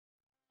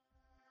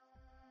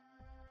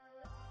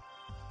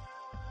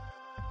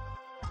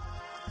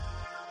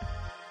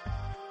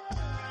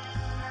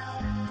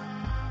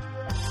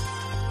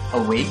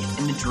Awake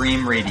in the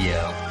Dream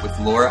Radio with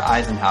Laura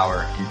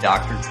Eisenhower and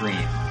Dr.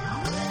 Dream.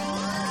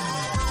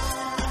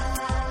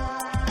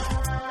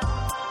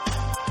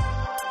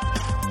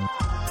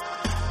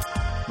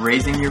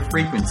 Raising your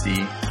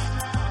frequency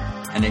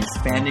and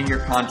expanding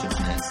your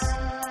consciousness,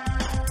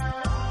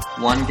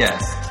 one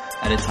guest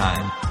at a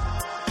time.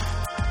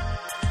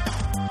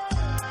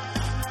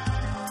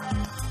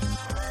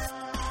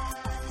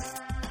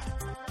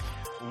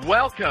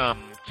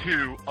 Welcome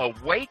to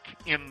Awake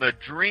in the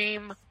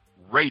Dream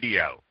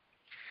Radio.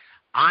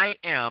 I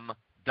am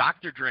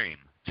Dr. Dream.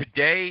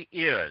 Today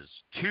is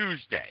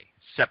Tuesday,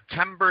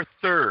 September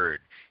 3rd,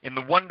 in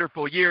the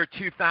wonderful year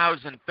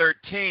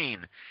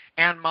 2013,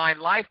 and my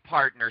life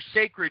partner,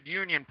 sacred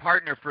union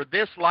partner for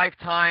this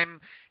lifetime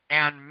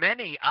and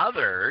many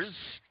others,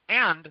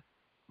 and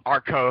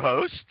our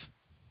co-host,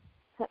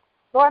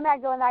 Laura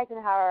Magdalene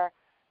Eisenhower.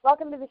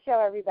 Welcome to the show,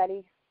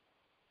 everybody.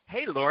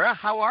 Hey, Laura,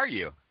 how are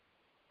you?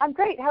 I'm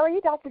great. How are you,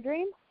 Dr.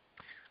 Dream?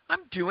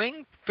 I'm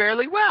doing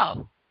fairly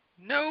well.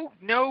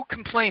 No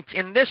complaints.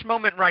 In this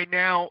moment right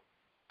now,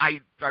 I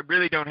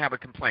really don't have a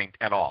complaint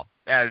at all.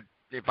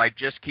 If I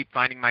just keep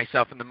finding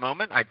myself in the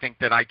moment, I think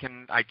that I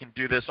can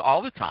do this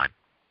all the time.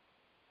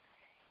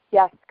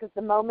 Yes, because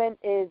the moment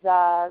is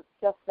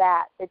just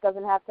that. It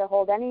doesn't have to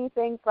hold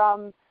anything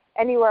from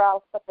anywhere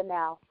else but the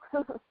now.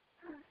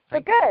 So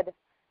good.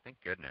 Thank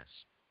goodness.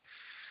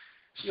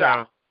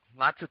 So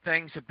lots of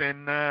things have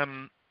been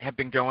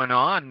going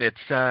on.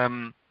 It's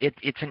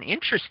an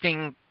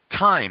interesting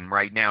time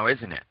right now,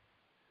 isn't it?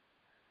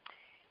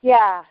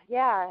 Yeah.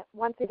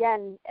 Once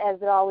again,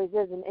 as it always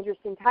is, an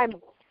interesting time.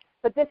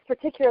 But this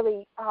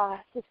particularly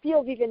just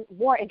feels even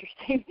more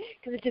interesting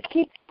because it just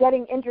keeps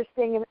getting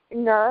interesting. Is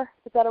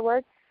that a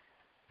word?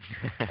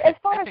 As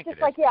far as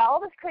just all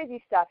this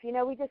crazy stuff. You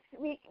know, we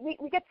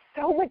get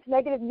so much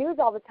negative news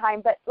all the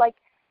time. But like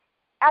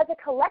as a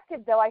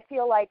collective, though, I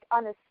feel like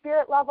on a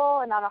spirit level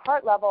and on a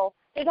heart level,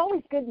 there's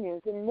always good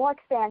news and more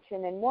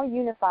expansion and more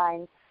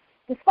unifying,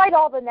 despite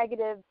all the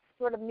negative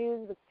sort of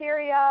news with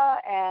Syria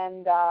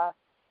and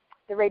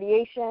the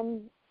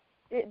radiation.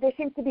 There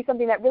seems to be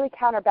something that really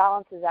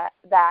counterbalances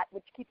that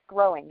which keeps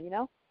growing, you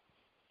know?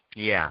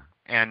 Yeah,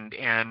 and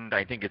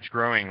I think it's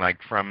growing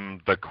like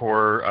from the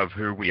core of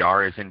who we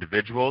are as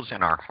individuals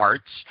and our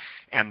hearts,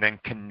 and then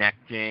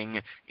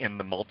connecting in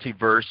the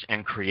multiverse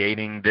and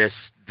creating this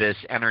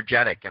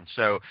energetic. And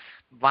so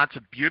lots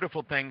of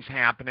beautiful things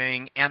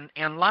happening and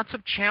lots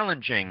of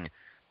challenging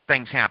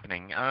things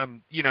happening.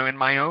 In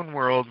my own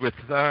world with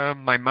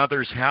my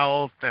mother's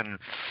health and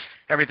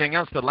everything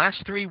else, the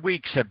last 3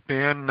 weeks have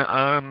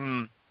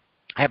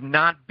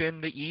not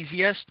been the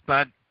easiest,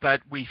 but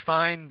we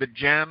find the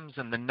gems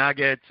and the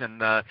nuggets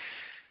and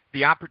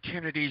the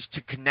opportunities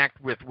to connect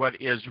with what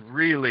is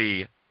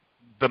really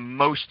the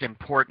most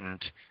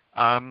important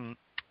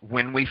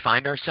when we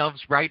find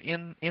ourselves right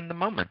in the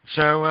moment.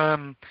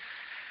 So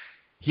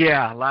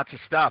lots of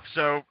stuff.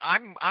 So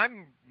I'm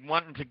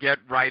wanting to get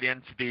right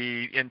into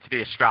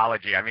the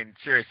astrology. I mean,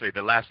 seriously,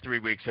 the last 3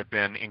 weeks have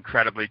been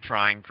incredibly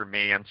trying for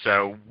me. And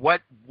so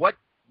what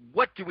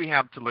do we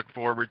have to look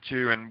forward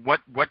to, and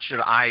what should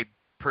I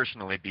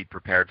personally be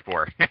prepared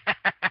for?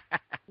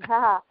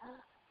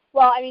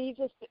 Well, I mean,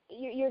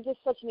 you're just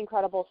such an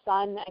incredible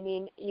son. I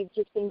mean, you've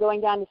just been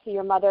going down to see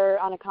your mother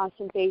on a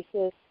constant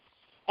basis,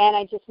 and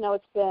I just know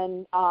it's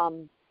been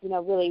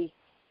really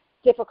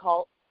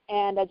difficult,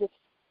 and I just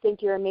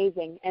think you're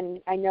amazing,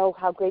 and I know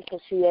how grateful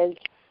she is.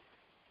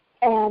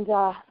 And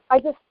I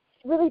just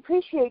really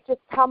appreciate just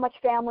how much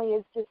family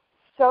is just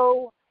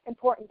so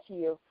important to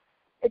you.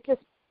 It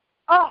just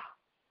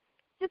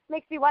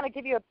makes me want to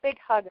give you a big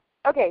hug.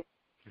 Okay,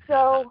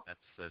 so that's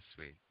so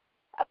sweet.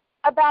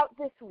 About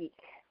this week,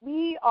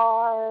 we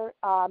are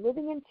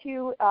moving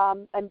into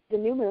the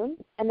new moon,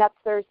 and that's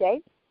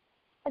Thursday.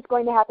 It's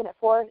going to happen at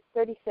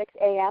 4:36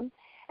 a.m.,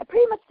 and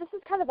pretty much this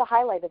is kind of the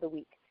highlight of the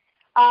week.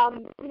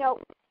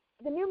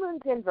 The new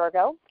moon's in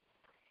Virgo,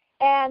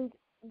 and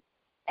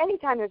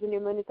anytime there's a new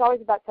moon, it's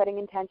always about setting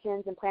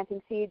intentions and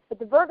planting seeds. But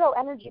the Virgo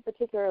energy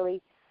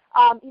particularly,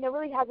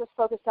 really has us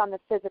focused on the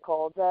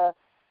physical, the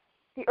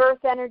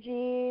earth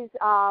energies,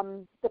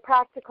 the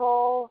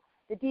practical,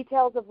 the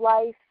details of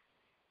life,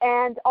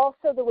 and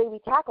also the way we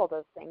tackle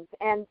those things.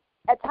 And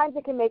at times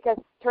it can make us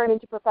turn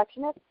into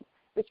perfectionists,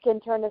 which can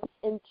turn us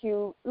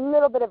into a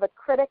little bit of a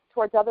critic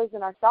towards others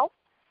and ourselves.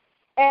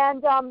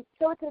 And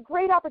so it's a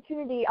great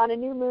opportunity on a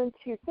new moon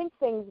to think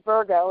things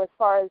Virgo as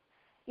far as,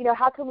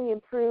 how can we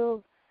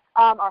improve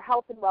our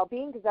health and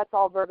well-being, because that's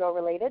all Virgo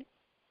related,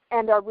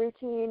 and our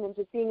routine and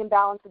just being in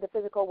balance with the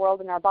physical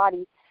world and our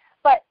bodies.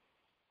 But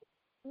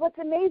what's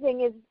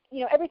amazing is,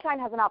 every sign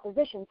has an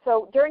opposition.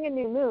 So during a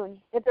new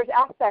moon, if there's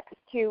aspects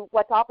to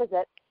what's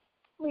opposite,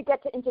 we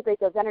get to integrate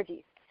those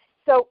energies.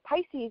 So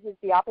Pisces is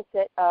the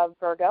opposite of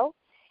Virgo,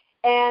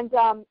 and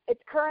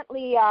it's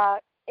currently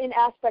in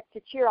aspect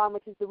to Chiron,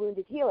 which is the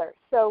wounded healer.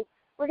 So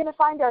we're going to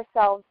find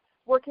ourselves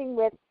working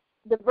with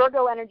the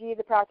Virgo energy,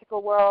 the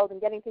practical world, and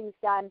getting things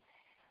done.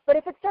 But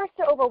if it starts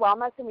to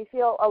overwhelm us and we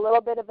feel a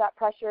little bit of that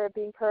pressure of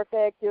being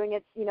perfect, doing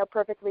it,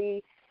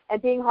 perfectly,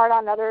 and being hard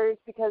on others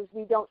because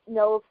we don't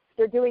know if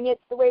they're doing it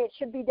the way it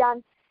should be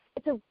done.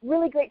 It's a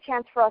really great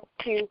chance for us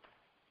to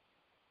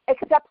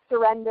accept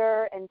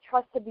surrender and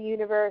trust of the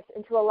universe,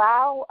 and to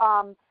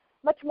allow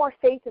much more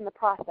faith in the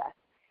process,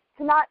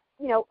 to not,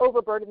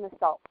 overburden the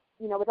self,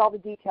 with all the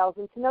details,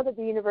 and to know that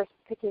the universe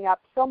is picking up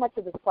so much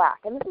of the slack.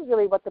 And this is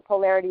really what the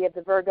polarity of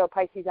the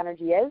Virgo-Pisces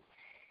energy is.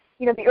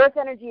 The earth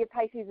energy of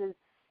Pisces is,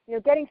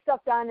 getting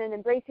stuff done and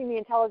embracing the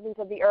intelligence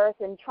of the earth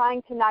and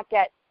trying to not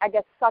get,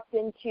 sucked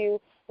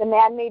into the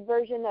man-made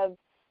version of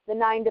the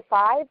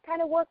 9-to-5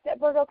 kind of work that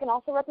Virgo can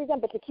also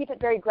represent, but to keep it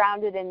very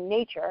grounded in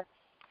nature.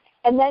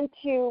 And then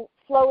to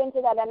flow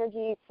into that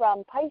energy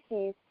from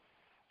Pisces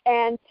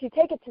and to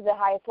take it to the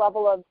highest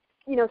level of,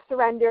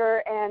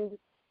 surrender and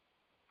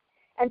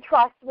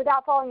trust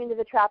without falling into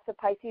the traps of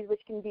Pisces,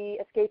 which can be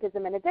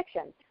escapism and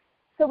addiction.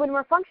 So when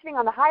we're functioning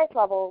on the highest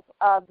levels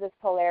of this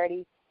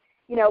polarity,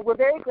 we're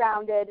very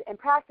grounded and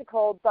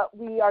practical, but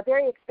we are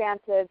very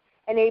expansive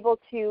and able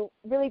to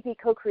really be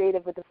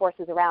co-creative with the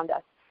forces around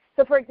us.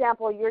 So, for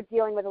example, you're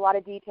dealing with a lot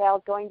of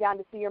details, going down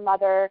to see your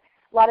mother,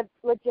 a lot of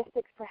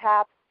logistics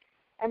perhaps,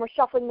 and we're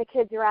shuffling the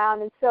kids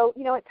around. And so,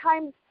 at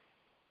times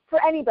for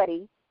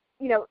anybody,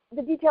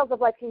 the details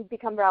of life can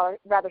become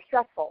rather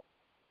stressful.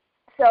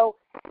 So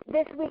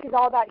this week is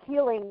all about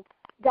healing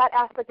that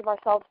aspect of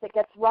ourselves that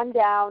gets run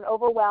down,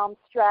 overwhelmed,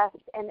 stressed,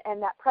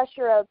 and that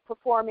pressure of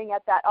performing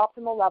at that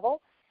optimal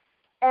level.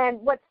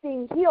 And what's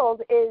being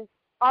healed is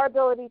our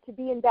ability to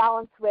be in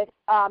balance with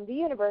the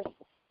universe,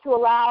 to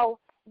allow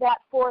that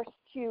force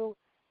to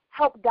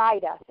help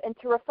guide us and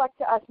to reflect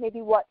to us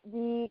maybe what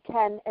we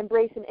can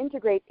embrace and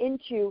integrate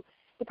into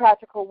the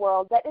practical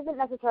world that isn't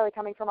necessarily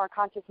coming from our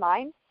conscious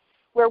mind,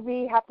 where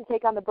we have to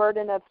take on the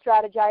burden of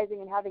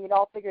strategizing and having it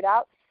all figured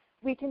out.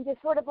 We can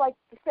just sort of like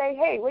say,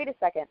 hey, wait a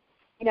second,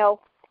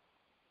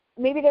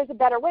 maybe there's a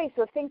better way.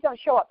 So if things don't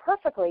show up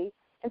perfectly,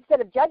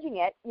 instead of judging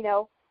it,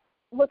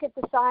 look at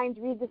the signs,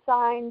 read the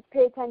signs,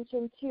 pay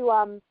attention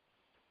to,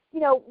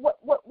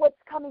 what's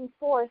coming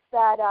forth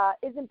that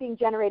isn't being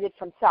generated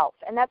from self.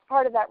 And that's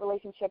part of that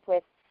relationship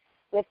with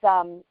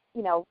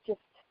just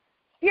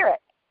spirit.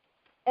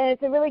 And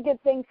it's a really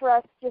good thing for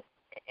us just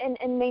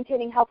in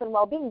maintaining health and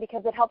well-being,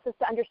 because it helps us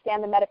to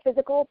understand the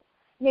metaphysical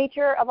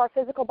nature of our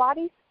physical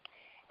bodies.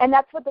 And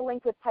that's what the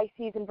link with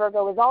Pisces and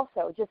Virgo is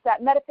also, just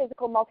that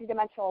metaphysical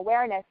multidimensional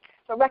awareness,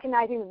 but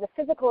recognizing that the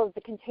physical is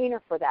the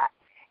container for that.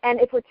 And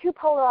if we're too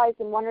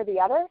polarized in one or the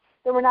other,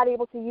 then we're not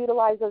able to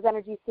utilize those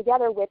energies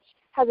together, which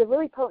has a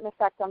really potent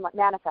effect on what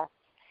manifests.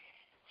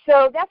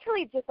 So that's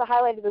really just the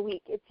highlight of the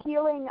week. It's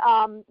healing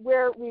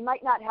where we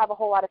might not have a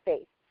whole lot of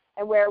faith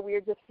and where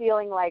we're just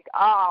feeling like,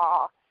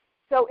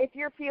 So if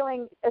you're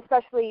feeling,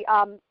 especially,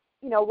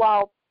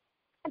 while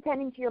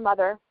attending to your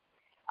mother,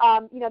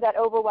 that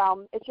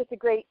overwhelm, it's just a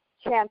great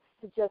chance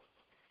to just,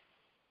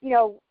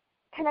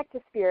 connect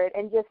to spirit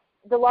and just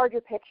the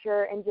larger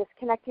picture and just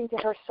connecting to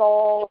her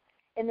soul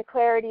in the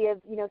clarity of,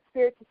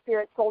 spirit to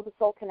spirit, soul to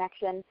soul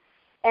connection,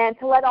 and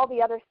to let all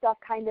the other stuff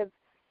kind of,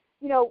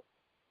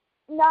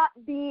 not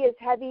be as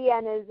heavy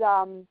and as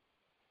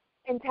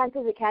intense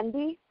as it can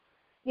be.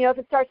 If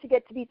it starts to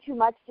get to be too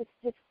much, just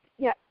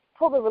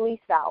pull the release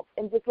valve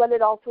and just let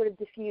it all sort of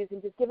diffuse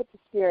and just give it to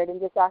spirit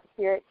and just ask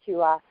spirit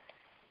to,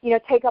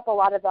 take up a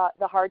lot of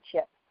the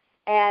hardship.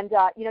 And,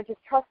 just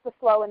trust the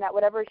flow and that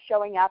whatever is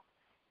showing up,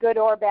 good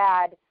or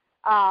bad,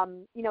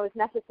 is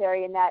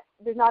necessary, and that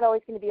there's not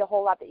always going to be a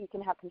whole lot that you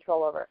can have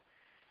control over.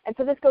 And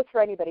so this goes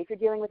for anybody. If you're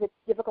dealing with a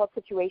difficult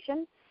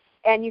situation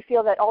and you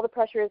feel that all the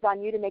pressure is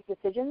on you to make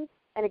decisions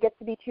and it gets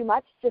to be too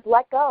much, just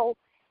let go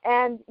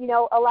and,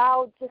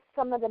 allow just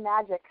some of the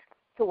magic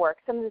to work,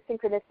 some of the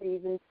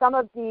synchronicities and some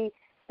of the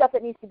stuff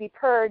that needs to be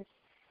purged.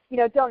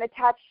 Don't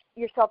attach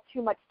yourself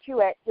too much to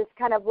it. Just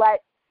kind of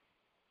let,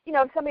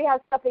 if somebody has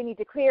stuff they need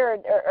to clear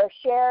or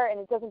share and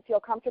it doesn't feel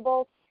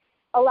comfortable,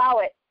 allow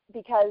it,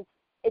 because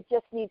it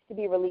just needs to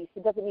be released.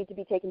 It doesn't need to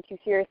be taken too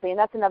seriously. And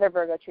that's another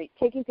Virgo trait,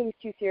 taking things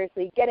too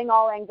seriously, getting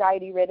all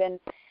anxiety-ridden,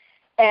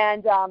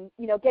 and,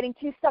 getting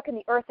too stuck in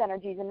the earth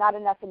energies and not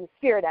enough in the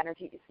spirit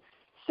energies.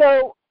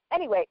 So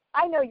anyway,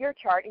 I know your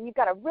chart, and you've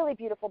got a really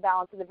beautiful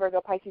balance of the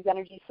Virgo-Pisces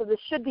energy, so this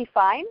should be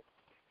fine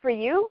for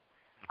you.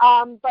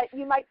 But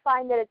you might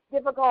find that it's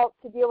difficult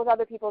to deal with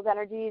other people's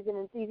energies, and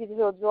it's easy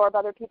to absorb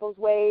other people's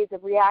ways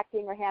of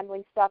reacting or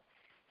handling stuff.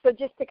 So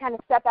just to kind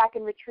of step back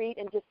and retreat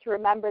and just to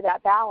remember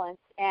that balance,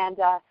 and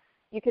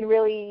you can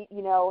really,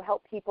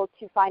 help people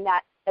to find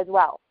that as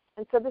well.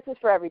 And so this is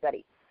for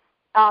everybody.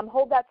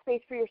 Hold that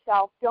space for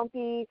yourself. Don't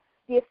be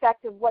the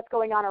effect of what's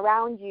going on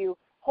around you.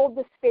 Hold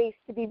the space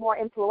to be more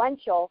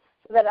influential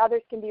so that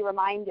others can be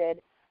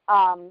reminded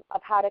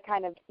of how to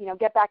kind of,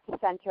 get back to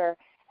center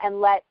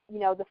and let,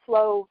 the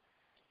flow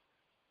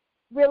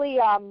really,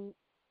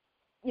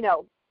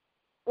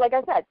 like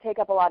I said, take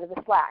up a lot of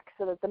the slack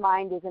so that the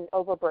mind isn't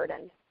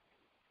overburdened.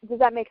 Does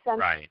that make sense?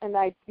 Right. Am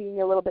I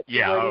being a little bit too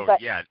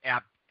wordy?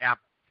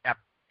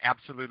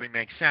 Absolutely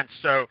makes sense.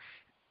 So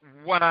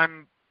what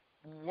I'm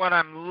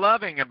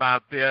loving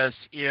about this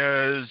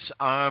is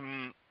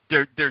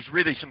there's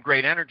really some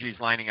great energies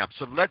lining up.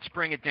 So let's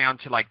bring it down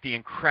to like the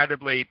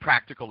incredibly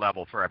practical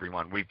level for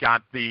everyone. We've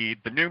got the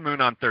new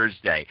moon on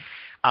Thursday.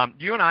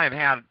 You and I have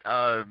had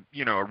a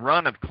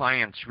run of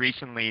clients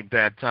recently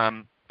that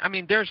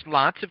there's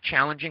lots of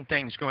challenging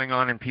things going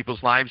on in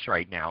people's lives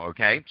right now.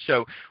 Okay,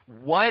 so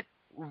what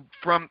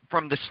from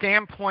the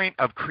standpoint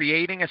of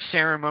creating a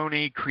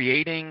ceremony,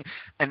 creating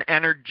an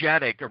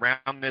energetic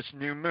around this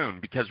new moon,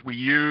 because we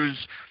use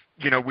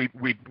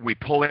we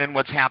pull in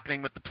what's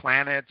happening with the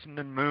planets and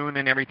the moon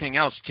and everything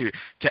else to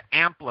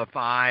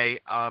amplify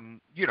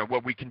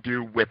what we can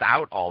do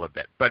without all of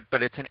it. But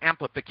it's an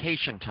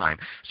amplification time.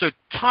 So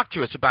talk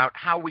to us about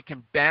how we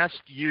can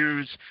best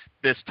use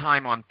this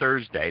time on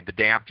Thursday, the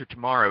day after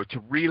tomorrow, to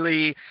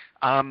really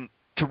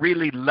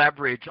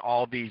leverage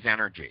all these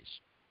energies.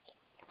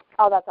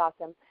 Oh, that's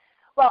awesome.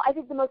 Well, I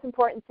think the most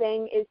important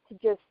thing is to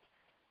just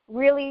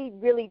really,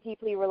 really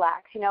deeply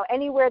relax.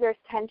 Anywhere there's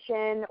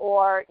tension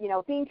or,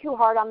 being too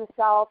hard on the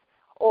self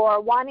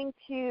or wanting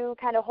to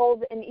kind of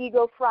hold an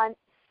ego front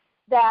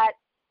that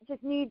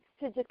just needs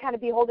to just kind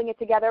of be holding it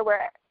together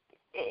where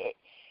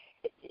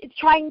it's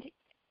trying to,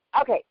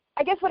 okay,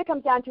 I guess what it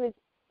comes down to is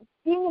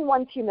being in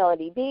one's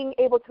humility, being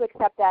able to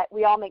accept that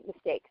we all make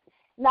mistakes,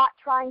 not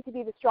trying to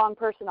be the strong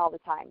person all the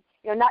time,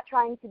 not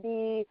trying to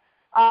be,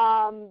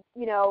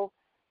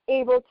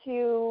 able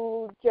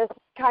to just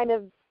kind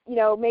of,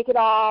 make it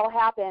all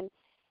happen.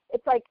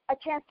 It's like a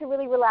chance to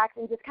really relax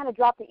and just kind of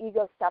drop the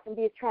ego stuff and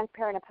be as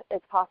transparent as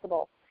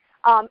possible.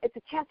 It's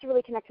a chance to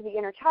really connect to the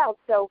inner child.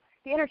 So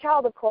the inner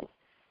child, of course,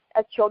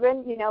 as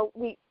children,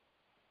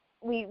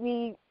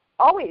 we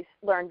always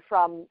learn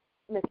from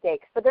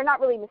mistakes, but they're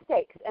not really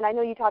mistakes. And I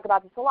know you talk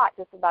about this a lot,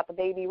 just about the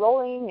baby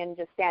rolling and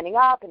just standing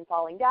up and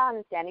falling down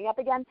and standing up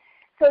again.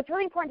 So it's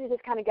really important to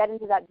just kind of get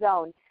into that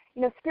zone.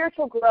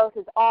 Spiritual growth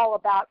is all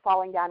about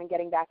falling down and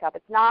getting back up.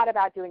 It's not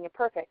about doing it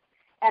perfect.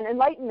 And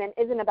enlightenment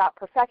isn't about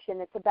perfection.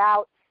 It's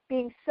about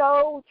being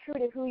so true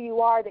to who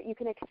you are that you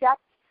can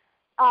accept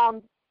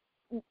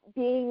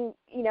being,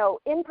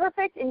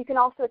 imperfect, and you can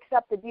also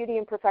accept the beauty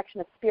and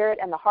perfection of spirit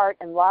and the heart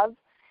and love.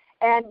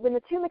 And when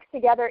the two mix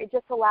together, it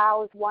just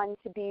allows one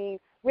to be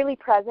really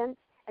present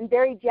and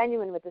very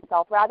genuine with the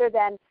self, rather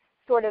than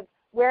sort of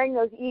wearing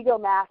those ego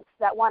masks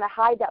that want to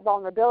hide that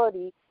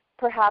vulnerability.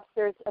 Perhaps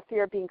there's a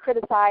fear of being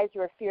criticized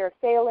or a fear of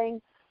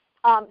failing.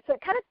 So it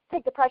kind of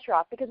takes the pressure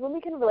off, because when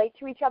we can relate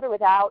to each other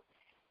without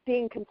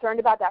being concerned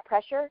about that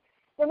pressure,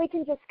 then we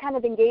can just kind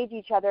of engage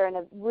each other in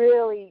a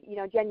really,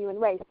 genuine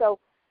way. So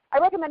I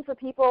recommend for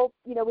people,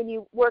 when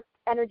you work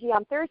energy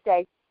on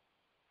Thursday,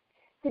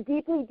 to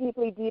deeply,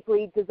 deeply,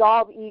 deeply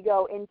dissolve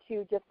ego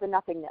into just the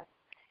nothingness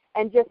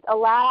and just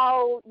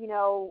allow,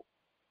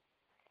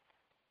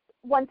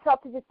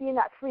 oneself to just be in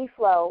that free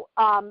flow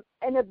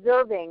and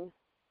observing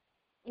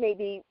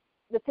maybe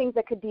the things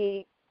that could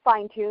be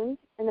fine-tuned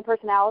in the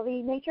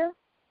personality nature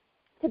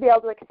to be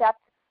able to accept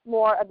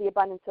more of the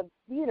abundance of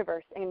the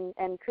universe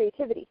and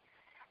creativity.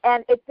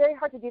 And it's very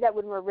hard to do that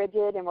when we're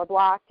rigid and we're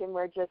blocked and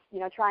we're just,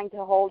 trying to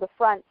hold a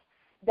front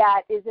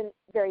that isn't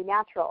very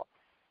natural.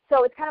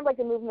 So it's kind of like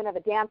the movement of a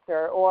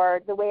dancer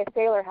or the way a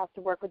sailor has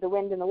to work with the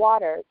wind and the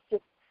water.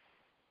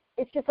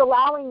 It's just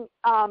allowing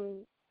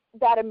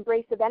that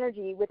embrace of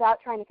energy without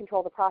trying to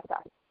control the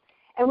process.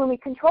 And when we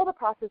control the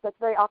process, that's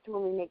very often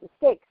when we make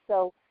mistakes.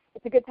 So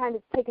it's a good time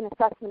to take an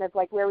assessment of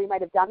like where we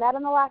might have done that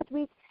in the last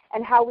week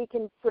and how we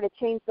can sort of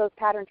change those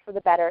patterns for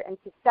the better and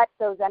to set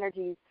those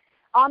energies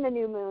on the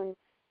new moon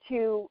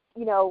to,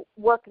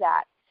 work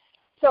that.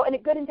 So and a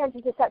good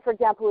intention to set, for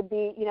example, would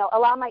be,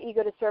 allow my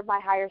ego to serve my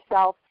higher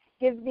self,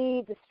 give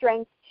me the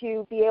strength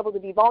to be able to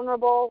be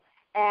vulnerable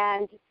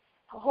and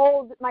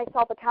hold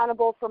myself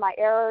accountable for my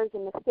errors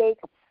and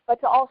mistakes, but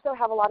to also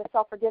have a lot of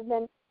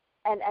self-forgiveness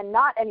and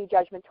not any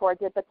judgment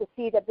towards it, but to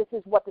see that this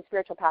is what the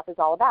spiritual path is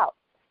all about.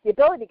 The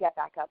ability to get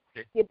back up,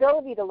 the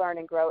ability to learn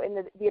and grow,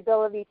 and the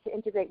ability to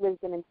integrate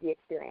wisdom into the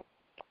experience.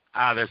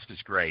 This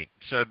is great.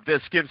 So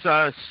this gives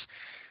us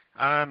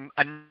a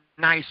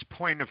nice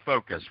point of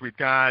focus. We've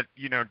got,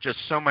 just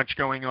so much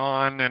going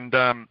on, and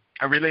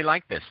I really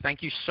like this.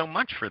 Thank you so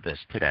much for this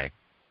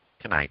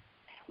tonight.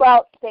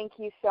 Well, thank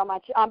you so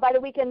much. By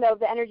the weekend, though,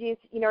 the energies,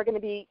 are going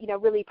to be,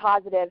 really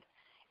positive.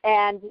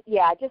 And,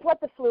 just let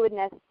the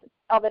fluidness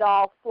of it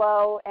all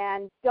flow,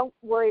 and don't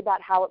worry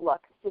about how it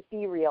looks. Just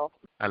be real.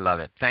 I love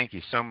it. Thank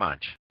you so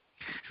much.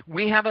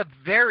 We have a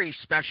very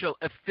special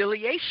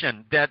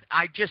affiliation that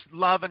I just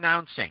love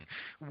announcing.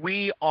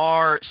 We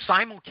are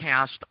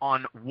simulcast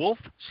on Wolf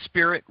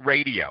Spirit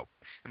Radio.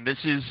 And this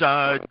is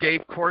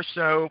Dave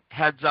Corso,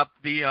 heads up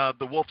the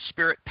Wolf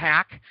Spirit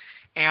Pack.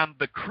 And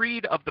the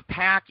creed of the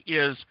pack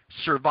is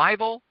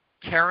survival,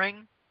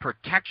 caring,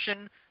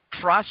 protection,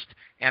 trust,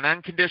 and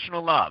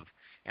unconditional love.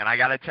 And I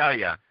got to tell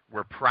you,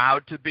 we're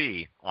proud to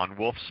be on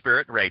Wolf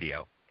Spirit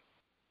Radio.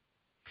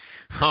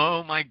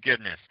 Oh, my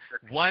goodness.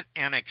 What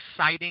an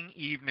exciting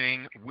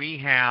evening we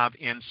have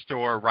in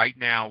store right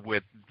now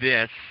with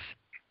this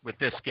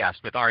guest,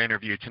 with our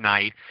interview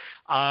tonight.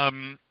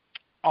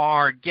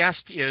 Our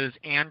guest is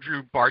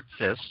Andrew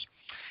Bartzis,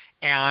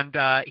 And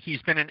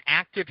he's been an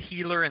active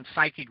healer and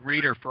psychic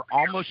reader for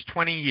almost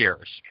 20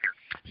 years.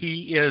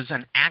 He is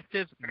an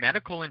active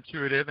medical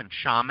intuitive and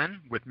shaman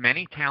with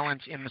many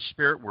talents in the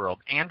spirit world.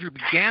 Andrew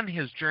began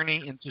his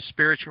journey into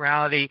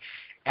spirituality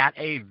at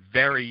a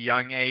very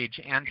young age,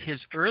 and his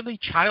early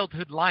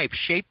childhood life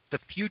shaped the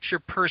future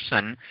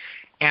person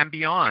and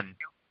beyond.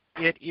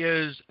 It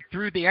is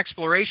through the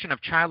exploration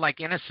of childlike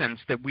innocence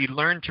that we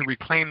learn to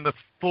reclaim the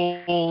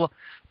full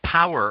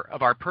power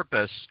of our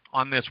purpose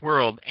on this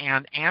world.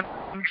 And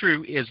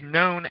Andrew is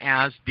known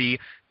as the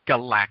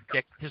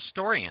Galactic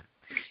Historian.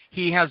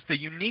 He has the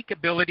unique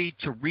ability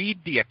to read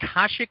the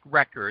Akashic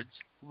Records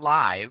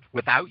live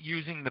without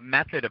using the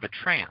method of a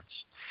trance.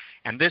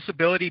 And this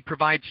ability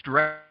provides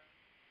direct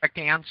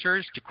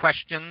answers to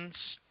questions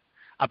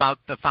about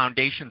the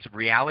foundations of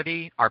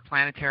reality, our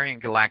planetary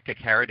and galactic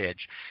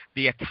heritage.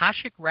 The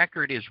Akashic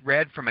Record is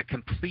read from a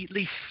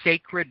completely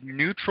sacred,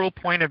 neutral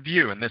point of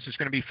view, and this is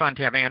going to be fun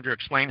to have Andrew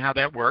explain how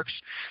that works.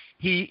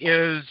 He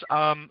is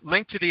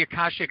linked to the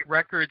Akashic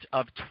Records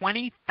of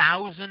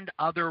 20,000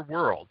 other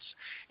worlds,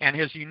 and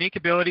his unique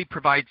ability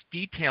provides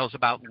details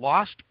about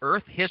lost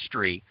Earth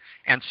history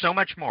and so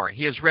much more.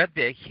 He has read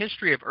the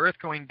history of Earth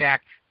going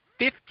back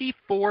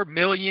 54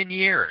 million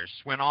years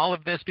when all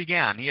of this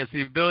began. He has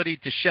the ability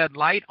to shed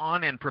light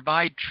on and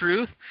provide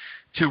truth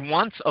to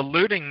once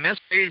eluding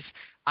mysteries.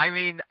 I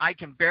mean, I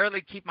can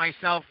barely keep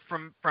myself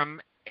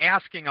from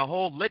asking a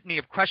whole litany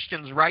of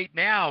questions right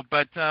now,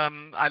 but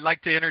I'd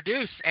like to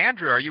introduce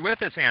Andrew. Are you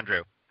with us,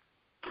 Andrew?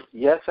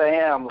 Yes, I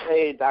am.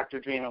 Hey, Dr.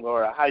 Dream and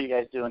Laura. How are you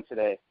guys doing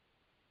today?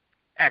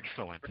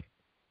 Excellent.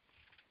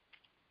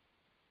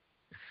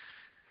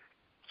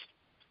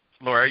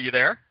 Laura, are you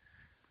there?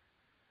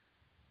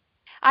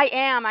 I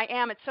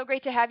am. It's so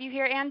great to have you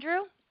here, Andrew.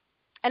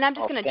 And I'm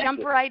just going to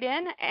jump right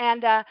in.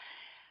 And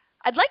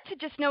I'd like to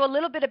just know a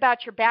little bit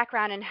about your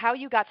background and how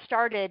you got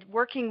started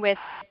working with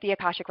the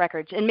Akashic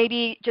Records. And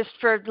maybe just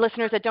for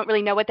listeners that don't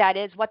really know what that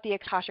is, what the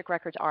Akashic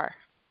Records are.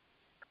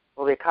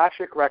 Well, the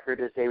Akashic Record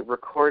is a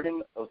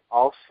recording of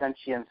all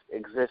sentient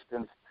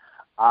existence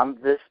on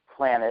this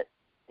planet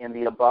in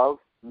the above,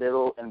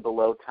 middle, and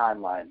below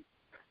timeline.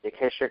 The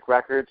Akashic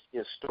Records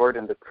is stored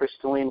in the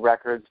crystalline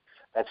records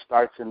that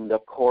starts in the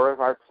core of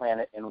our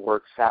planet and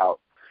works out.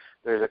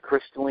 There's a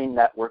crystalline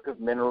network of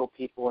mineral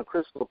people and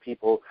crystal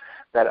people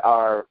that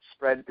are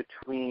spread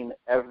between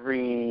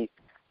every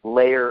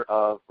layer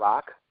of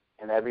rock,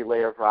 and every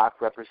layer of rock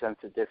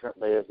represents a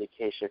different layer of the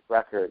Akashic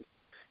Record.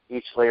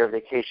 Each layer of the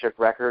Akashic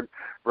Record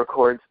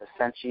records a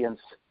sentient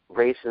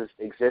race's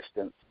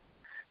existence.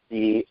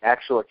 The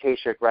actual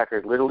Akashic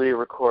Record literally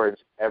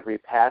records every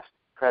past,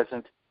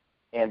 present,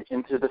 and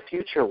into the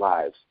future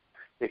lives,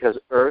 because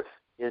Earth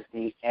is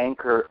the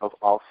anchor of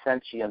all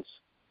sentience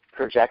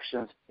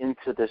projections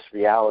into this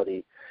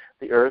reality.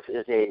 The Earth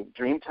is a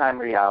dreamtime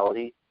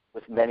reality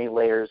with many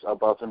layers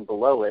above and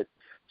below it,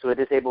 so it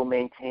is able to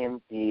maintain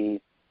the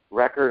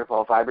record of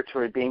all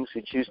vibratory beings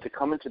who choose to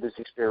come into this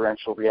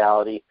experiential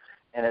reality,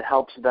 and it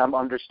helps them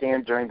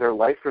understand during their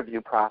life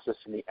review process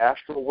in the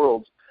astral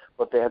worlds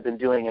what they have been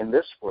doing in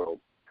this world.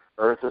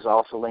 Earth is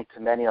also linked to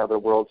many other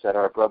worlds that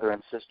are brother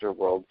and sister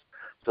worlds,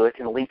 so it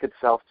can link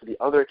itself to the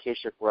other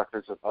Akashic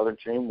Records of other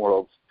dream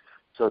worlds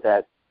so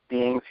that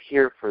beings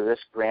here for this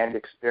grand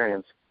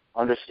experience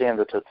understand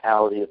the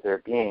totality of their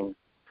being.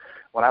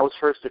 When I was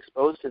first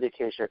exposed to the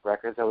Akashic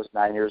Records, I was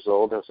 9 years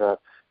old. I was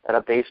at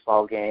a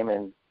baseball game,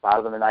 and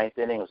bottom of the ninth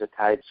inning, it was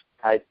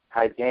a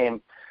tied game,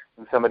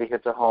 and somebody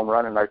hits a home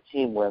run and our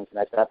team wins.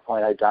 And at that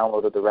point, I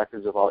downloaded the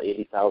records of all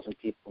 80,000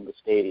 people in the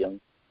stadium.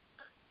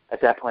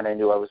 At that point, I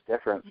knew I was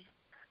different.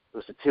 It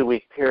was a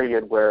 2-week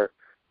period where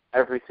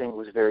everything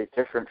was very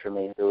different for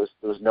me. There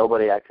was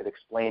nobody I could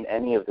explain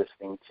any of this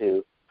thing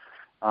to.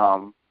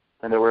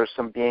 And there were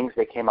some beings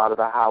that came out of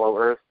the hollow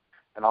earth,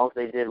 and all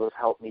they did was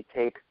help me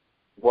take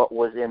what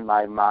was in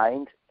my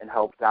mind and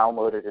help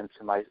download it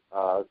into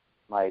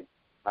my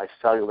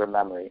cellular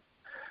memory.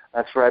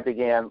 That's where I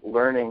began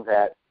learning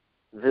that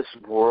this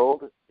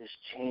world is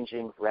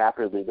changing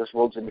rapidly. This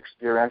world's an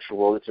experiential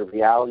world. It's a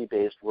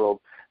reality-based world,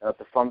 and that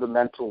the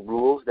fundamental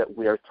rules that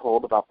we are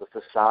told about the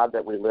facade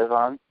that we live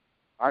on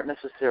aren't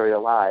necessarily a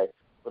lie,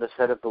 but a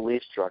set of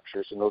belief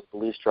structures, and those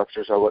belief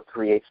structures are what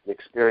creates the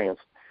experience,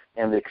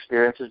 and the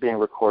experience is being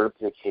recorded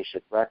to the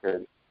Akashic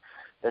Record.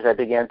 As I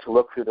began to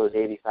look through those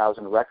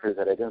 80,000 records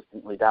that I'd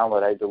instantly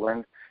download, I had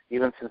learned,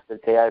 even since the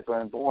day I'd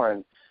been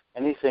born,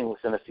 anything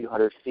within a few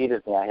hundred feet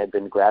of me, I had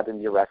been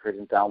grabbing the record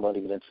and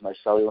downloading it into my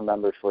cellular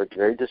memory for a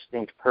very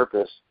distinct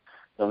purpose,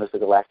 known as the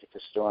Galactic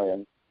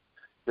Historian.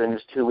 During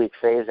this 2-week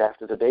phase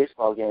after the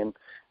baseball game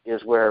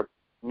is where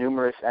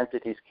numerous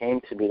entities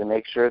came to me to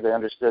make sure they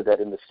understood that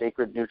in the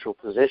sacred neutral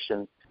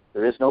position,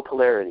 there is no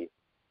polarity,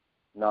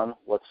 none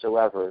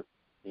whatsoever.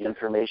 The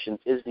information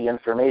is the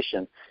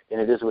information,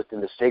 and it is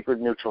within the sacred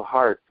neutral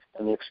heart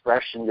and the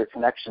expression, your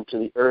connection to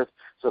the earth,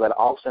 so that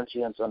all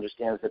sentience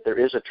understands that there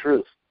is a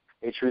truth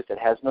that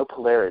has no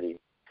polarity.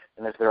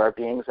 And if there are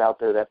beings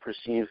out there that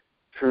perceive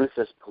truth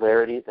as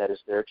polarity, that is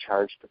their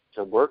charge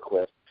to work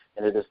with,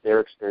 and it is their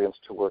experience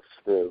to work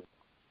through.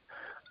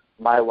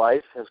 my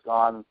life has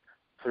gone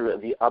through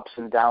the ups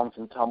and downs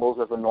and tumbles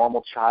of a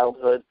normal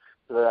childhood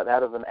to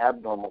that of an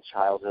abnormal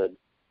childhood,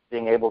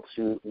 being able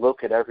to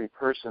look at every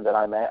person that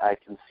I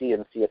can see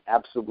and see an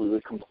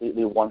absolutely,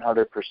 completely,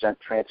 100%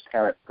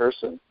 transparent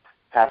person,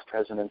 past,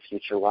 present, and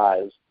future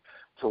lives,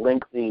 to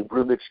link the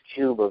Rubik's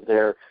Cube of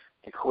their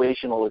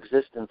equational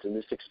existence in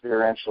this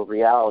experiential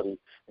reality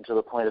into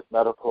the point of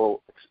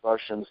medical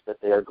expressions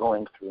that they are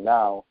going through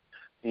now,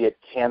 be it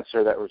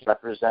cancer that was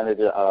represented,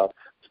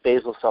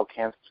 basal cell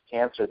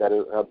cancer, that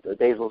is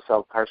basal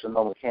cell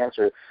carcinoma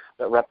cancer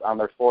that on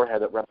their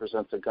forehead that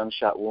represents a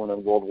gunshot wound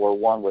in World War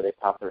I where they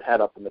popped their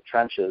head up in the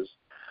trenches,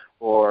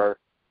 or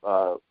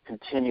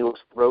continuous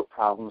throat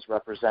problems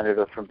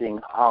representative from being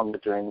hung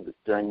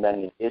during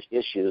many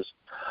issues.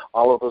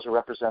 All of those are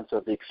representative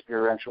of the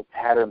experiential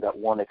pattern that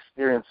one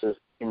experiences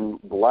in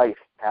life,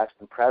 past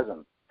and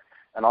present.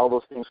 And all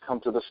those things come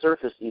to the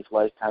surface each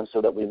lifetime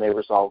so that we may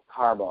resolve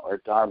karma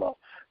or dharma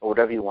or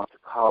whatever you want to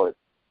call it.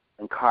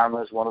 And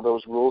karma is one of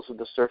those rules of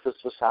the surface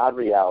facade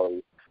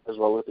reality, as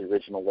well as the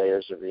original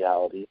layers of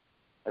reality.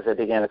 As I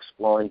began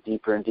exploring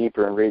deeper and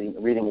deeper and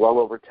reading well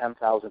over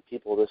 10,000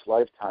 people this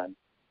lifetime,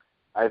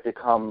 I've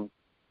become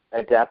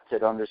adept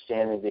at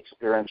understanding the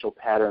experiential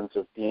patterns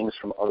of beings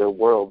from other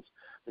worlds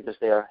because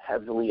they are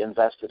heavily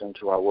invested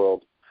into our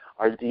world.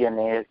 Our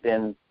DNA has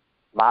been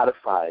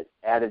modified,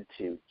 added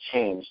to,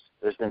 changed.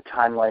 There's been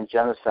timeline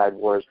genocide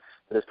wars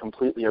that has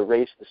completely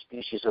erased the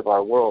species of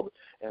our world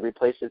and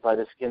replaced it by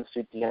the skin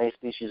suit DNA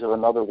species of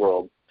another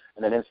world.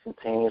 And then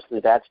instantaneously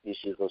that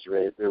species was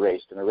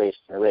erased and erased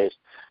and erased.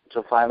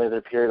 Until finally the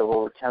period of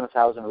over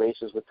 10,000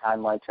 races with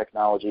timeline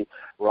technology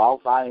were all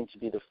vying to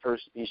be the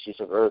first species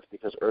of Earth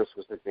because Earth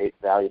was the great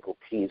valuable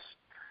piece.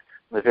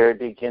 In the very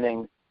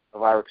beginning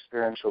of our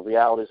experiential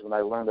realities, when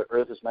I learned that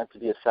Earth is meant to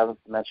be a seventh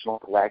dimensional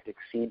galactic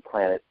seed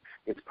planet,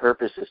 its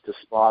purpose is to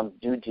spawn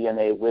new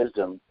DNA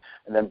wisdom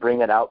and then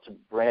bring it out to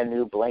brand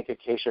new blank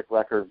Akashic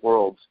record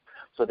worlds,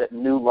 so that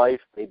new life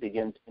may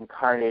begin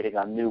incarnating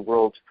on new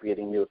worlds,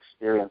 creating new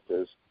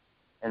experiences.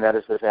 And that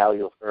is the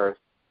value of Earth.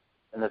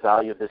 And the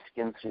value of the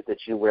skin suit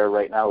that you wear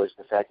right now is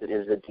the fact that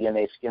it is a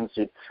DNA skin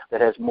suit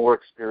that has more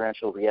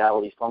experiential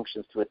reality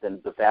functions to it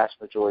than the vast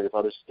majority of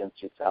other skin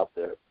suits out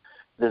there.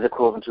 It is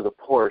equivalent to the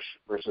Porsche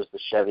versus the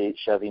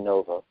Chevy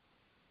Nova.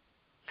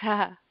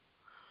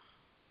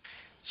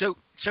 So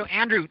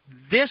Andrew,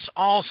 this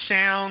all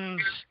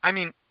sounds,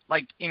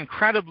 like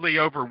incredibly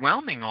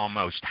overwhelming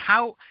almost.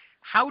 How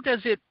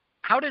does it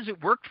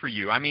work for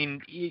you?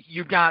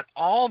 You've got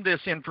all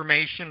this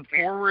information,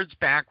 forwards,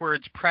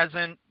 backwards,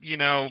 present,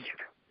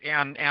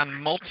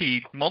 and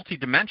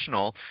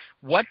multi-dimensional.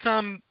 What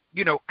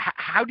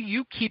how do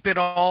you keep it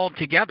all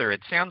together?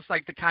 It sounds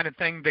like the kind of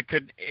thing that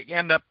could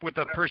end up with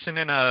a person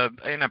in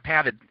a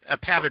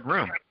padded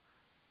room.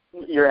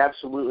 You're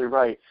absolutely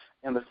right.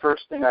 And the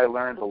first thing I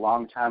learned a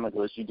long time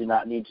ago is you do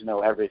not need to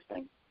know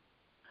everything.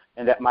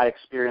 And that my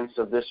experience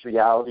of this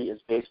reality is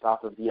based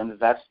off of the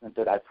investment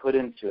that I put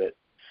into it.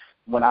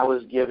 When I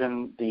was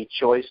given the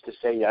choice to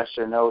say yes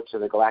or no to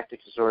the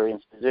Galactic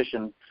Historian's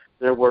position,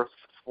 there were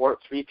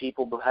three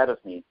people ahead of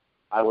me.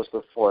 I was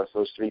the fourth.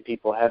 Those three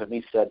people ahead of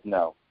me said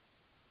no.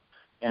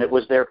 And it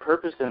was their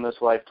purpose in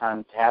this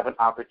lifetime to have an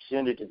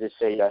opportunity to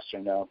say yes or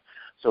no.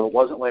 So it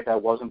wasn't like I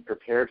wasn't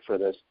prepared for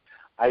this.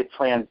 I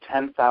planned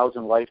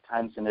 10,000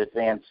 lifetimes in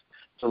advance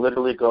to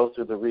literally go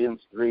through the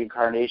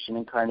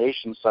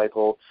incarnation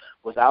cycle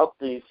without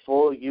the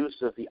full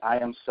use of the I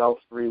am self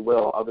free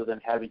will, other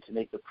than having to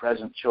make the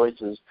present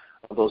choices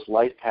of those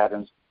life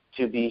patterns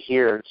to be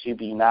here, to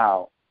be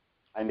now.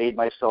 I made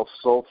myself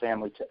soul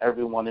family to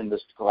everyone in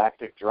this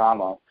galactic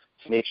drama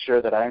to make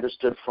sure that I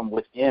understood from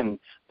within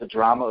the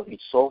drama of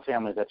each soul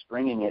family that's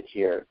bringing it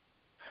here.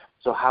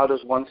 So how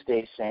does one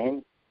stay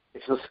sane?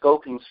 It's the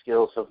scoping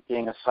skills of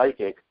being a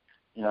psychic,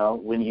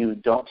 when you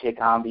don't take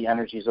on the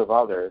energies of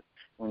others,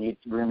 when you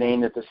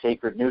remain at the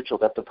sacred neutral,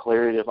 that the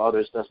polarity of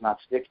others does not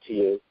stick to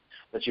you,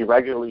 that you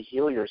regularly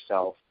heal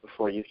yourself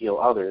before you heal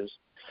others.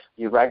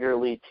 You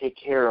regularly take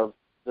care of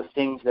the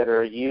things that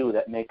are you,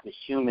 that make the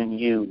human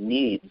you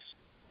needs,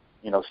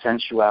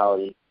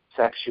 sensuality,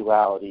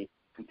 sexuality,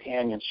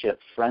 companionship,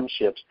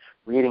 friendships,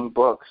 reading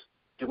books,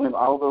 doing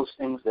all those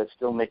things that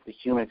still make the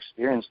human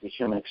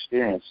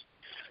experience,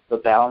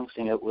 but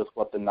balancing it with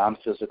what the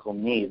non-physical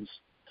needs.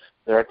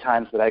 There are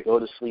times that I go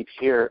to sleep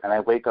here and I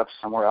wake up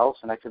somewhere else,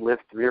 and I could live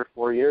 3 or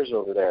 4 years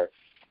over there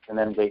and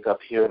then wake up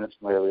here and it's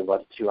merely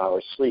about 2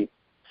 hours sleep.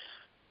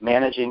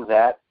 Managing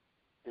that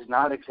is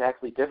not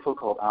exactly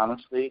difficult,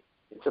 honestly.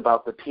 It's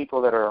about the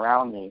people that are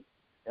around me,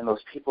 and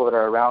those people that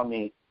are around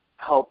me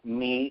help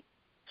me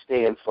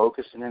stay in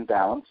focus and in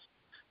balance,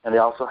 and they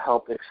also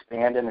help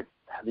expand in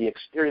the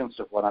experience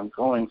of what I'm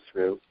going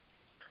through.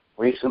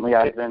 Recently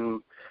I've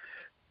been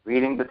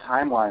reading the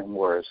timeline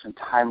wars and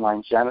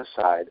timeline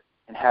genocide,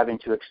 and having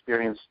to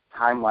experience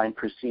timeline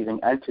perceiving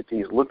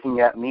entities looking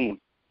at me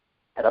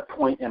at a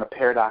point in a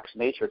paradox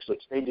matrix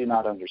which they do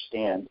not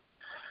understand.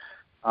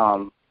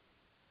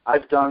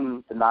 I've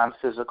done the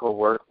non-physical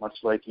work, much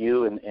like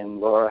you and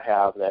Laura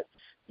have, that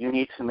You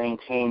need to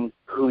maintain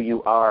who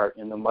you are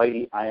in the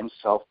mighty I Am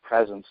Self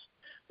presence.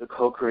 The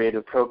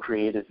co-creative,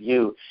 procreative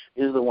you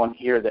is the one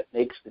here that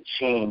makes the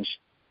change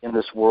in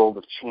this world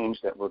of change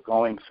that we're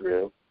going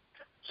through.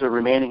 So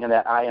remaining in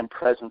that I Am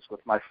presence with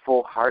my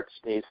full heart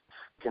space,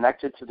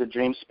 connected to the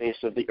dream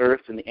space of the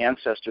earth and the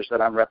ancestors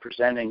that I'm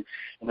representing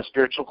in the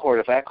spiritual court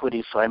of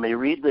equity, so I may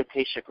read the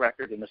Akashic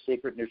record in a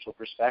sacred neutral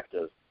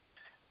perspective.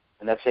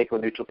 And that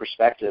sacred neutral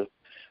perspective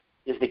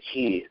is the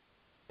key.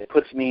 It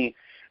puts me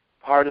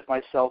part of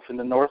myself in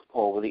the North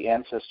Pole where the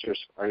ancestors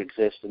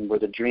exist and where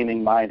the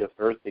dreaming mind of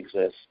Earth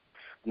exists.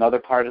 Another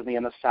part of me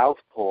in the South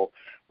Pole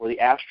where the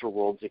astral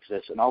worlds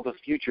exist and all the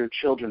future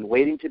children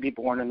waiting to be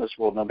born in this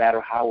world, no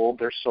matter how old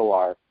their soul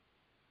are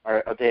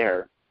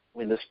there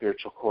in the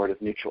spiritual court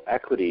of mutual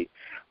equity.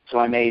 So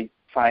I may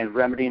find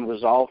remedy and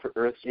resolve for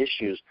Earth's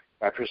issues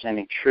by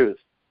presenting truth.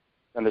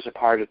 And there's a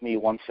part of me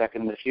 1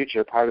 second in the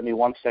future, a part of me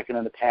 1 second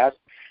in the past,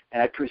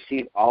 and I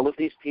perceive all of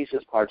these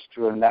pieces, parts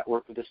through a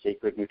network of the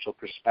sacred neutral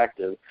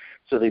perspective.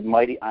 So the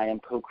mighty I Am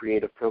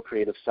co-creative,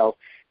 procreative self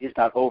is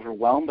not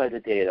overwhelmed by the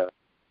data,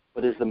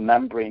 but is the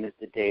membrane of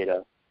the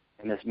data.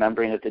 And this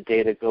membrane of the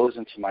data goes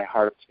into my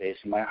heart space,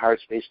 and my heart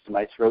space to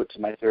my throat,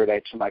 to my third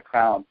eye, to my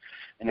crown.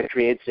 And it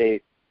creates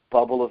a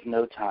bubble of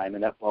no time,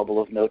 and that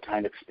bubble of no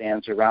time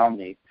expands around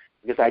me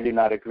because I do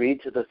not agree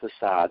to the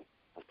facade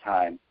of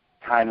time.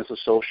 Time is a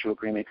social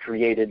agreement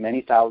created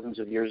many thousands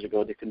of years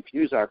ago to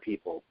confuse our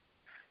people.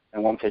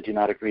 And once I do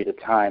not agree to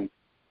time,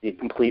 the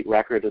complete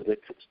record of the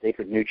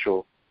sacred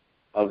neutral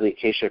of the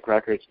Akashic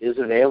records is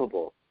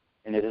available.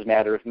 And it is a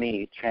matter of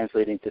me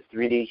translating to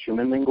 3D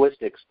human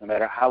linguistics, no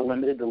matter how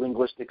limited the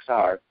linguistics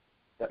are,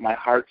 that my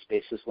heart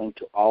space is linked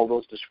to all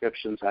those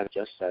descriptions I've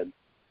just said.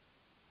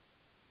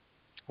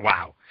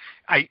 Wow.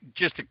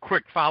 Just a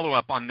quick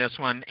follow-up on this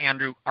one,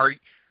 Andrew.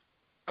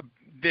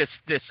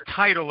 This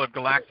title of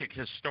Galactic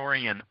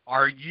Historian,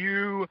 are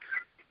you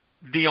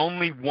the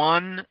only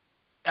one?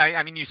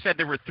 I mean, you said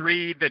there were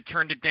 3 that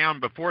turned it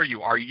down before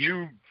you. Are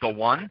you the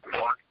one?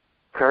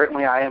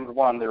 Currently, I am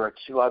one. There are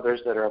 2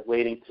 others that are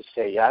waiting to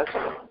say yes,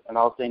 and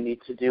all they need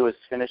to do is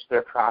finish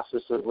their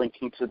process of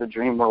linking to the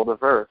dream world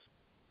of Earth.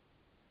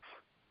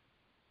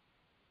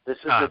 This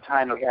is the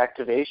time of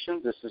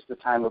activation. This is the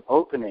time of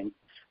opening.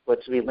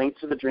 But to be linked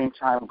to the dream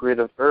time grid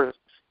of Earth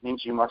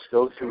means you must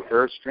go through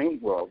Earth's dream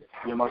world.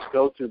 You must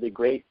go through the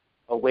great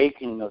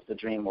awakening of the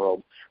dream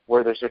world,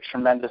 where there's a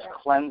tremendous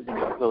cleansing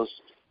of those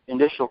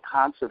initial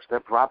concepts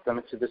that brought them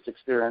into this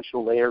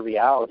experiential layer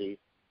reality.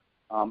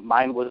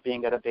 Mine was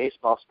being at a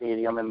baseball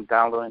stadium and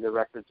downloading the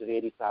records of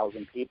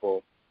 80,000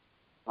 people.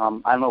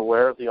 I'm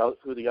aware of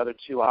who the other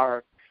 2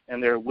 are,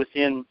 and they're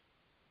within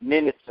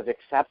minutes of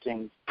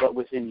accepting, but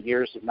within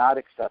years of not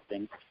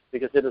accepting,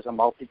 because it is a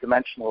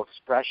multidimensional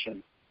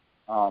expression.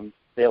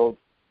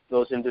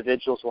 Those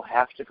individuals will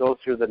have to go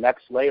through the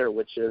next layer,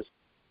 which is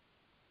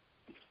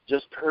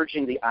just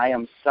purging the I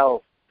Am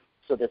Self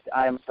so that the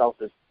I Am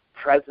Self is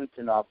present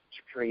enough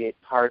to create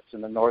parts in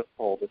the North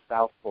Pole, the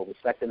South Pole, the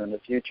second in the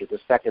future, the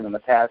second in the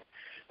past,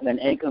 and then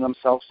anchor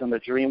themselves in the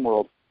dream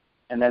world,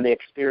 and then they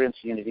experience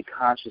unity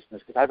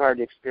consciousness, because I've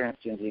already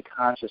experienced unity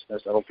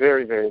consciousness a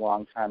very, very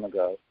long time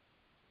ago.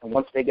 And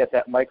once they get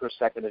that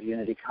microsecond of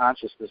unity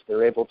consciousness,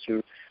 they're able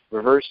to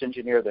reverse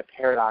engineer the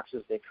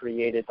paradoxes they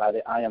created by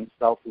the I Am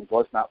Self who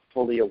was not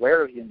fully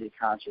aware of unity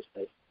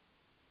consciousness.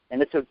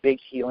 And it's a big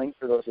healing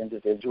for those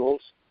individuals.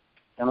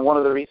 And one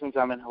of the reasons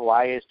I'm in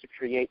Hawaii is to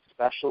create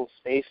special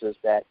spaces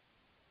that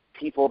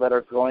people that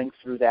are going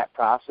through that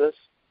process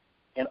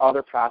and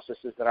other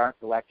processes that aren't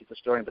galactic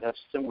historian but have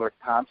similar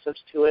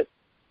concepts to it,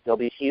 they'll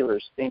be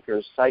healers,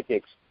 thinkers,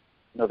 psychics,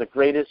 the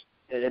greatest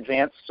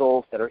advanced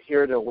souls that are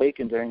here to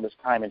awaken during this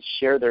time and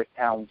share their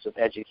talents of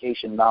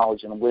education,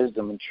 knowledge, and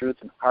wisdom and truth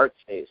and heart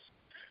space.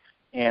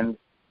 And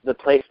the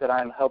place that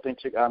I'm helping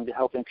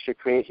to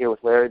create here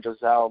with Larry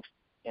Dozel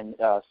and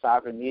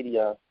Sovereign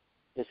Media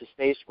is a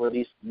space where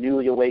these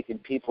newly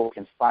awakened people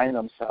can find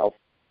themselves,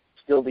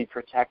 still be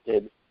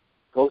protected,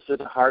 go through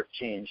the heart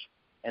change,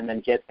 and then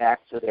get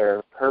back to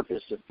their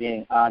purpose of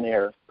being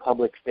on-air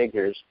public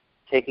figures,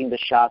 taking the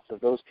shots of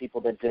those people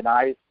that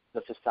deny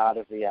the facade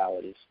of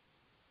realities.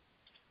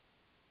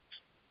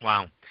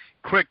 Wow.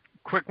 Quick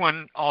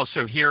one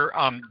also here.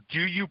 Do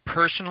you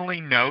personally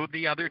know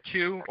the other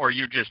 2, or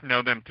you just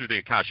know them through the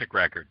Akashic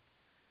record?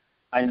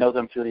 I know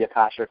them through the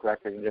Akashic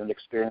record and have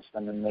experienced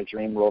them in the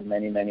dream world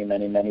many, many,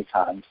 many, many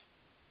times.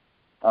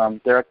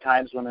 There are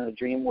times when in the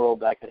dream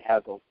world I could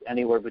have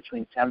anywhere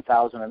between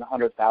 10,000 and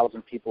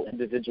 100,000 people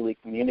individually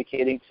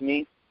communicating to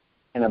me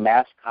in a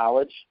mass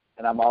college,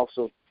 and I'm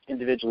also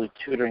individually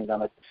tutoring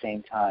them at the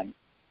same time.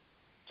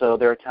 So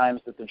there are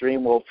times that the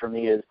dream world for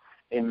me is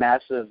a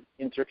massive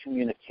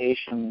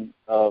intercommunication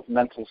of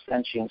mental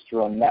sentience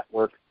through a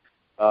network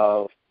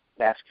of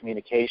mass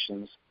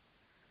communications.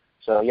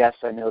 So yes,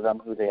 I know them,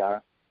 who they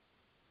are.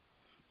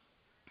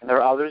 And there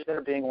are others that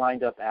are being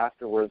lined up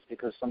afterwards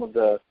because some of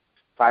the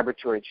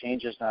vibratory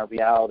changes in our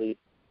reality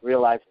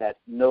realize that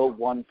no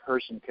one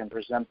person can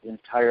present the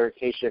entire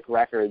Akashic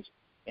records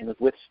and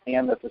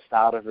withstand the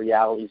facade of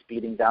realities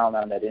beating down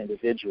on that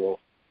individual.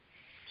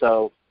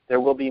 So There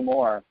will be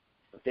more,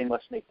 but they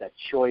must make that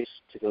choice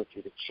to go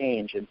through the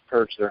change and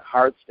purge their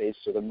heart space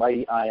so the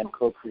mighty I am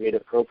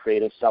co-creative,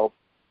 procreative self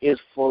is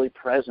fully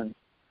present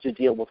to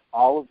deal with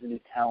all of the new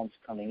talents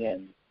coming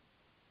in.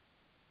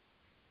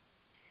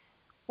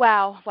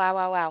 Wow.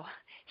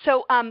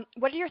 So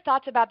what are your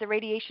thoughts about the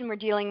radiation we're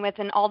dealing with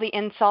and all the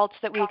insults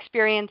that we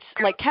experience,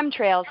 like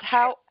chemtrails?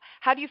 How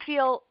do you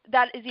feel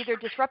that is either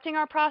disrupting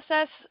our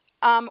process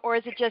or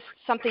is it just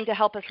something to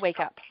help us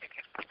wake up?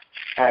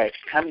 All right,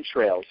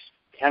 chemtrails.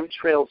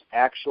 Chemtrails'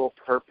 actual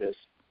purpose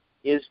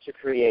is to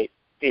create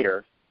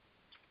fear.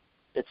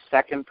 Its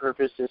second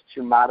purpose is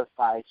to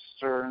modify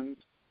CERN's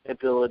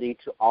ability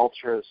to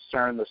alter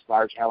CERN, this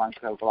Large Hadron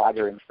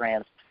Collider in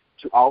France,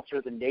 to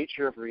alter the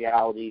nature of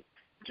reality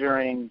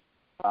during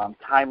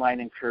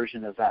timeline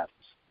incursion events.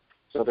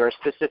 So there are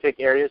specific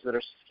areas that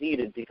are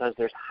seeded because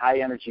there's high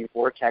energy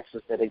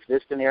vortexes that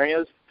exist in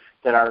areas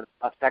that are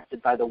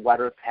affected by the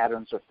weather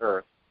patterns of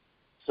Earth.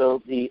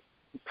 So the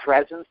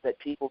presence that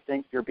people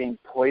think you're being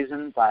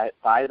poisoned by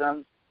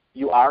them,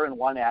 you are in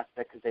one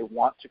aspect because they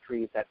want to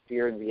create that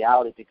fear in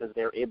reality because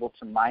they're able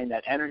to mine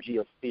that energy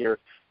of fear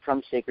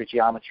from sacred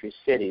geometry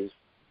cities.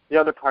 The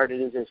other part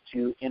is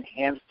to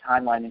enhance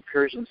timeline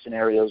incursion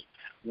scenarios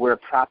where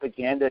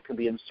propaganda can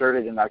be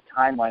inserted in our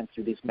timeline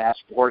through these mass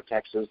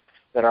vortexes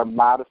that are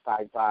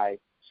modified by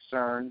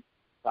CERN,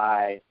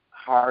 by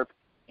HAARP,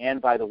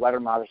 and by the weather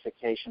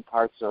modification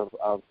parts of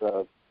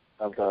the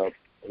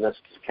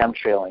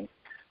chemtrailing.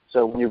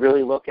 So when you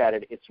really look at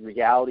it, it's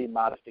reality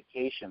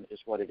modification is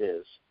what it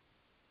is.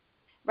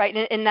 Right,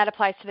 and that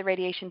applies to the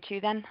radiation too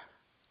then?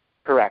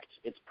 Correct.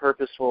 Its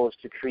purposeful is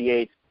to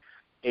create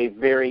a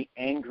very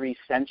angry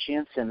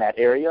sentience in that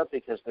area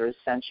because there is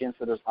sentience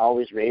that is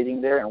always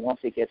radiating there, and once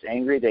it gets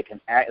angry, they can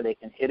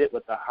hit it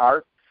with the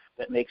heart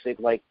that makes it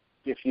like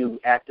if you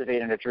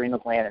activate an adrenal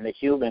gland in a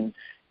human,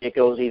 it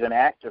goes even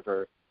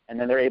activer. And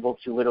then they're able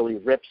to literally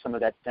rip some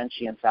of that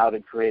sentience out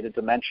and create a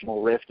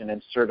dimensional rift and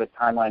insert a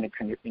timeline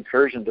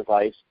incursion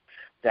device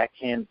that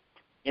can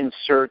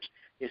insert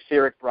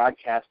etheric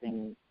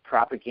broadcasting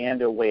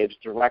propaganda waves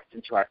direct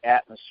into our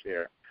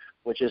atmosphere,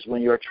 which is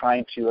when you're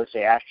trying to, let's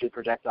say, astrally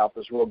project out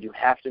this world, you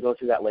have to go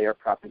through that layer of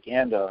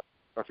propaganda.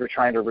 Or if you're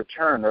trying to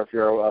return, or if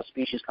you're a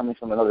species coming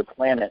from another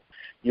planet,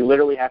 you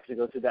literally have to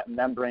go through that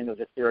membrane of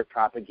etheric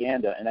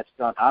propaganda, and that's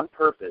done on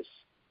purpose.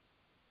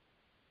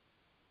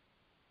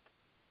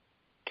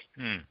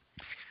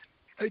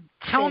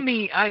 Tell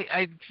me,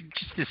 I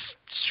just this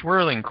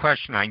swirling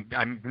question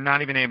I'm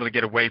not even able to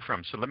get away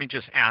from, so let me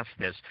just ask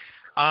this.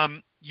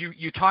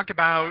 You talked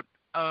about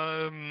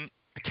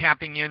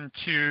tapping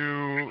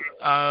into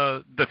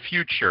the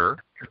future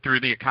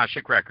through the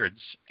Akashic Records,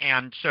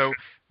 and so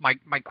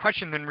my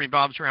question then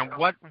revolves around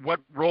what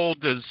role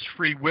does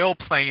free will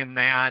play in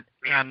that?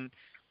 And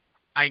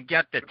I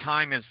get that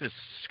time is this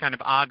kind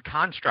of odd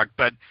construct,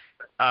 but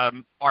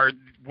are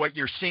what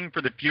you're seeing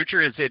for the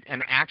future, is it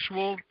an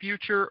actual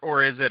future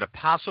or is it a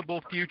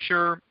possible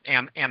future?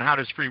 And how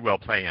does free will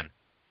play in?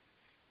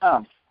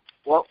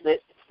 Well,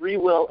 free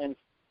will and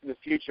the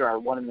future are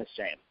one and the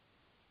same.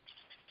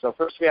 So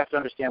first we have to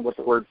understand what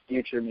the word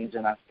future means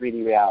in our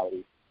 3D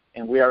reality.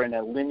 And we are in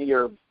a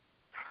linear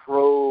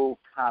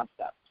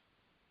pro-concept.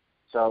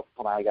 So,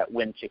 hold on, I got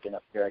wind kicking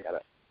up here. I got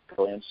to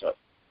go in. So,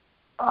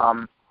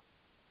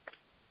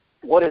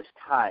 what is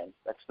time?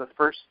 That's the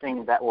first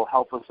thing that will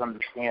help us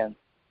understand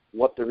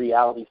what the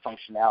reality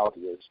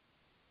functionality is.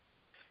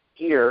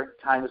 Here,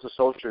 time is a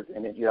social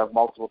agreement. You have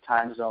multiple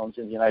time zones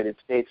in the United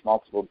States,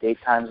 multiple date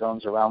time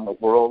zones around the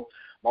world,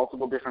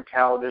 multiple different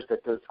calendars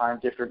that define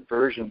different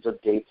versions of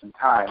dates and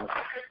times.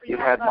 You've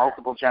had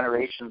multiple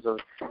generations of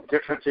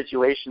different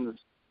situations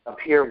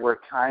appear where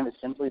time is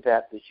simply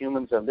that the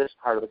humans on this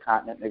part of the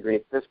continent agree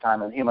at this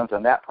time and humans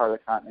on that part of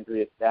the continent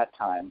agree at that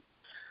time.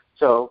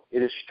 So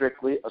it is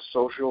strictly a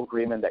social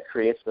agreement that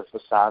creates the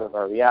facade of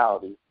our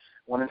reality,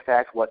 when in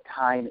fact what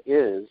time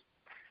is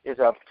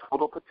a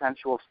total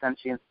potential of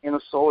sentience in a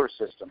solar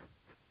system.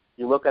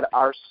 You look at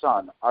our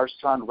sun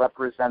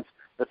represents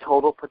the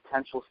total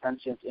potential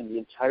sentience in the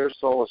entire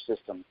solar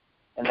system,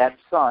 and that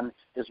sun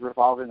is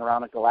revolving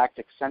around a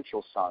galactic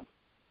central sun.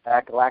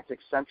 That galactic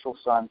central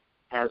sun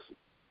has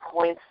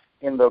points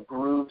in the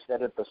grooves that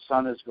the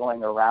sun is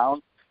going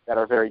around that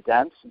are very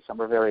dense and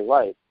some are very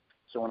light.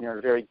 So when you're in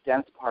a very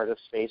dense part of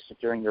space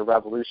during your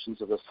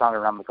revolutions of the sun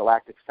around the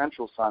galactic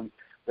central sun,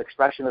 the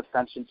expression of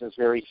sentience is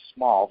very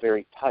small,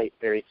 very tight,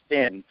 very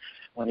thin.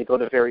 When you go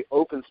to very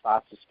open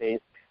spots of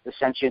space, the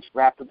sentience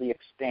rapidly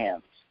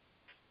expands.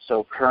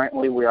 So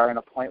currently we are in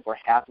a point where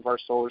half of our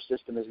solar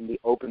system is in the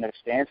open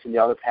expanse and the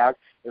other half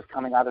is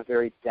coming out of a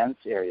very dense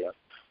area.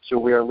 So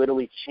we are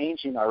literally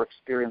changing our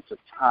experience of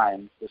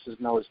time. This is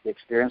known as the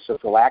experience of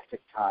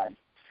galactic time.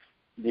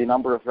 The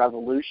number of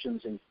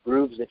revolutions and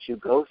grooves that you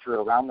go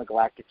through around the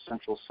galactic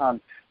central sun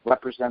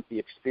represent the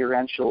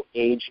experiential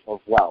age of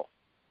wealth.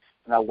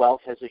 Now,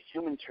 wealth has a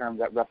human term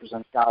that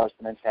represents dollars,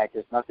 but in fact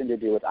has nothing to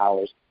do with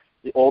hours.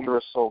 The older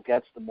a soul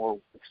gets, the more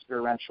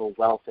experiential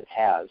wealth it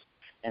has.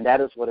 And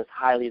that is what is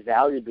highly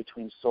valued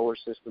between solar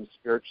systems,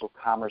 spiritual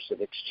commerce,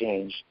 and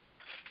exchange.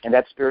 And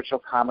that spiritual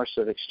commerce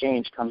of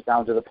exchange comes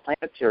down to the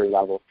planetary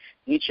level.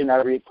 Each and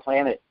every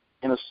planet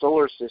in a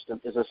solar system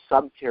is a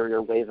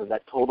subcarrier wave of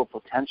that total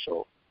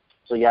potential.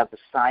 So you have the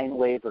sine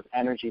wave of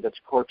energy that's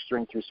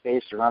corkscrewing through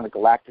space around the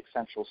galactic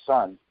central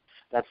sun.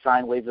 That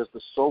sine wave is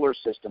the solar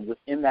system.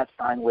 Within that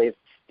sine wave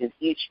is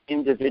each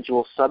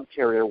individual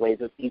subcarrier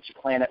wave of each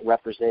planet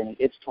representing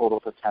its total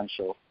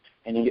potential.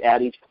 And you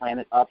add each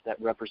planet up, that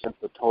represents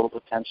the total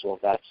potential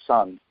of that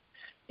sun.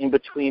 In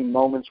between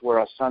moments where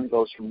a sun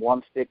goes from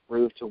one thick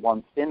groove to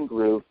one thin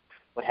groove,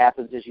 what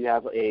happens is you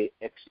have a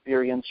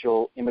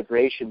experiential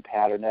immigration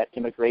pattern. That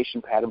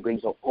immigration pattern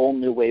brings a whole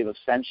new wave of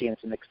sentience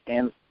and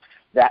expands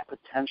that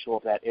potential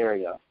of that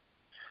area.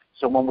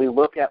 So when we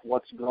look at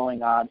what's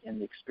going on in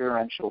the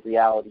experiential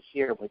reality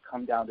here, we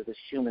come down to this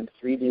human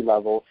 3D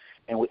level,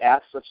 and we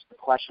ask such the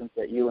questions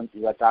that you and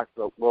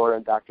Dr. Laura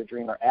and Dr.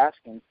 Dream are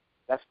asking.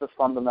 That's the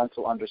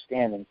fundamental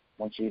understanding.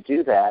 Once you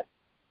do that,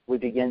 we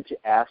begin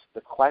to ask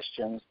the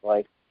questions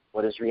like,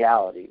 what is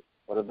reality?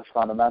 What are the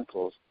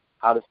fundamentals?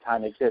 How does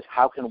time exist?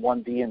 How can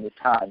one be in the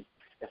time?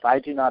 If I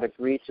do not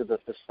agree to the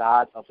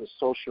facade of the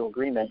social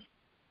agreement,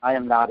 I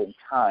am not in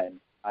time.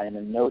 I am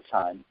in no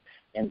time.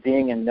 And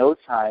being in no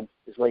time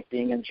is like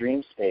being in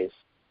dream space.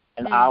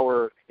 An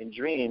hour in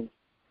dream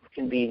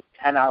can be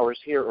 10 hours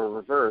here or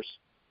reverse.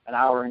 An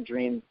hour in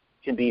dream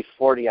can be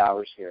 40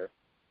 hours here.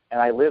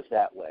 And I live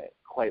that way,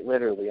 quite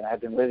literally. And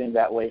I've been living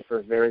that way for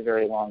a very,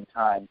 very long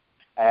time.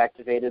 I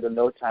activated a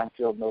no-time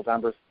field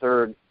November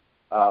 3rd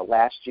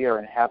last year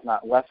and have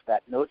not left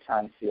that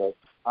no-time field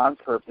on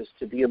purpose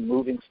to be a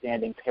moving,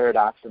 standing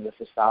paradox in the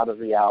facade of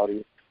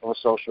reality of a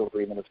social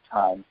agreement of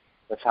time.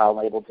 That's how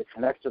I'm able to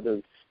connect to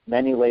the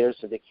many layers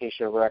of the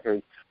Akashic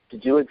record to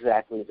do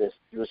exactly this,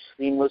 through a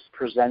seamless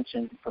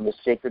presentation from a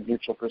sacred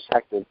mutual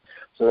perspective,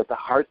 so that the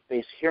heart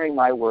space hearing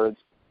my words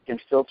can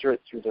filter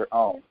it through their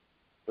own.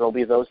 There will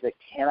be those that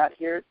cannot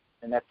hear it,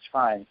 and that's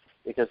fine,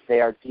 because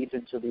they are deep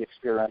into the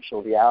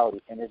experiential reality,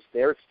 and it's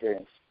their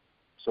experience.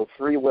 So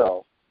free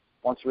will.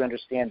 Once we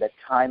understand that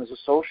time is a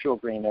social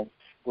agreement,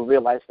 we'll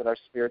realize that our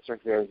spirits are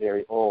very,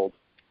 very old.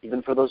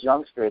 Even for those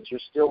young spirits, you're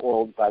still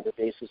old by the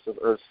basis of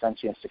Earth's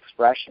sentience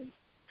expression.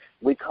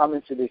 We come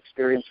into the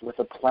experience with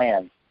a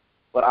plan,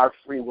 but our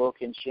free will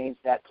can change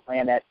that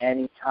plan at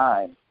any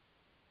time.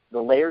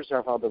 The layers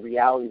of the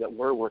reality that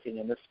we're working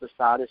in, this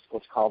facade is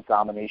what's called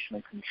domination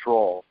and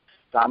control.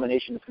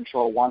 Domination and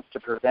control wants to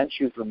prevent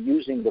you from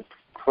using the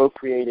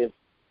procreative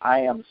I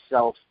am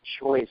self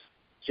choice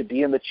to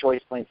be in the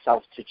choice plane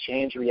self to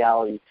change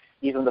reality,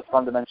 even the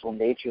fundamental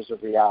natures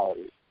of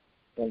reality.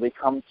 When we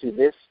come to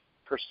this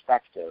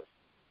perspective,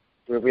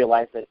 we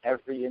realize that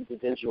every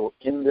individual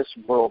in this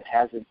world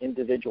has an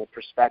individual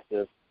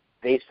perspective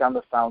based on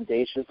the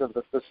foundations of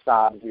the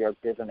facade we are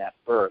given at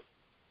birth.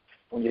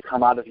 When you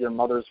come out of your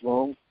mother's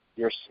womb,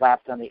 you're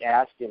slapped on the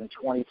ass, given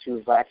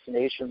 22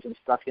 vaccinations, and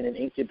stuck in an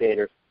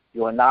incubator.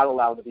 You are not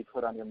allowed to be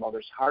put on your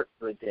mother's heart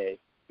for a day.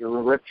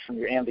 You're ripped from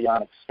your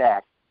embryonic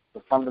sac.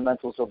 The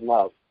fundamentals of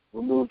love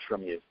removed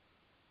from you.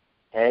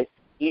 Okay?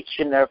 Each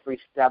and every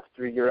step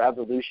through your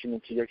evolution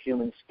into your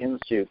human skin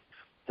suit,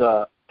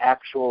 the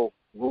actual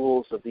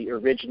rules of the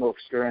original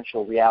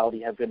experiential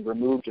reality have been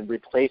removed and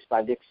replaced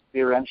by the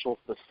experiential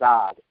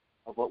facade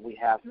of what we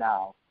have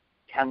now.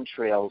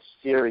 Chemtrails,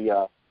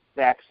 Syria,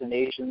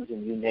 vaccinations,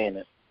 and you name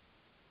it.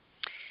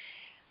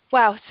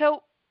 Wow.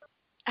 So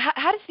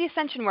how does the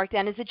ascension work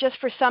then? Is it just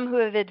for some who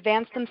have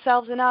advanced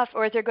themselves enough,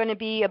 or is there going to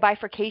be a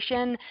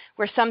bifurcation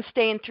where some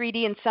stay in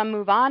 3D and some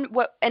move on?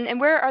 And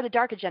where are the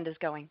dark agendas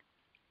going?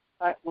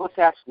 Let's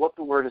ask what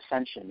the word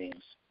ascension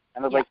means.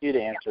 And I'd like you to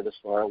answer this,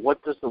 Laura.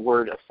 What does the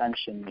word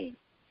ascension mean?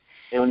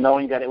 And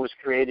knowing that it was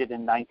created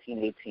in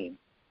 1918.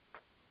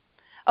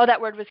 Oh,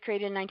 that word was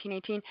created in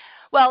 1918.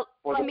 Well,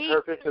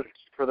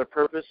 for the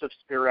purpose of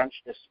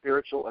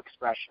spiritual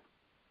expression.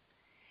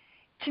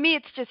 To me,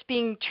 it's just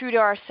being true to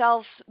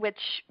ourselves, which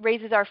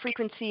raises our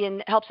frequency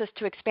and helps us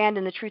to expand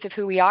in the truth of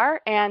who we are.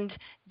 And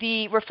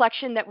the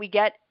reflection that we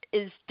get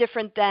is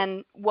different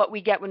than what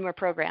we get when we're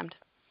programmed.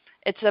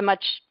 It's a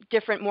much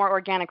different, more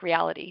organic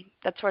reality.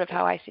 That's sort of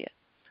how I see it.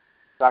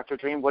 Dr.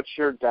 Dream, what's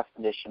your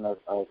definition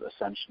of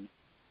ascension?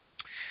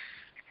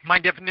 My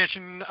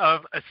definition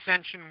of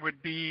ascension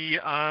would be,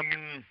 I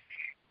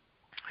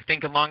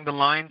think, along the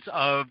lines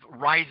of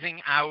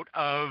rising out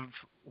of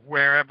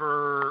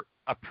wherever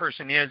a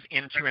person is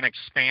into an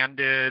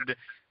expanded,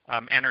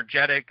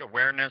 energetic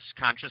awareness,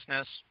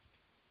 consciousness.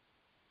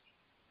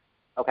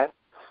 Okay.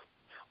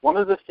 One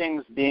of the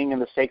things being in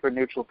the sacred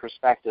neutral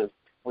perspective,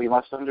 we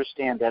must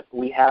understand that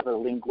we have a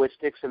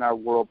linguistics in our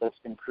world that's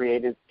been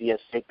created via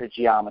sacred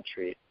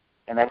geometry.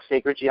 And that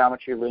sacred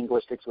geometry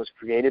linguistics was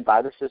created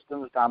by the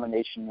system of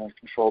domination and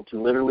control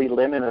to literally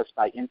limit us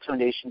by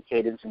intonation,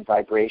 cadence, and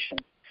vibration.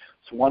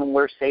 So one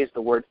word says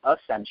the word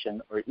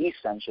ascension or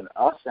ascension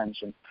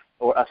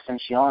or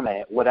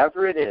ascensione,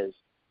 whatever it is,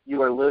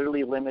 you are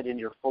literally limited in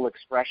your full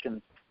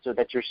expression so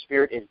that your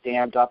spirit is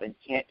dammed up and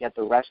can't get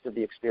the rest of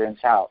the experience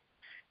out.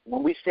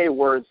 When we say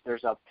words,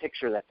 there's a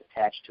picture that's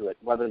attached to it,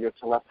 whether you're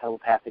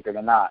telepathic or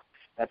not.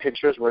 That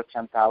picture is worth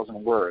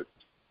 10,000 words.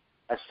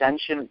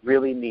 Ascension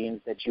really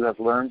means that you have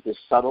learned the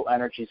subtle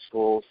energy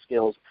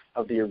skills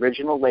of the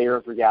original layer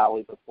of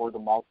reality before the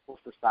multiple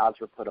facades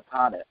were put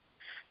upon it.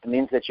 It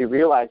means that you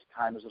realize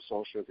time is a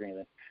social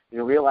agreement.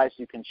 You realize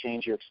you can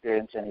change your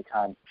experience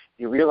anytime.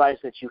 You realize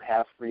that you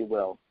have free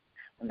will,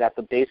 and that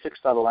the basic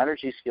subtle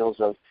energy skills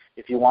of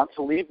if you want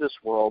to leave this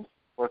world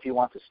or if you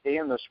want to stay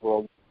in this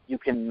world, you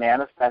can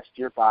manifest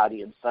your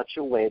body in such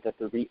a way that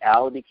the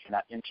reality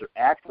cannot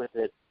interact with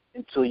it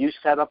until you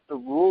set up the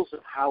rules of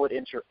how it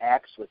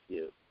interacts with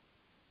you.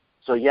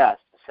 So yes,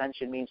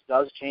 ascension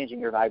does changing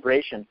your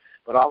vibration,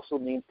 but also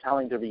means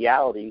telling the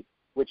reality,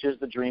 which is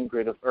the dream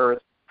grid of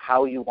Earth,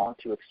 how you want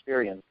to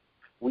experience.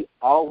 We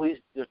always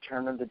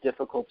determine the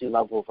difficulty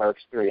level of our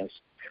experience.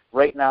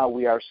 Right now,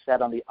 we are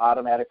set on the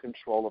automatic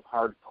control of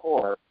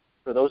hardcore.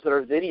 For those that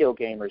are video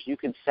gamers, you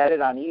can set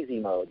it on easy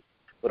mode,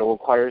 but it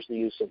requires the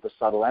use of the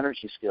subtle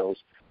energy skills,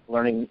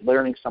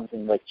 learning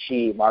something like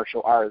Qi,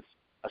 martial arts,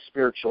 a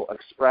spiritual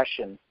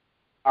expression,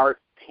 art,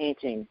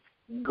 painting,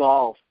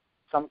 golf,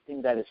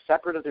 something that is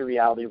separate of the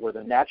reality where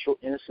the natural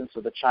innocence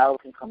of the child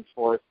can come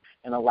forth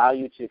and allow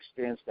you to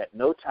experience that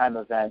no-time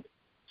event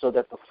so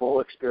that the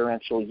full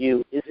experiential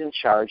you is in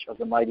charge of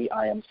the mighty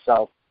I Am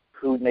Self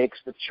who makes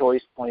the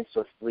choice points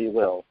of free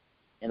will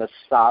in a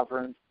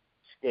sovereign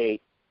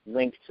state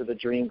linked to the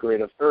dream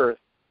grid of Earth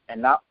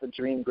and not the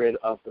dream grid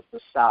of the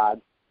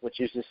facade, which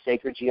uses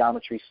sacred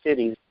geometry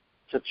cities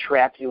to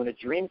trap you in a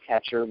dream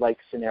catcher-like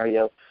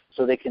scenario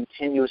so they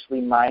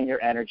continuously mine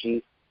your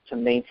energy to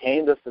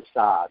maintain the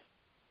facade.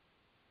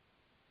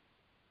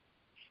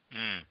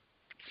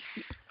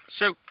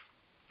 So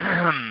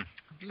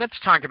let's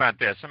talk about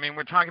this. I mean,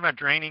 we're talking about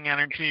draining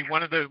energy.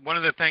 One of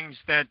the things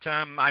that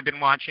I've been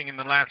watching in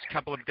the last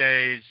couple of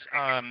days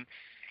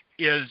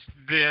is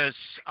this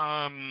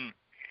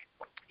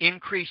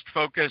increased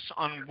focus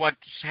on what's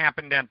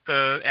happened at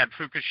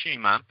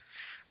Fukushima.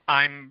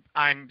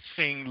 I'm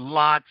seeing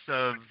lots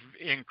of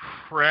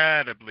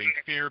incredibly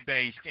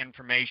fear-based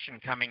information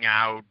coming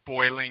out,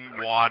 boiling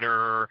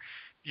water,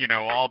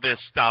 all this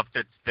stuff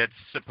that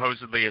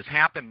supposedly has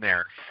happened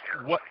there.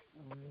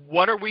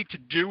 What are we to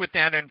do with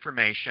that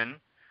information?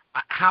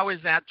 How is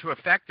that to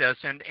affect us?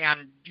 And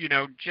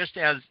just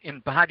as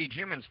embodied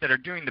humans that are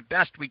doing the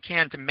best we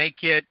can to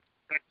make it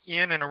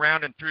in and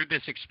around and through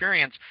this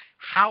experience,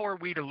 how are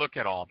we to look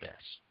at all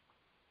this?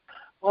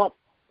 Well,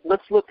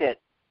 let's look at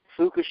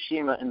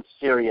Fukushima and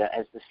Syria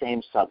as the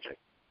same subject.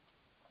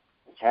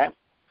 Okay?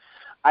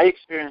 I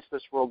experienced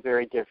this world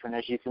very different.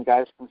 As you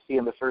guys can see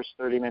in the first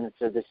 30 minutes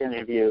of this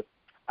interview,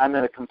 I'm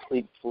in a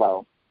complete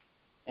flow.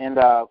 And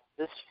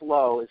this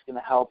flow is going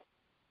to help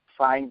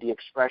find the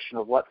expression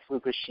of what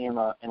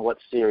Fukushima and what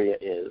Syria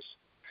is.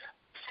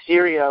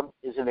 Syria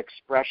is an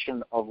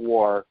expression of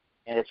war,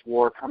 and it's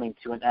war coming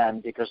to an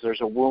end because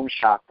there's a womb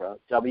chakra,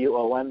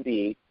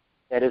 WOMB,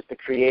 that is the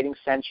creating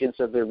sentience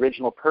of the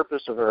original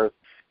purpose of Earth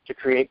to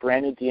create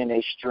brand new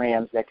DNA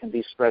strands that can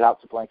be spread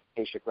out to blank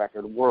Akashic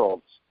record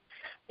worlds.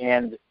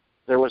 And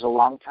there was a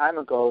long time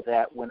ago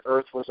that when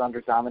Earth was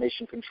under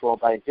domination control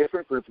by a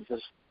different group of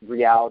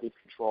reality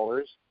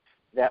controllers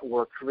that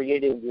were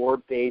creating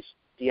war-based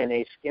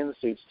DNA skin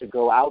suits to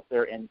go out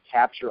there and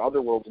capture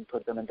other worlds and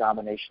put them in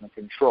domination and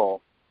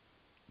control.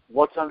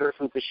 What's under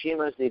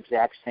Fukushima is the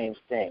exact same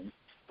thing.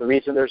 The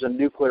reason there's a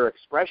nuclear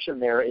expression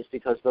there is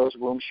because those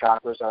womb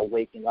chakras are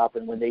waking up,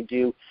 and when they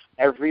do,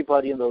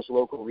 everybody in those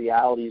local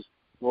realities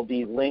will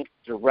be linked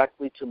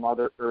directly to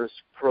Mother Earth's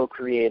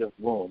procreative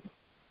womb,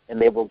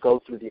 and they will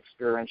go through the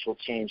experiential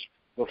change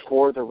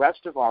before the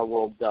rest of our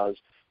world does,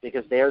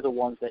 because they are the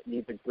ones that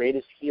need the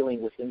greatest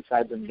healing within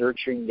inside the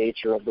nurturing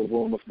nature of the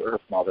womb of the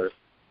Earth Mother.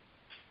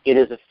 It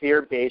is a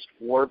fear-based,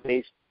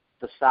 war-based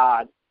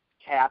facade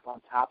cap on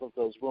top of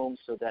those wombs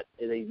so that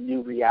a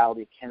new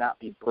reality cannot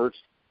be birthed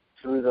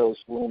through those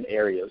womb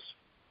areas.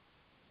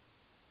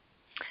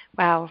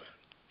 Wow.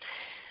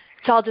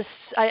 So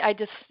I'm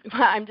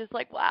just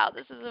like, wow,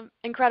 this is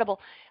incredible.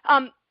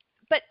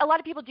 But a lot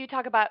of people do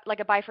talk about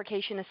like a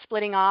bifurcation, a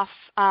splitting off,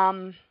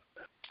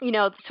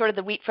 sort of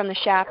the wheat from the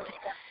chaff,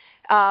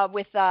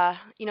 with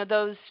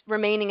those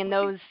remaining and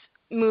those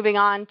moving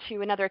on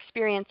to another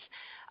experience.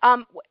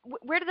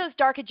 Where do those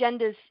dark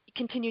agendas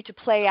continue to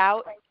play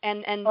out,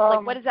 and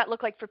like what does that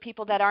look like for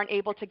people that aren't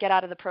able to get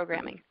out of the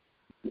programming?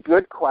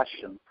 Good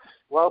question.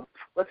 Well,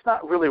 let's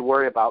not really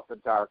worry about the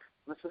dark.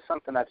 This is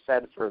something I've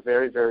said for a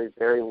very, very,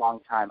 very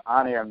long time,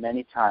 on air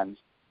many times.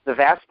 The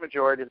vast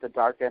majority of the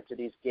dark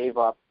entities gave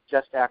up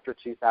just after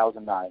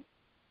 2009.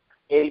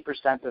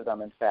 80% of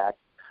them, in fact.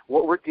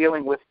 What we're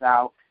dealing with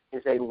now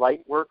is a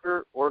light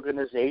worker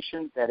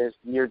organization that is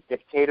near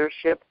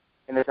dictatorship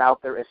and is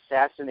out there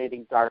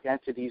assassinating dark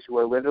entities who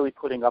are literally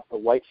putting up the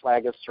white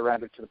flag of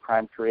surrender to the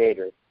Prime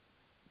Creator.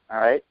 All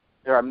right?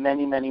 There are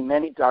many, many,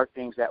 many dark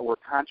beings that were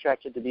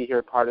contracted to be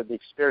here part of the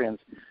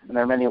experience, and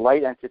there are many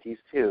light entities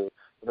too.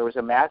 There was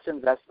a mass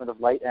investment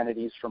of light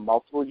entities from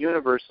multiple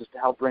universes to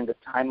help bring the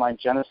timeline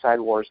genocide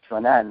wars to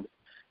an end.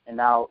 And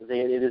now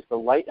it is the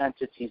light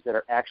entities that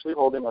are actually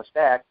holding us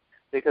back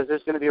because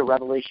there's going to be a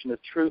revelation of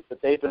truth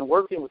that they've been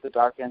working with the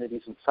dark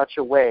entities in such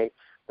a way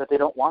that they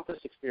don't want this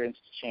experience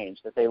to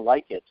change, that they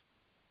like it.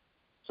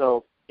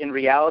 So in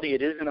reality,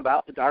 it isn't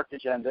about the dark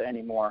agenda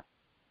anymore.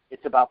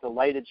 It's about the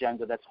light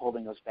agenda that's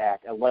holding us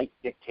back, a light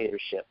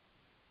dictatorship.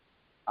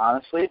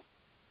 Honestly,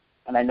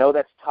 and I know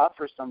that's tough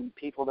for some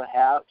people to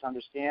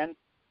understand,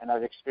 and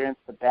I've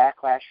experienced the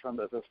backlash from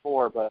it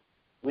before, but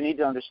we need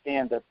to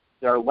understand that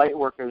there are light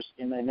workers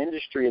in an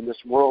industry in this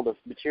world of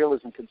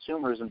materialism,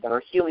 consumerism, that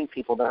are healing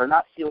people that are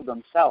not healed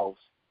themselves.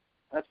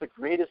 And that's the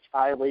greatest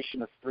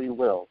violation of free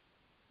will.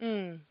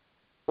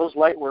 Those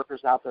light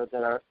workers out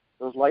there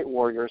those light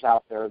warriors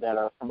out there that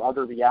are from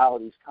other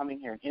realities coming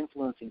here and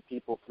influencing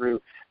people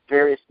through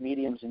various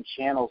mediums and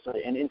channels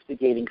and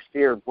instigating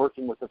fear,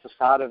 working with the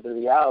facade of the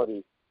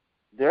reality,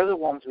 they're the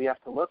ones we have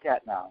to look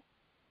at now.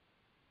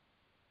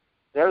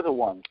 They're the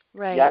ones.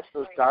 Right. Yes,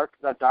 the dark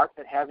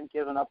that haven't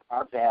given up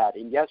are bad.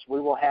 And yes,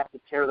 we will have to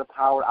tear the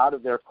power out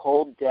of their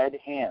cold, dead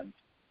hands.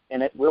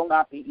 And it will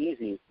not be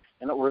easy.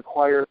 And it will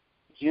require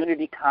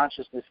unity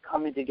consciousness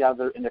coming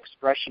together in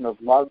expression of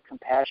love,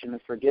 compassion,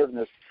 and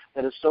forgiveness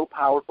that is so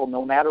powerful.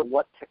 No matter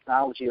what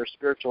technology or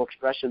spiritual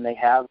expression they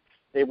have,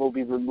 they will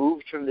be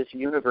removed from this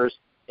universe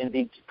and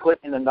be put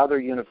in another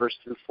universe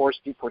through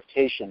forced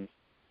deportation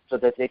so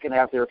that they can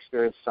have their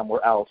experience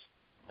somewhere else.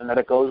 And that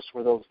it goes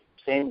for those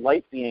same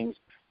light beings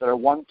that are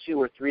 1,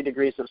 2, or 3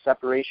 degrees of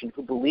separation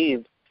who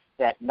believed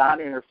that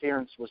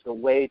non-interference was the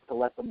way to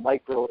let the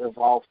micro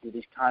evolve through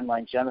these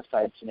timeline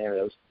genocide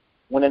scenarios,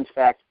 when in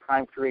fact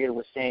Prime Creator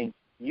was saying,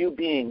 you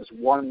beings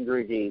 1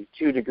 degree,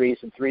 2 degrees,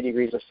 and 3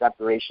 degrees of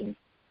separation,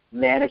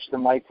 manage the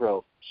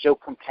micro, show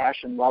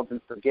compassion, love,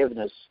 and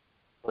forgiveness,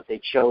 but they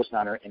chose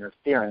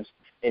non-interference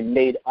and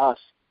made us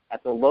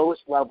at the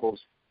lowest levels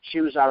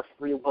choose our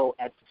free will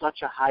at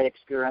such a high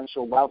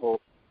experiential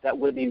level that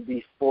would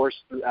be forced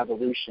through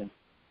evolution.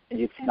 And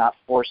you cannot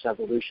force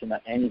evolution on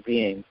any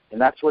being.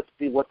 And that's what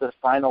the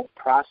final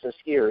process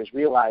here is,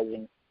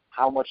 realizing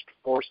how much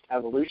forced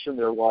evolution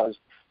there was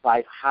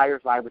by higher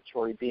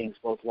vibratory beings,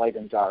 both light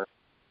and dark.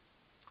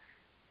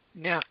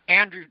 Now,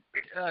 Andrew,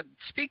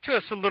 speak to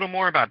us a little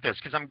more about this,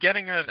 because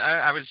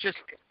I was just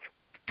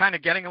kind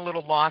of getting a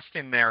little lost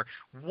in there.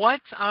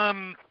 What,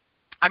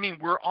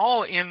 we're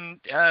all in,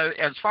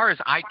 as far as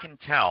I can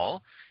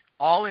tell,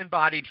 all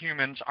embodied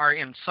humans are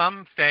in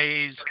some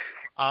phase,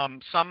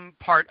 some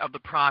part of the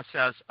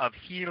process of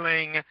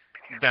healing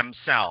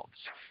themselves.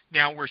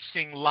 Now, we're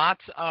seeing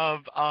lots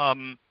of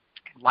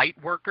light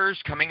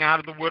workers coming out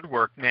of the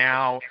woodwork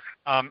now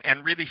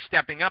and really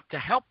stepping up to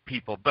help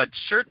people. But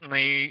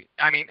certainly,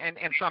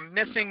 so I'm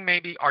missing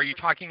maybe, are you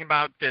talking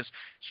about this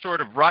sort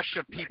of rush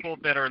of people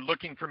that are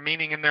looking for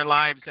meaning in their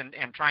lives and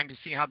trying to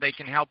see how they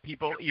can help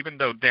people even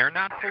though they're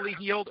not fully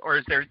healed? Or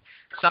is there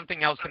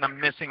something else that I'm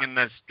missing in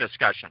this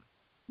discussion?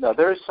 No,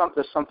 there's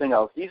something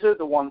else. These are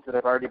the ones that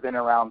have already been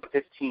around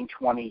 15,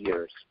 20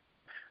 years.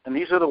 And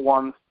these are the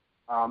ones,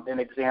 an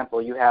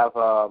example, you have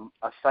a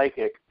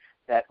psychic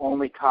that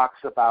only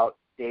talks about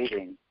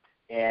dating.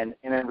 And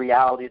in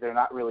reality, they're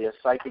not really a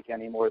psychic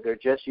anymore. They're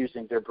just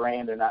using their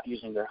brain. They're not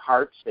using their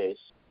heart space.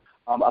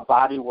 A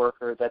body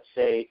worker that,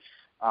 say,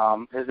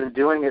 has been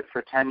doing it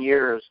for 10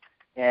 years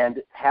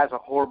and has a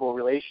horrible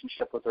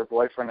relationship with their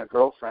boyfriend or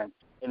girlfriend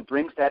and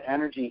brings that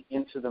energy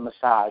into the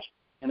massage.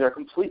 And they're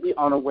completely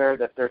unaware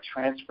that they're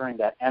transferring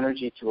that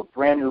energy to a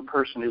brand new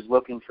person who's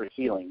looking for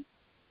healing.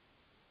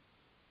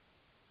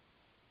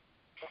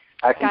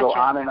 I can go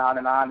on and on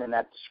and on in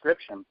that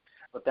description,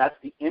 but that's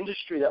the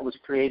industry that was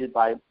created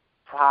by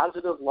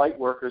positive light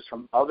workers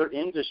from other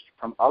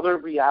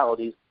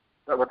realities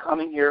that were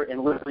coming here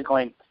and literally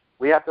going,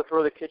 we have to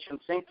throw the kitchen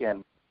sink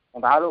in.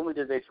 Well, not only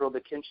did they throw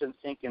the kitchen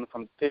sink in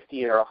from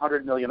 50 or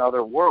 100 million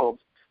other worlds,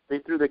 they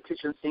threw the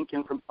kitchen sink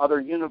in from other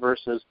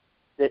universes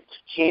that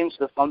changed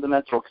the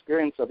fundamental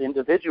experience of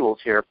individuals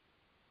here,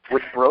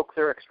 which broke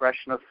their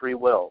expression of free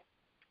will.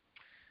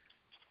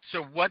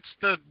 So what's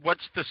the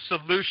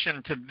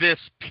solution to this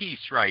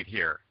piece right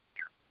here?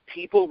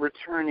 People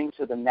returning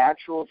to the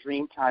natural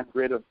dreamtime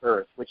grid of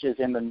Earth, which is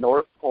in the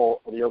North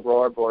Pole of the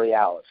Aurora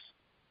Borealis.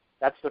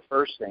 That's the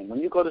first thing. When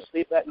you go to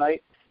sleep at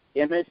night,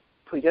 get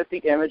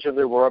the image of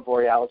the Aurora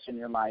Borealis in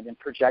your mind and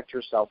project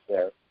yourself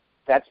there.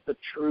 That's the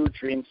true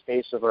dream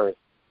space of Earth.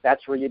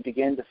 That's where you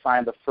begin to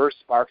find the first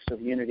sparks of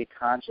unity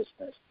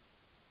consciousness.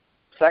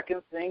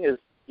 Second thing is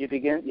you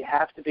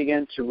have to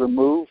begin to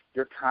remove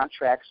your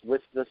contracts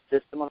with the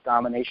system of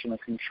domination and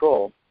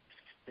control.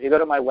 If you go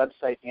to my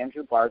website,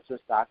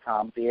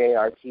 andrewbartzis.com,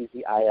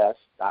 BARTZIS.com,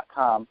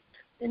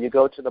 and you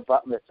go to the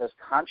button that says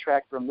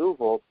Contract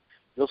Removal,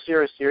 you'll see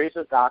a series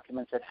of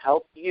documents that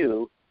help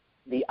you,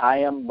 the I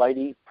Am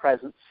Mighty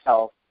Present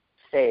Self,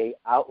 say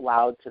out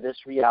loud to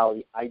this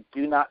reality, I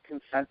do not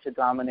consent to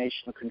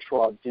domination and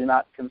control. I do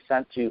not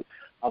consent to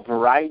a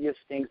variety of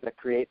things that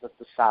create the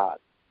facade.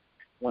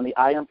 When the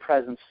I Am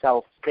Present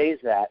Self says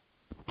that,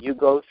 you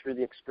go through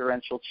the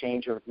experiential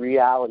change of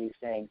reality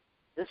saying,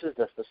 this is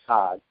the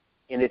facade,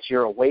 and it's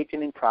your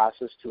awakening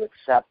process to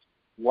accept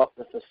what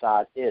the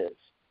facade is.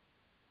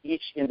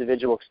 Each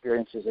individual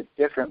experiences it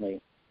differently.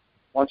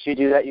 Once you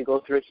do that, you go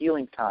through a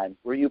healing time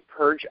where you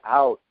purge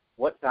out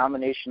what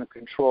domination and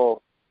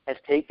control has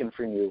taken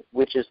from you,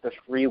 which is the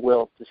free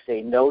will to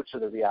say no to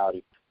the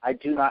reality. I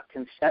do not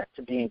consent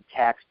to being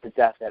taxed to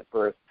death at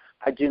birth.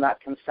 I do not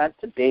consent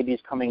to babies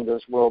coming into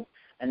this world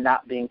and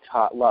not being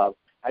taught love.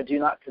 I do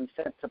not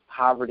consent to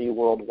poverty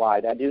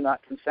worldwide. I do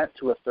not consent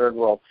to a third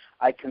world.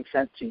 I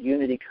consent to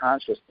unity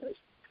consciousness.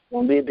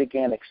 When we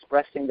began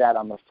expressing that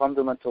on the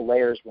fundamental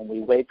layers when we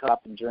wake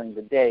up and during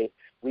the day,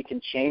 we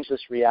can change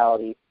this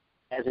reality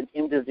as an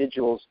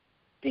individual's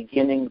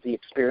beginning the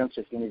experience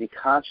of unity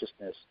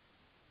consciousness.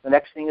 The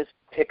next thing is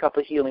pick up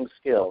a healing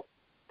skill.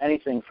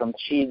 Anything from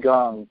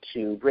Qigong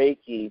to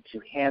Reiki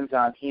to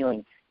hands-on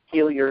healing.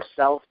 Heal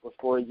yourself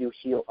before you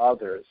heal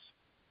others.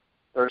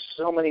 There are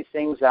so many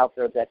things out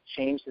there that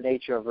change the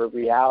nature of our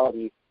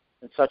reality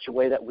in such a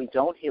way that we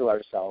don't heal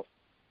ourselves.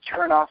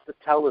 Turn off the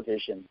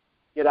television.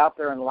 Get out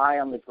there and lie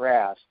on the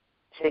grass.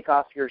 Take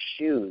off your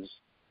shoes.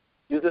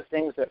 Do the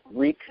things that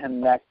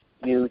reconnect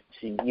you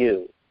to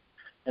you.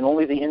 And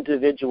only the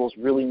individuals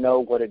really know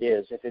what it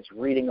is. If it's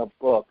reading a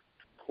book,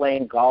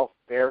 playing golf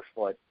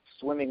barefoot,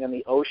 swimming in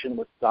the ocean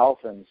with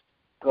dolphins,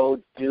 go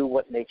do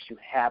what makes you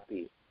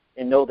happy.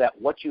 And know that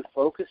what you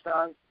focus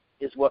on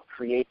is what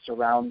creates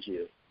around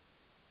you.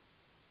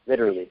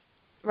 Literally.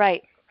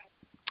 Right.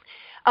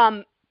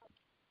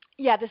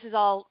 Yeah, this is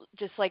all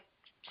just like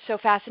so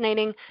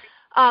fascinating.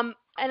 And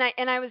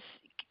I was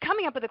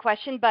coming up with a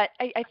question, but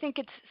I think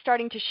it's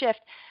starting to shift.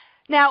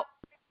 Now,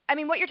 I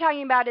mean, what you're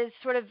talking about is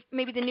sort of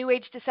maybe the New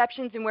Age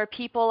deceptions and where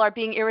people are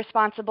being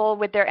irresponsible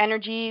with their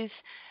energies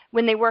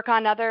when they work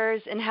on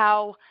others, and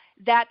how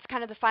that's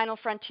kind of the final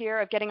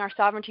frontier of getting our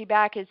sovereignty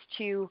back is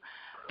to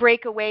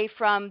break away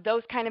from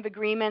those kind of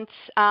agreements,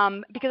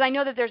 because I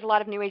know that there's a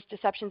lot of New Age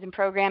deceptions and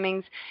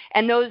programmings,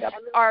 and those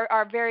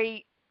are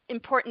very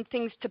important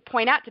things to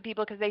point out to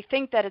people because they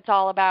think that it's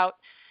all about,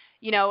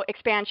 you know,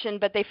 expansion,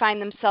 but they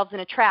find themselves in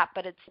a trap,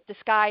 but it's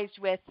disguised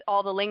with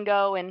all the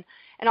lingo and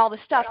all the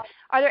stuff.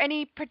 Are there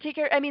any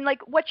particular, I mean,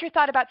 like, what's your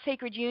thought about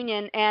sacred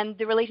union and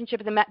the relationship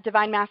of the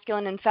divine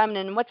masculine and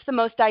feminine? What's the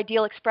most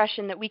ideal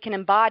expression that we can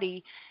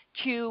embody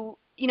to,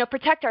 you know,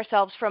 protect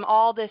ourselves from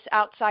all this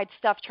outside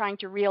stuff trying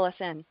to reel us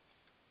in?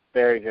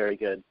 Very, very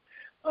good.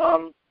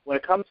 When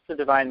it comes to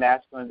divine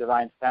masculine and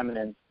divine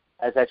feminine,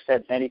 as I've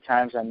said many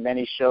times on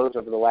many shows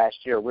over the last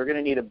year, we're going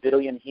to need 1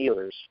 billion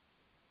healers.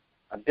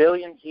 1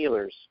 billion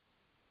healers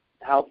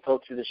to help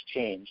go through this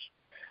change.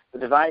 The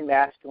divine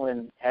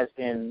masculine has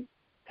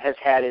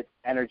had its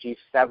energy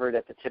severed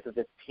at the tip of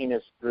its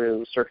penis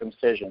through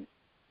circumcision.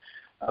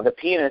 The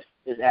penis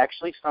is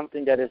actually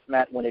something that is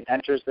meant when it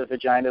enters the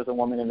vagina of the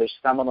woman and there's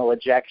seminal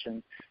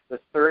ejection. The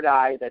third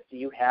eye that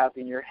you have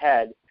in your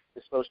head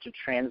is supposed to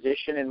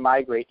transition and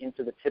migrate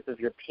into the tip of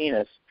your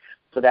penis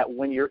so that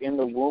when you're in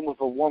the womb of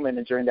a woman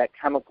and during that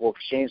chemical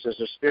exchange, there's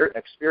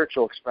a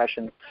spiritual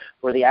expression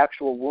where the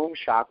actual womb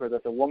chakra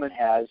that the woman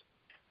has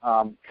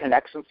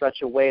connects in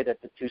such a way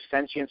that the two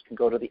sentients can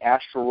go to the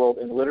astral world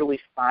and literally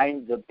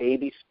find the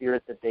baby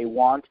spirit that they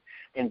want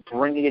and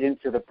bring it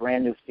into the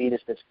brand new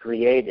fetus that's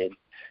created.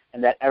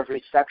 And that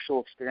every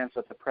sexual experience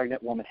that the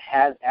pregnant woman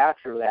has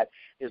after that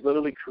is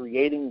literally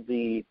creating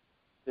the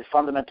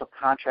fundamental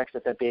contracts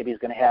that baby is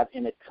going to have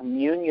in a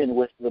communion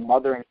with the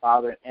mother and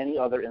father and any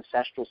other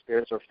ancestral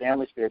spirits or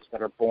family spirits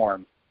that are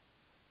born.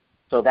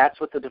 So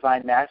that's what the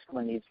divine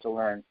masculine needs to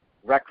learn.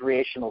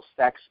 Recreational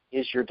sex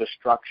is your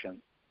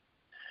destruction.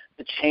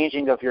 The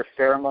changing of your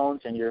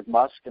pheromones and your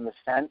musk and the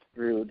scent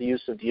through the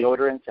use of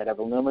deodorants that have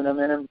aluminum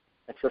in them,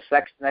 it's the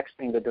next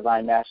thing the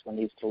divine masculine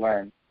needs to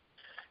learn.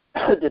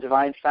 The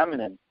divine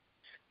feminine,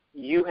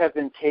 you have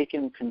been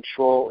taken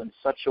control in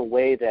such a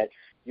way that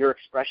you're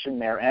expressing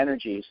their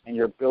energies and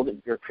you're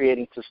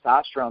creating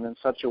testosterone in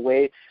such a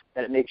way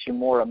that it makes you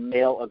more a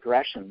male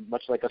aggression,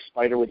 much like a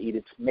spider would eat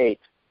its mate.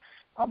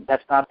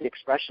 That's not the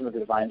expression of the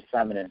divine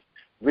feminine.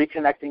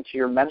 Reconnecting to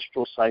your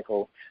menstrual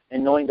cycle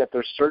and knowing that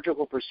there's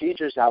surgical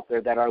procedures out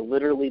there that are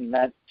literally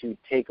meant to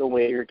take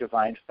away your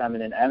divine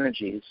feminine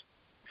energies.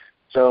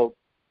 So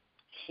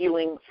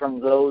healing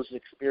from those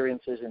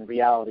experiences in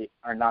reality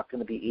are not going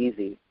to be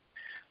easy.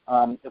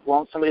 If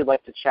somebody would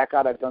like to check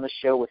out, I've done a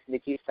show with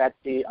Nikki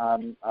Fetzi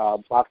on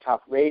Blog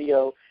Talk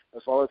Radio,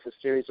 as well as a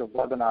series of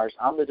webinars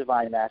on the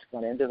divine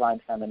masculine and divine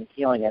feminine,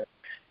 healing it.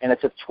 And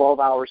it's a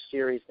 12-hour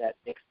series that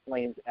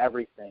explains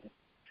everything.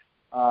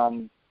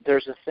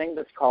 There's a thing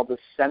that's called the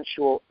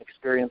sensual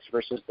experience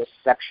versus the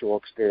sexual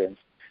experience.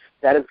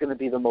 That is going to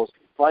be the most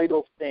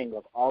vital thing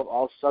of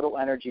all subtle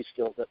energy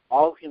skills that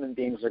all human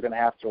beings are going to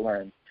have to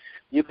learn.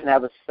 You can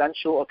have a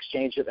sensual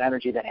exchange of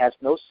energy that has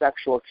no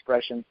sexual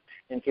expression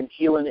and can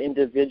heal an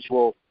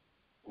individual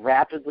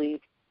rapidly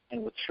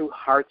and with true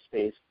heart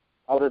space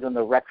other than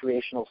the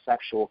recreational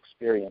sexual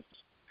experience.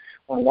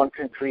 When one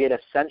can create a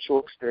sensual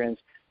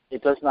experience,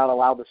 it does not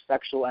allow the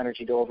sexual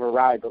energy to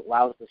override, but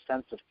allows the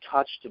sense of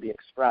touch to be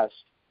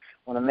expressed.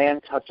 When a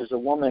man touches a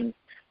woman,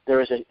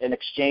 there is an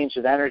exchange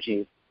of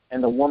energy,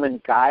 and the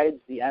woman guides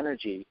the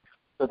energy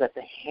so that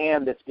the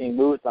hand that's being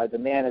moved by the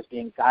man is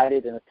being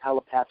guided in a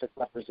telepathic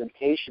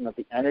representation of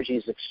the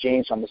energies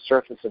exchanged on the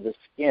surface of the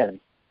skin.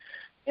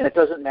 And it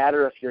doesn't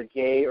matter if you're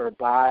gay or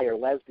bi or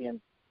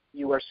lesbian,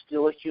 you are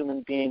still a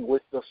human being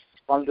with the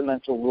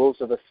fundamental rules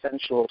of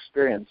essential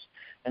experience.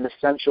 And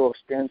essential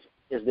experience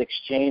is the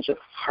exchange of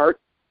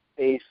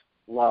heart-based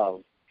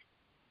love,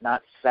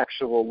 not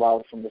sexual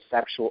love from the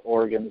sexual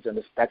organs and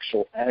the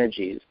sexual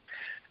energies.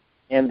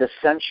 And the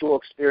sensual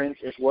experience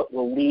is what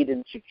will lead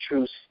into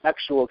true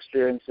sexual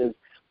experiences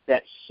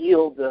that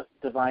heal the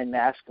divine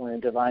masculine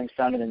and divine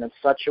feminine in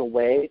such a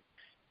way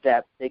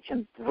that they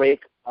can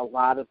break a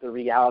lot of the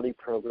reality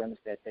programs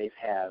that they've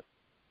had.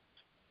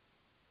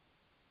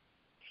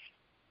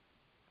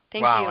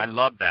 Thank wow, you. I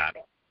love that.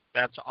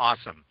 That's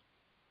awesome.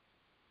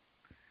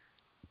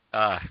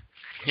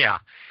 Yeah.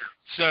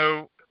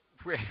 So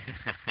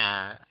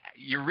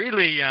you're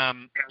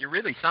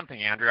really something,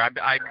 Andrew.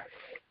 I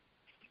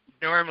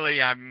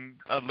normally I'm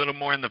a little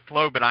more in the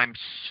flow, but I'm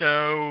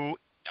so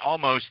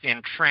almost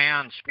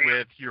entranced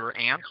with your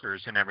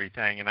answers and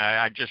everything, and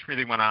I just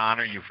really want to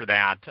honor you for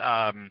that.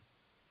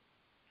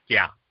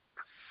 Yeah.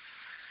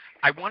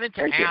 I wanted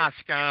to ask.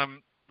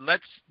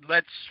 Let's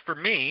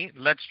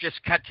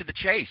just cut to the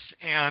chase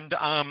and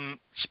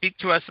speak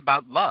to us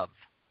about love.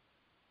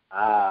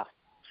 All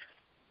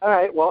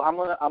right. Well, I'm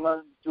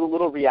gonna do a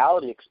little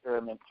reality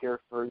experiment here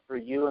for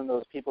you and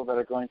those people that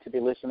are going to be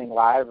listening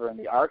live or in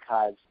the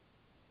archives.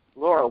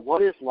 Laura,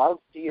 what is love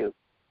to you?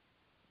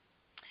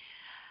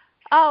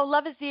 Oh,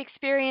 love is the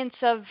experience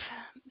of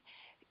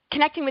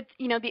connecting with,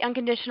 the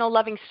unconditional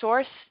loving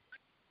source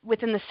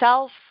within the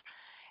self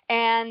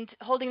and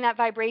holding that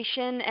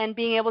vibration and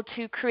being able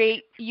to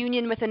create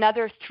union with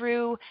another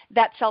through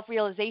that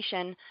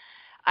self-realization.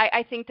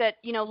 I think that,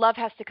 love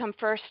has to come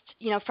first,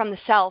 from the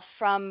self,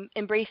 from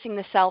embracing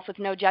the self with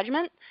no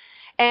judgment,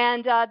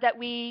 and that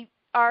we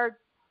are,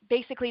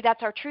 basically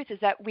that's our truth, is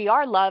that we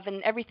are love,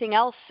 and everything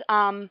else,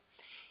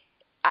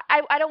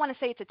 I don't want to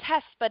say it's a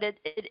test, but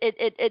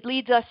it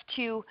leads us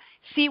to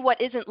see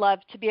what isn't love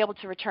to be able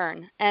to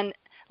return. And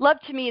love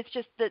to me is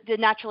just the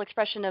natural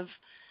expression of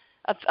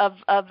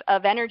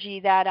energy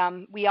that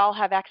we all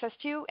have access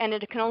to, and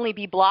it can only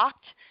be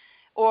blocked,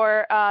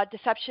 or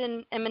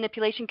deception and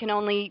manipulation can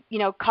only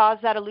cause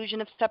that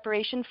illusion of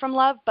separation from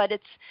love. But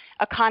it's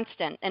a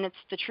constant, and it's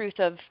the truth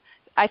of,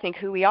 I think,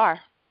 who we are.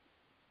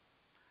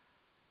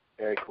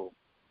 Very cool.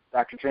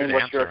 Dr. Dream,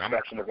 what's your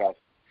expression of love?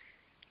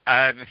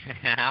 I'm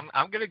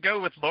going to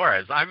go with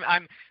Laura's.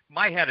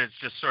 My head is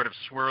just sort of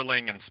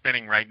swirling and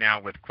spinning right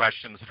now with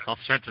questions and all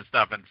sorts of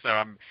stuff, and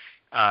so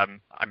I'm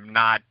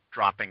not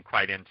dropping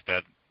quite into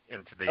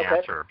the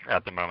answer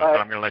at the moment. But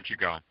I'm going to let you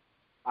go on.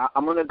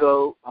 I'm going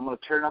to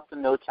turn up the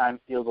no time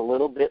field a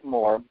little bit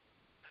more.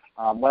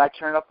 When I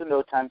turn up the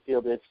no time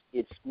field,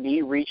 it's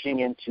me reaching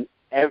into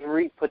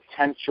every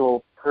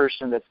potential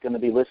person that's going to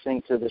be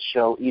listening to the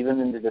show, even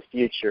into the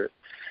future.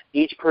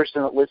 Each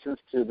person that listens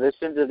to this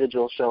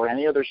individual show or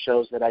any other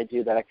shows that I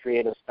do that I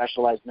create a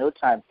specialized no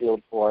time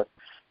field for,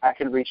 I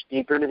can reach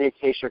deeper into the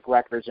Akashic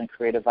records and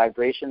create a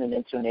vibration and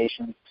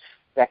intonation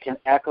that can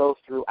echo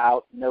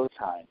throughout no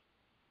time.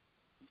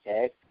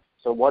 Okay?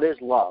 So what is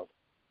love?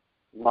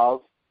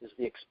 Love is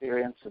the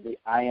experience of the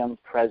I am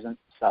present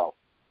self.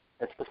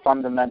 That's the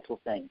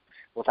fundamental thing.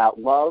 Without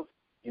love,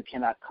 you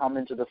cannot come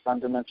into the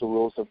fundamental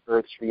rules of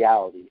Earth's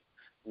reality.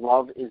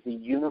 Love is the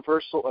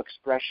universal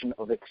expression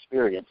of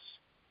experience.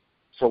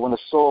 So when a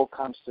soul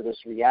comes to this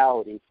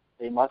reality,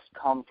 they must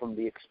come from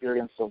the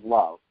experience of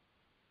love.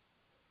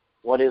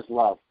 What is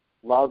love?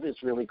 Love is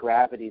really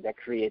gravity that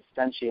creates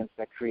sentience,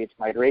 that creates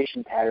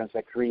migration patterns,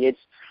 that creates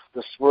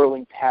the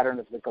swirling pattern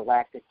of the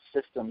galactic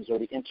systems or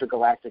the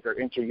intergalactic or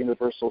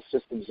interuniversal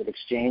systems of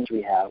exchange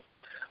we have.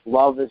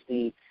 Love is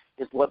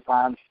what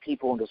bonds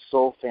people into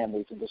soul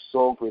families, into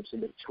soul groups,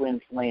 into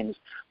twin flames,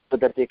 so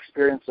that the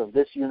experience of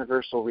this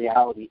universal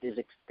reality is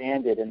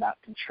expanded and not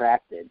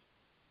contracted.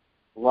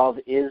 Love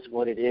is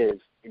what it is.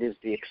 It is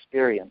the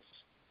experience.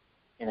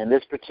 And in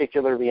this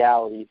particular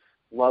reality,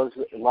 love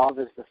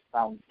is the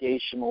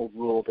foundational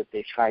rule that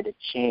they try to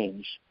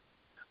change.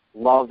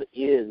 Love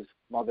is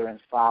mother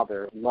and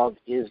father. Love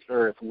is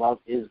earth. Love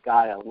is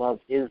Gaia. Love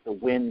is the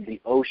wind,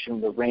 the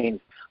ocean, the rain,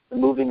 the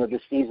moving of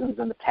the seasons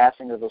and the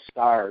passing of the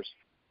stars.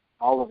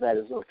 All of that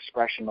is an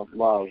expression of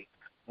love.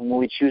 And when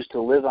we choose to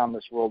live on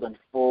this world in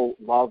full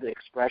love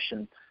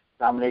expression,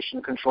 domination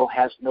and control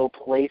has no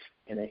place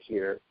in it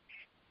here.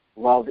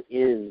 Love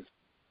is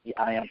the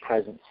I am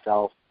present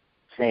self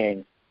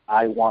saying,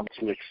 I want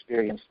to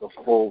experience the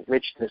full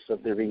richness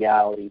of the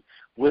reality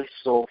with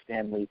soul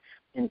family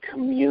in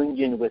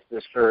communion with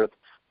this earth,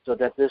 so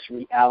that this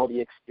reality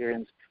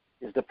experience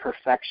is the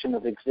perfection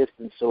of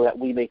existence, so that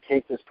we may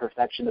take this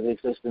perfection of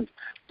existence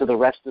to the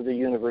rest of the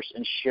universe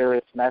and share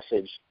its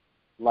message.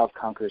 Love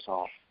conquers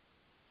all.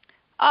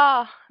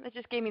 That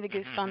just gave me the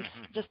goosebumps,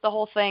 just the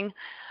whole thing.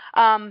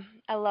 I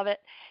love it.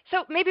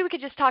 So maybe we could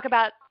just talk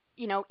about,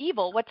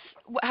 evil.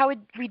 How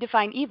would we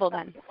define evil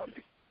then?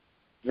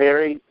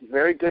 Very,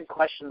 very good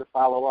question to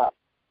follow up.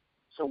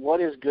 So what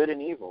is good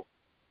and evil?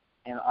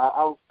 And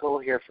I'll go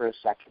here for a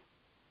second.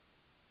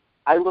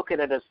 I look at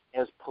it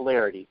as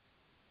polarity.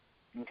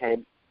 Okay?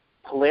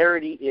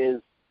 Polarity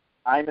is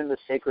I'm in the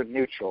sacred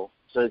neutral.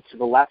 So to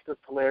the left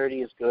of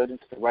polarity is good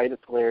and to the right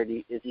of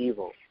polarity is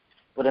evil.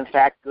 But in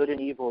fact, good and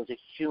evil is a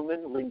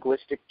human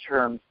linguistic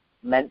term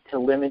meant to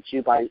limit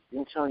you by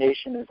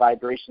intonation and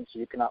vibration so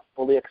you cannot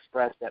fully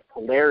express that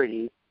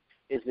polarity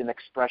is an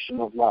expression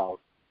of love.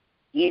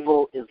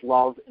 Evil is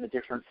love in a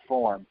different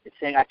form. It's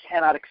saying, I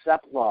cannot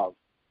accept love.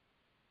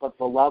 But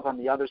the love on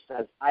the other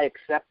says, I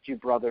accept you,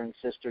 brother and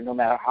sister, no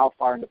matter how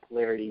far into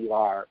polarity you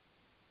are.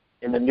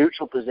 And the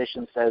neutral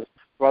position says,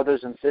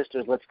 brothers and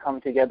sisters, let's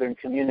come together in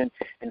communion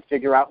and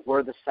figure out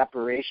where the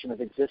separation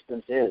of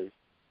existence is.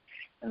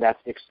 And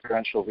that's the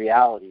experiential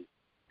reality.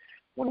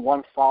 When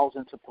one falls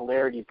into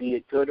polarity, be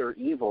it good or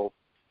evil,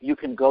 you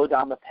can go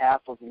down the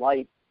path of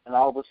light and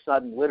all of a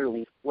sudden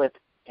literally flip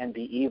and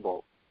be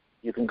evil.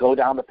 You can go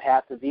down the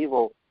path of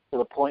evil to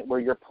the point where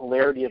your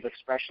polarity of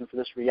expression for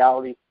this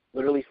reality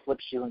literally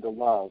flips you into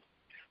love.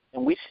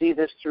 And we see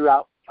this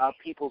throughout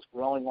people's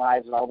growing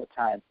lives all the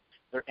time.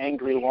 They're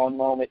angry one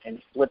moment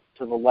and flip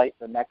to the light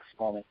the next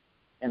moment.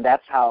 And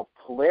that's how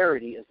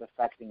polarity is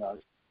affecting us.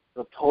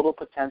 The total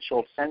potential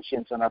of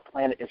sentience on our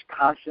planet is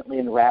constantly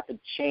in rapid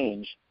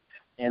change,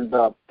 and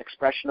the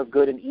expression of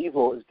good and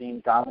evil is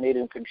being dominated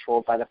and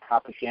controlled by the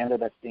propaganda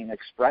that's being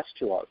expressed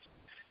to us,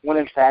 when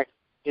in fact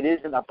it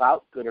isn't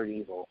about good or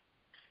evil.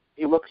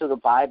 If you look to the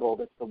Bible,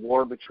 that's the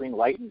war between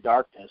light and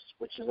darkness,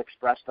 which is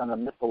expressed on the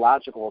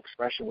mythological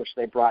expression which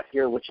they brought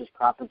here, which is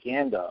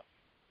propaganda.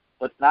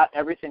 But not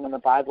everything in the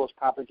Bible is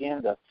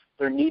propaganda.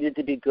 There needed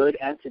to be good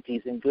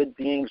entities and good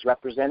beings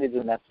represented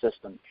in that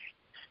system.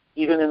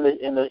 Even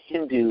in the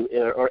Hindu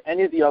or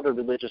any of the other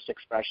religious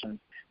expressions,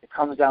 it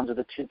comes down to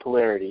the two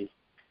polarities,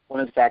 when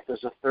in fact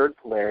there's a third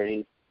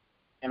polarity,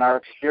 and our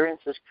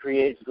experience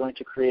is going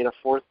to create a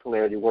fourth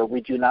polarity where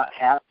we do not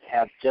have to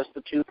have just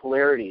the two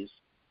polarities.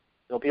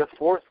 There'll be a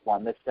fourth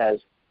one that says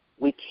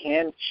we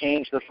can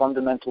change the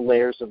fundamental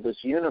layers of this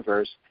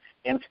universe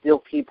and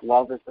still keep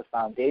love as the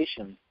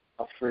foundation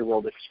of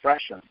free-willed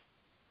expression.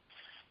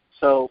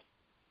 So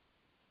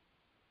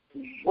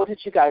what did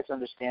you guys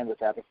understand with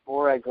that?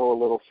 Before I go a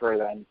little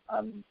further,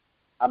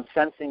 I'm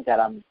sensing that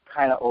I'm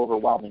kind of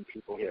overwhelming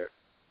people here.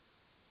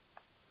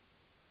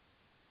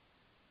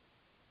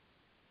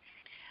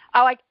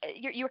 Oh,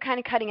 you were kind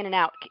of cutting in and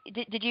out.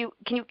 Can you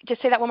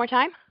just say that one more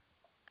time?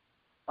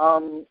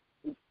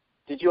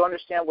 Did you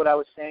understand what I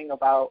was saying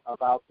about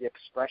the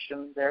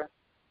expression there?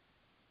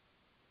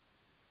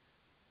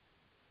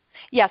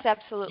 Yes,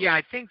 absolutely. Yeah,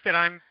 I think that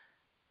I'm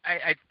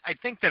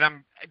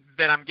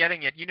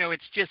getting it. You know,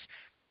 it's just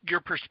your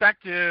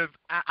perspective.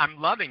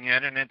 I'm loving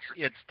it, and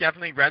it's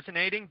definitely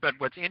resonating. But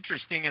what's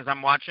interesting is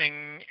I'm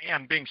watching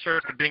and being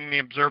the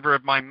observer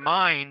of my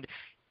mind.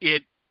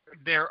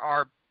 There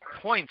are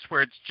points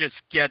where it just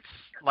gets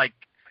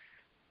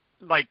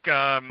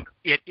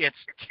it's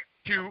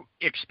too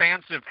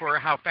expansive for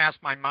how fast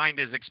my mind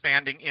is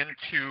expanding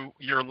into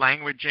your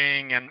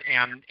languaging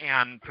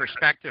and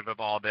perspective of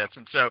all this.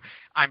 And so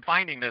I'm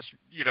finding this,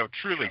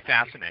 truly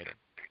fascinating.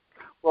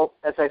 Well,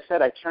 as I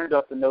said, I turned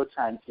up the no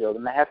time field,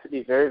 and I have to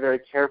be very, very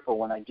careful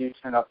when I do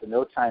turn up the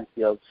no time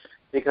field,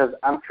 because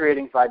I'm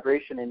creating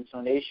vibration and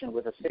intonation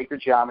with a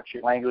sacred geometry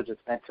language that's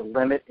meant to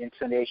limit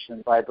intonation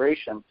and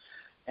vibration.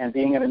 And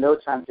being in a no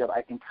time field,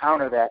 I can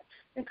counter that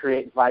and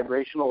create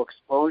vibrational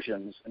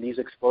explosions. And these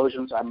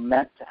explosions are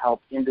meant to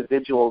help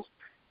individuals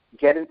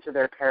get into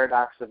their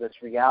paradox of this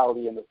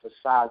reality and the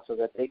facade so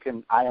that they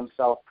can, I am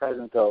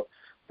self-present, go,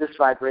 this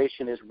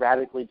vibration is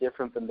radically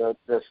different than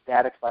the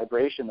static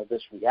vibration of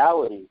this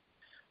reality.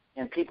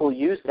 And people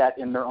use that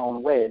in their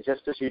own way. And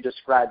just as you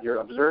described, you're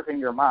observing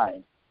your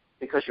mind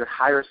because your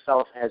higher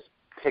self has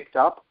picked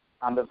up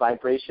on the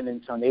vibration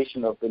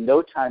intonation of the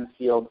no time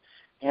field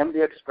and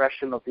the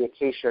expression of the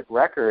Akashic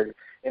record,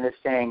 and is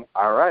saying,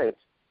 all right,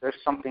 there's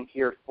something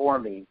here for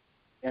me.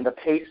 And the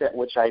pace at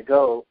which I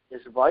go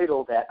is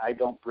vital that I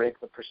don't break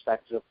the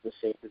perspective of the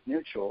sacred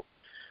neutral.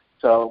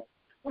 So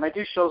when I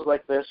do shows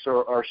like this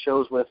or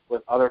shows with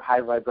other high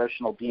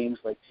vibrational beings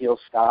like Teal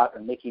Scott or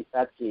Nikki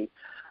Fetzi,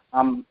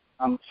 I'm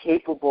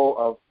capable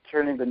of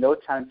turning the no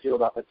time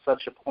field up at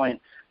such a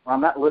point where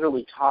I'm not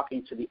literally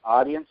talking to the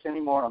audience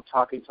anymore. I'm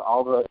talking to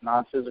all the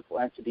non-physical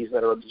entities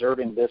that are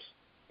observing this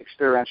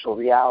experiential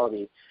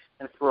reality.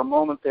 And for a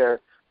moment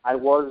there, I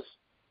was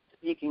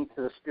speaking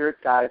to the spirit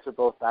guides of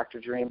both Dr.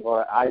 Dream,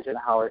 Laura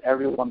Eisenhower,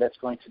 everyone that's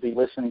going to be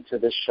listening to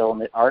this show in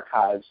the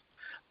archives,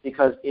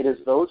 because it is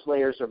those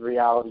layers of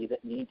reality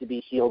that need to be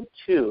healed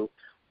too,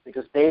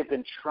 because they've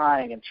been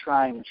trying and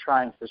trying and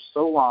trying for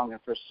so long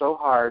and for so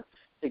hard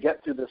to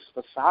get through the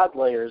facade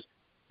layers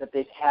that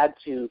they've had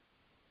to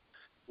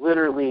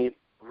literally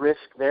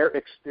risk their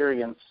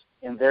experience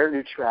in their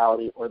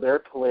neutrality or their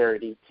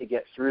polarity to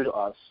get through to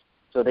us.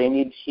 So they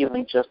need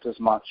healing just as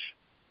much.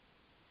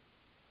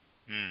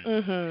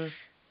 Mm-hmm.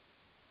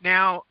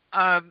 Now,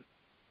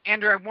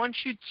 Andrew,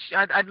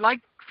 I'd like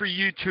for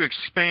you to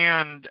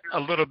expand a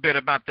little bit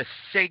about the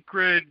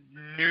sacred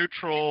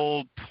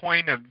neutral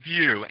point of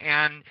view.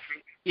 And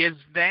is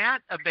that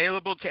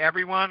available to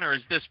everyone, or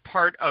is this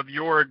part of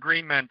your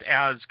agreement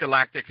as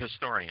galactic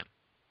historian?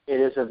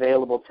 It is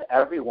available to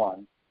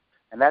everyone.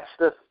 And that's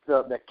the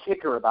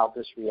kicker about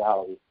this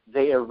reality.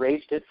 They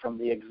erased it from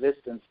the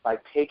existence by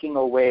taking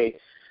away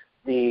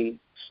the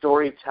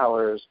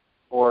storytellers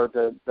or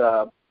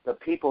the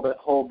people that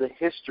hold the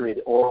history,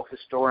 the oral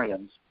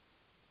historians,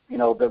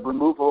 the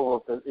removal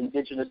of the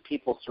indigenous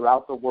peoples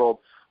throughout the world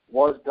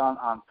was done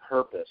on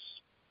purpose,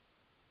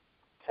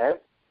 okay?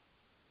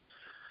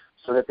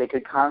 So that they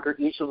could conquer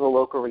each of the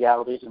local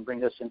realities and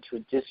bring us into a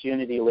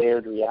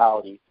disunity-layered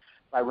reality.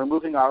 By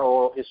removing our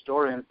oral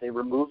historians, they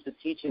removed the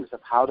teachings of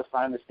how to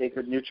find the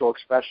sacred neutral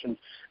expression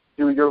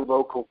through your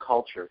local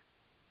culture.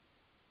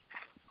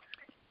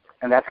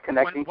 And that's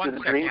connecting to the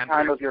dream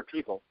time of your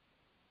people.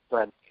 Go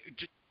ahead.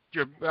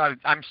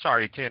 I'm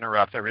sorry to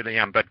interrupt, I really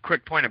am, but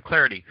quick point of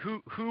clarity.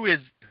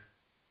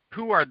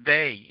 Who are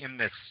they in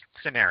this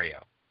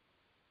scenario?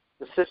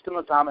 The system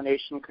of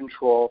domination and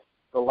control,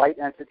 the light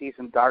entities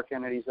and dark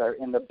entities are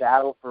in the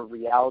battle for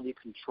reality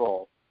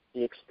control,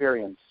 the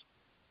experience,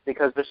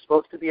 because there's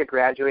supposed to be a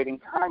graduating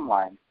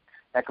timeline.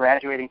 That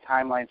graduating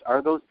timelines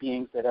are those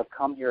beings that have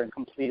come here and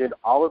completed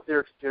all of their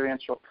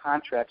experiential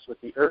contracts with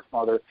the Earth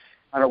Mother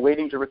and are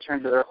waiting to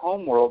return to their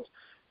home worlds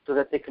so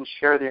that they can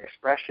share their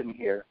expression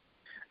here.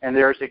 And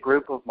there's a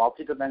group of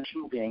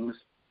multidimensional beings,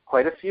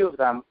 quite a few of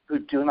them, who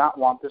do not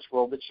want this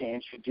world to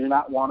change, who do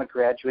not want a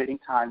graduating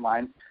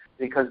timeline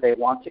because they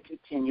want to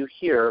continue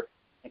here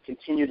and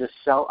continue to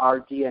sell our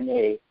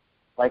DNA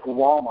like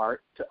Walmart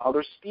to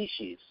other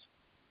species.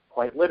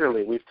 Quite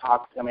literally,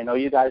 I know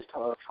you guys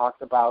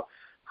talked about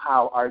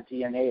how our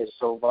DNA is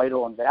so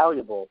vital and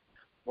valuable.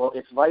 Well,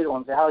 it's vital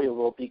and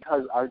valuable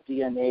because our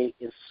DNA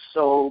is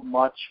so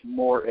much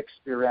more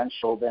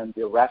experiential than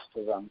the rest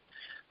of them.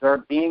 There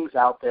are beings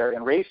out there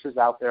and races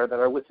out there that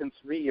are within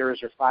 3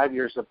 years or 5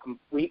 years of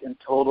complete and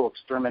total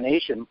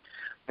extermination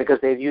because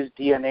they've used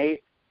DNA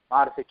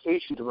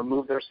modification to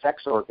remove their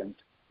sex organs.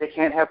 They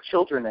can't have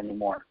children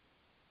anymore,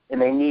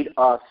 and they need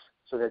us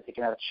so that they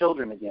can have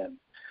children again.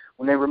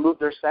 When they remove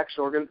their sex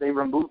organs, they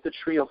remove the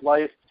tree of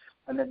life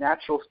and the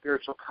natural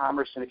spiritual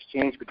commerce and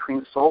exchange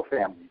between soul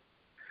families.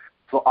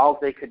 So all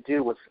they could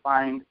do was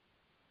find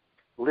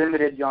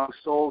limited young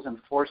souls and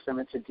force them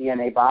into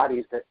DNA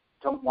bodies that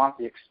don't want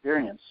the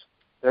experience.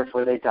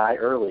 Therefore, they die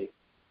early.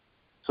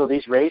 So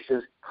these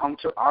races come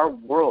to our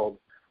world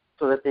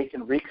so that they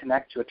can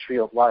reconnect to a tree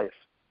of life.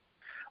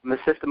 And the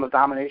system of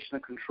domination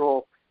and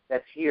control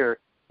that's here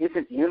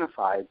isn't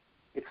unified.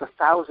 It's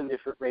 1,000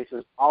 different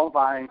races all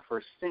vying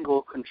for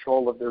single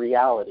control of the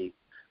reality.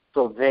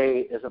 So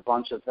they is a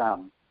bunch of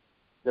them,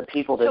 the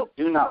people that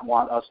do not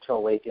want us to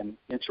awaken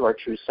into our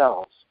true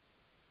selves.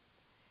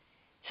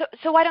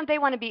 So why don't they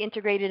want to be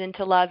integrated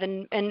into love,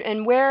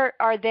 and where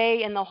are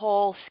they in the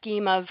whole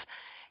scheme of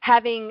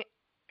having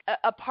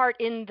a part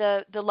in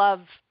the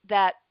love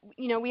that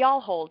we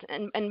all hold,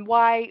 and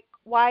why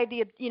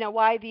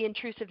the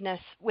intrusiveness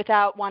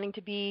without wanting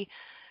to be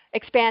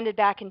expanded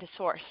back into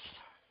source?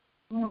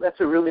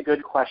 That's a really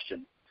good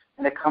question,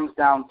 and it comes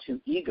down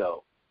to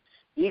ego.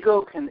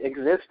 Ego can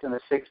exist in a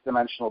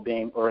sixth-dimensional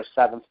being or a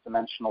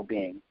seventh-dimensional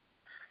being.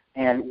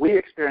 And we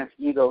experience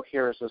ego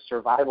here as a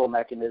survival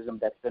mechanism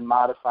that's been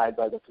modified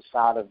by the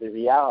facade of the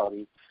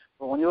reality.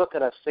 But when you look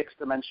at a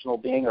sixth-dimensional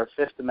being or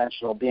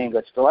fifth-dimensional being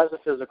that still has a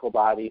physical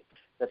body,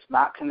 that's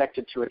not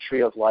connected to a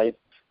tree of life,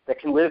 that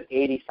can live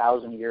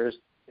 80,000 years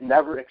and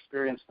never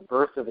experience the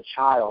birth of a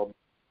child,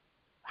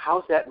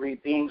 how's that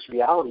being's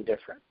reality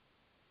different?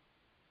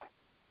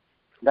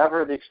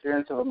 Never the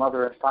experience of a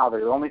mother and father.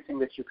 The only thing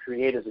that you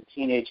create is a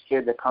teenage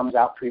kid that comes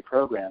out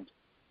pre-programmed.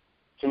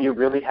 Can you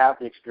really have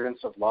the experience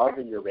of love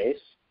in your race?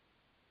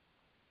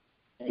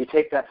 And you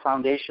take that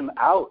foundation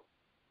out.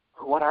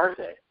 What are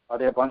they? Are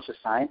they a bunch of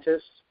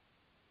scientists?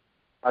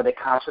 Are they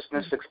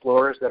consciousness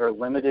explorers that are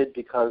limited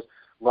because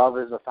love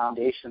is a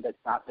foundation that's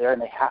not there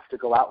and they have to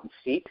go out and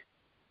seek?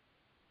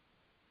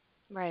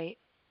 Right.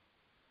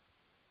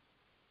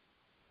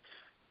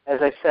 As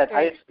I said,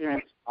 I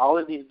experienced all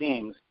of these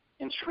beings,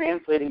 and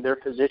translating their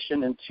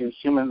position into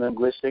human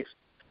linguistics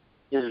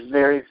is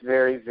very,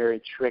 very, very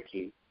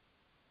tricky.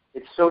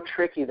 It's so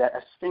tricky that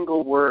a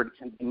single word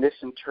can be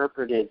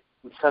misinterpreted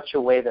in such a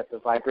way that the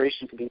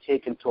vibration can be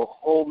taken to a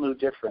whole new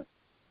difference.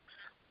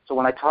 So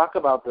when I talk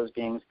about those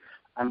beings,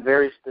 I'm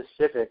very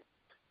specific.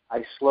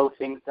 I slow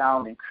things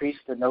down, increase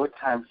the note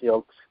time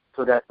field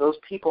so that those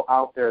people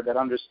out there that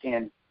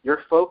understand your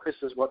focus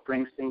is what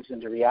brings things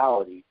into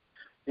reality.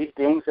 These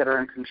beings that are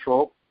in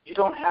control, you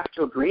don't have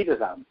to agree to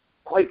them.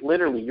 Quite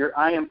literally, your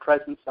I am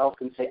present self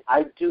can say,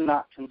 I do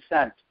not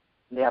consent,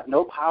 and they have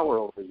no power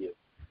over you.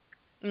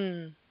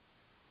 Okay?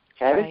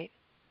 Right.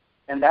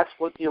 And that's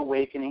what the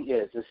awakening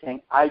is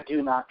saying, I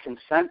do not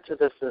consent to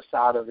the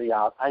facade of the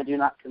out. I do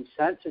not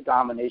consent to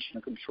domination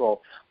and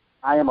control.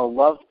 I am a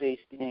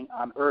love-based being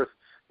on earth,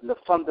 and the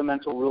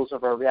fundamental rules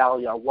of our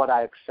reality are what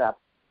I accept.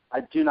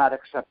 I do not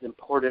accept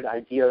imported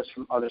ideas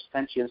from other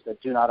sentients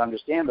that do not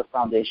understand the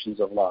foundations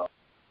of love.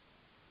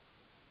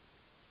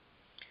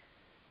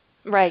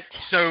 Right.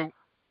 So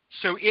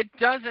it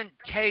doesn't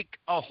take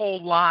a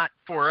whole lot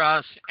for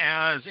us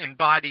as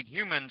embodied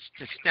humans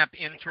to step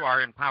into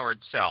our empowered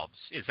selves.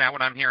 Is that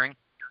what I'm hearing?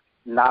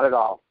 Not at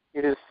all.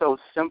 It is so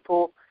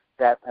simple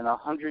that in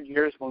 100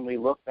 years when we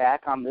look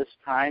back on this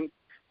time,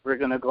 we're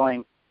going to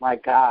going, my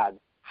God,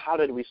 how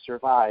did we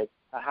survive?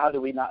 How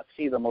do we not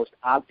see the most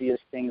obvious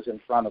things in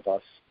front of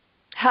us?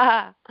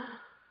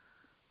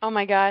 Oh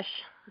my gosh,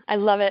 I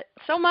love it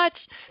so much,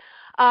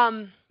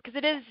 because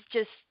it is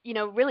just,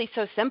 really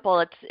so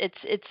simple.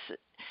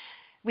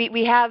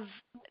 We have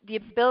the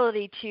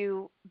ability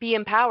to be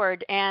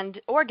empowered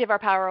or give our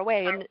power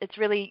away, and it's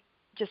really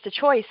just a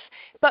choice.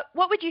 But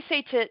what would you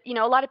say to,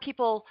 a lot of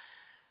people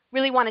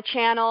really want to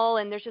channel,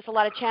 and there's just a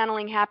lot of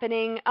channeling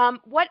happening.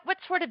 What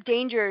sort of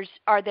dangers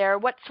are there?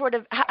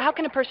 How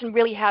can a person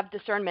really have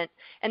discernment?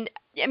 And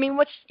I mean,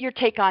 what's your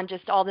take on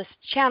just all this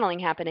channeling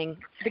happening,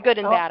 the good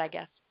and bad, I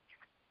guess?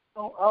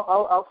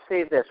 I'll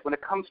say this. When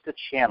it comes to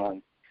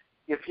channeling,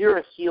 if you're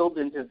a healed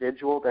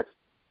individual that's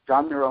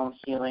done their own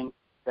healing,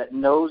 that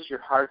knows your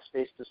heart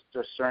space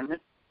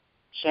discernment,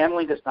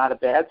 channeling is not a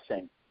bad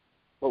thing.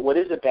 But what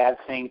is a bad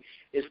thing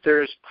is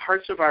there's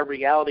parts of our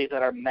reality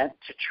that are meant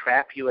to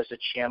trap you as a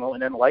channel,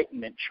 and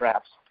enlightenment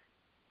traps.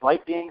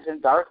 Light beings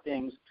and dark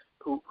beings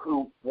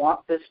who want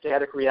this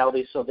static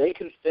reality so they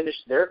can finish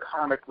their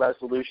karmic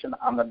resolution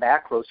on the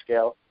macro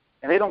scale,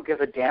 and they don't give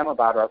a damn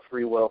about our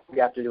free will if we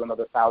have to do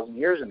another 1,000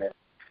 years in it,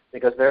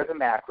 because they're the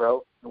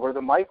macro and we're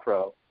the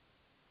micro.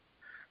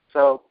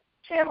 So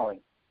channeling,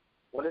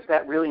 what does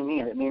that really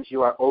mean? It means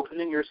you are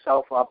opening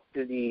yourself up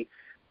to the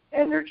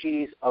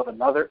energies of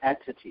another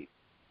entity.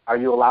 Are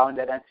you allowing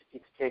that entity to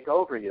take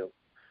over you?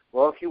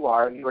 Well, if you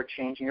are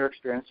changing your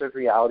experience of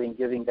reality and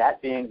giving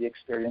that being the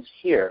experience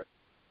here.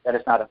 That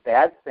is not a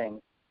bad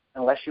thing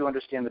unless you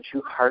understand the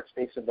true heart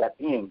space of that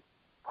being.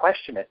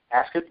 Question it.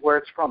 Ask it where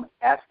it's from.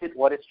 Ask it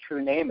what its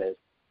true name is.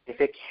 If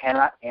it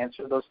cannot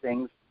answer those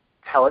things,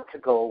 tell it to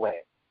go away.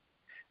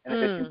 And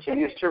if it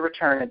continues to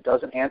return and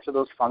doesn't answer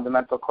those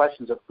fundamental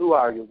questions of who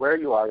are you, where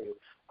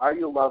are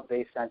you a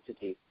love-based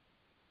entity,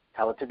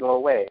 tell it to go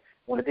away.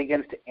 When it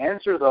begins to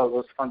answer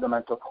those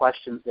fundamental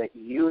questions that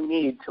you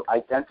need to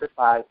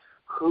identify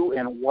who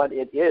and what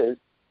it is,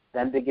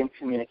 then begin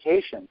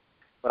communication.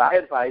 But I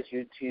advise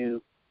you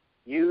to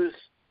use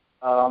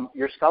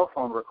your cell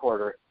phone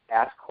recorder.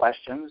 Ask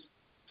questions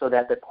so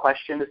that the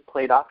question is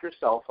played off your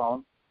cell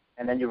phone,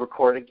 and then you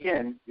record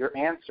again your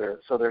answer.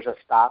 So there's a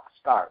stop,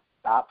 start,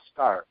 stop,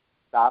 start,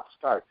 stop,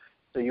 start.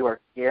 So you are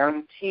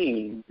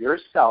guaranteeing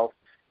yourself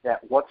that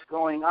what's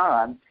going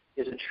on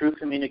is a true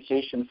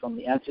communication from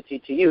the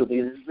entity to you.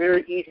 Because it's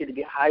very easy to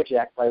get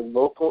hijacked by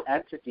local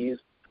entities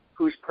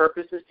whose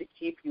purpose is to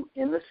keep you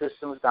in the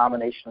system of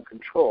domination and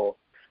control.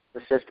 The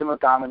system of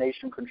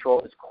domination and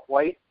control is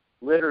quite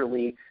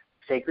literally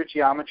sacred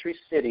geometry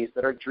cities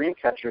that are dream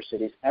catcher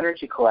cities,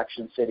 energy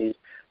collection cities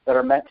that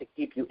are meant to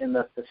keep you in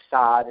the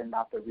facade and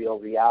not the real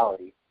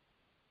reality.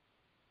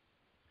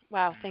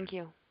 Wow, thank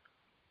you.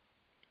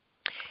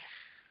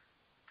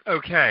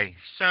 Okay,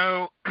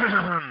 so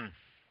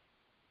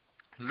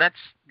let's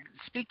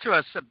speak to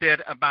us a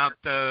bit about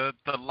the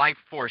life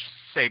force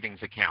savings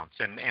accounts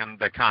and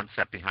the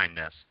concept behind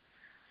this.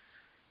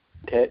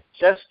 Okay,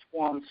 just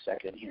 1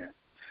 second here.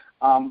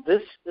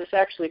 This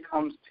actually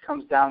comes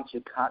down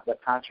to the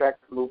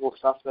contract removal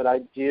stuff that I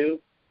do.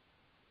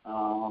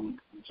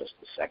 Just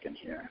a second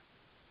here.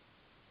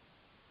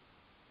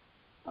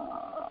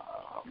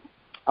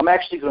 I'm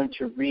actually going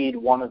to read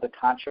one of the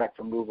contract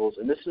removals,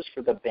 and this is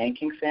for the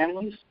banking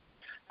families.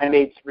 I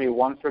made 3,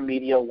 one for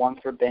media, one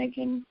for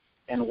banking,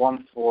 and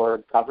one for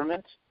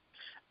government.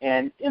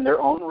 And in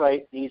their own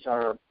right, these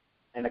are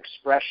an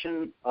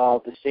expression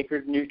of the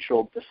sacred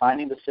neutral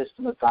defining the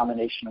system of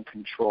domination and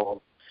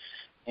control.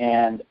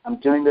 And I'm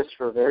doing this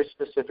for a very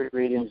specific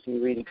reading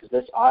because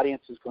this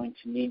audience is going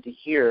to need to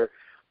hear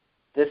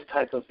this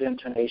type of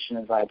intonation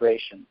and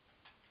vibration.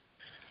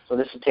 So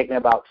this is taking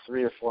about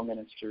 3 or 4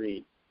 minutes to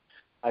read.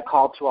 I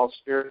call to all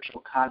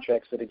spiritual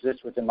contracts that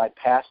exist within my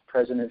past,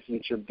 present, and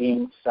future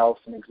being, self,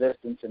 and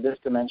existence in this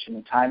dimension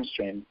and time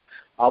stream,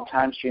 all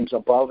time streams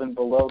above and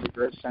below the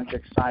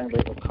earth-centric sign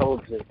label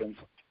coexistence.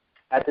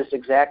 At this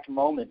exact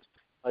moment,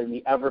 in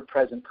the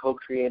ever-present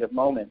co-creative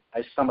moment,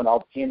 I summon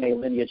all DNA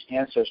lineage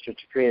ancestors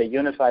to create a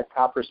unified,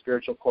 proper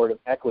spiritual cord of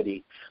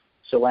equity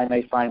so I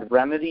may find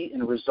remedy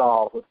and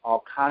resolve with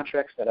all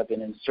contracts that have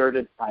been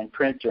inserted fine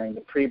print during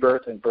the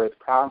pre-birth and birth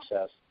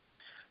process.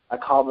 I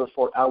call the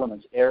 4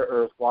 elements, air,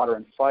 earth, water,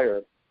 and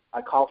fire.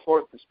 I call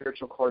forth the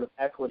spiritual cord of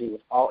equity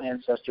with all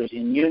ancestors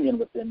in union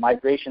with the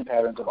migration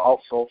patterns of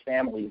all soul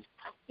families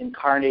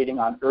incarnating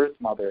on Earth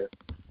Mother.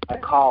 I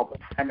call the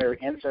primary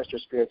ancestor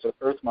spirits of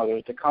Earth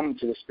Mother to come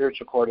to the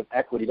spiritual cord of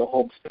equity to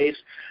hold space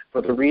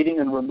for the reading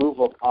and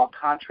removal of all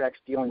contracts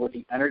dealing with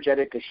the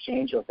energetic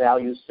exchange of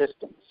value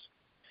systems.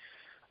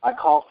 I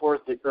call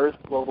forth the Earth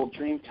Global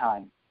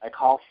Dreamtime. I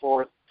call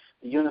forth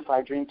the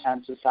unified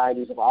Dreamtime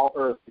societies of all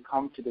Earth to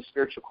come to the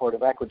spiritual cord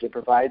of equity to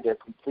provide their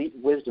complete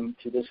wisdom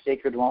to this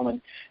sacred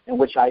moment in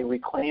which I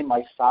reclaim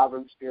my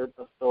sovereign spirit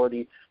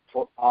authority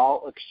for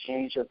all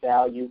exchange of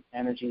value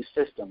energy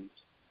systems.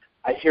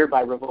 I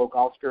hereby revoke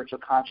all spiritual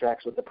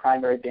contracts with the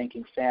primary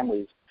banking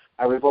families.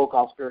 I revoke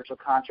all spiritual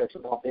contracts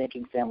with all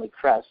banking family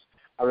crests.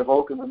 I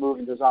revoke and remove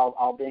and dissolve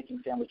all banking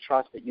family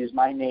trusts that use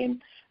my name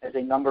as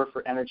a number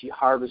for energy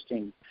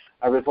harvesting.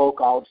 I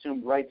revoke all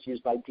assumed rights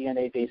used by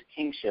DNA-based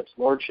kingships,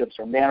 lordships,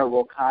 or manor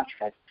rule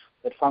contracts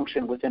that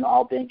function within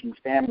all banking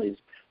families.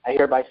 I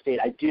hereby state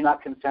I do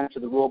not consent to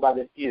the rule by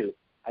the few.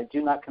 I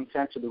do not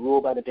consent to the rule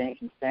by the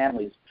banking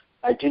families.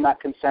 I do not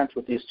consent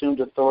with the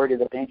assumed authority of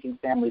the banking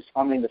families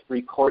funding the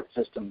free court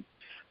system.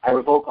 I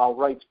revoke all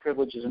rights,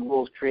 privileges, and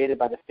rules created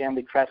by the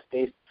family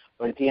crest-based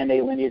or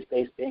DNA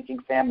lineage-based banking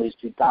families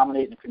to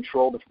dominate and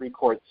control the free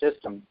court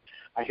system.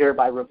 I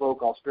hereby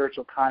revoke all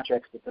spiritual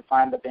contracts that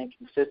define the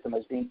banking system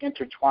as being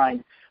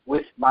intertwined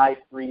with my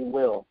free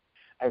will.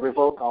 I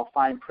revoke all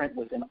fine print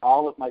within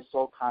all of my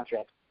soul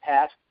contracts,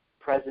 past,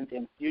 present,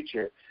 and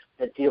future,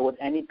 that deal with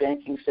any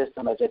banking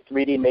system as a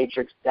 3D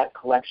matrix debt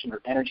collection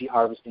or energy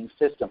harvesting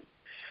system.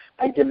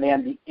 I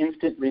demand the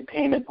instant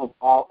repayment of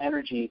all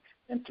energy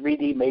and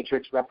 3D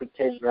matrix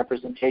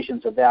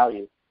representations of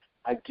value.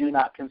 I do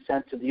not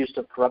consent to the use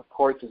of corrupt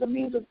courts as a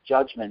means of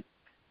judgment.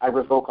 I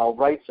revoke all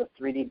rights of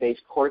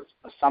 3D-based courts,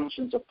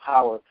 assumptions of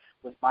power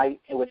with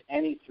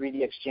any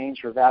 3D exchange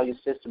for value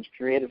systems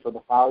created for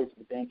the follies of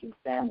the banking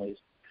families.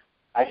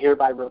 I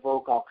hereby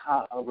revoke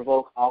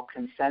all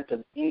consent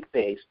of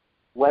ink-based,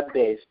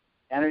 web-based,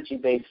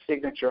 energy-based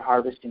signature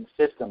harvesting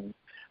systems.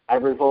 I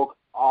revoke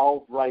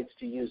all rights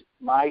to use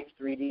my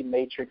 3D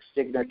matrix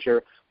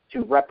signature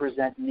to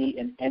represent me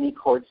in any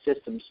court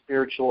system,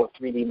 spiritual or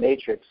 3D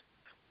matrix.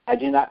 I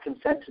do not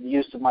consent to the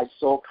use of my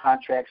soul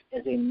contracts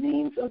as a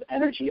means of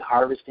energy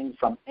harvesting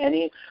from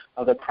any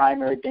of the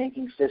primary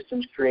banking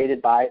systems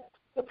created by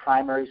the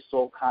primary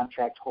soul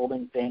contract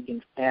holding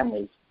banking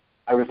families.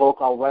 I revoke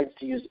all rights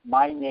to use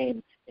my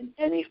name in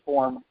any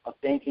form of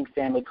banking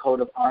family coat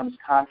of arms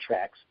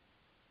contracts.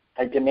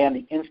 I demand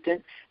the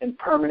instant and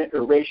permanent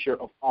erasure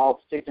of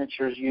all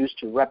signatures used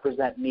to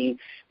represent me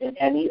in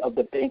any of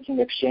the banking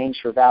exchange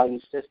for value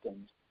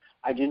systems.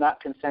 I do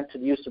not consent to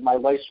the use of my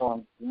life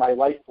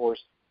force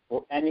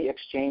or any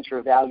exchange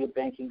for value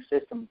banking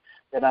system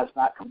that is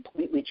not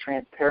completely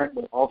transparent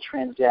with all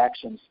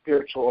transactions,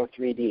 spiritual or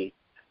 3D.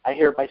 I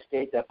hereby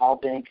state that all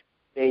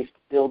bank-based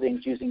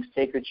buildings using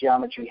sacred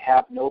geometry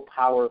have no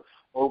power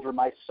over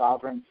my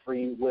sovereign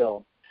free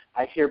will.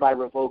 I hereby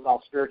revoke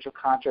all spiritual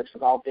contracts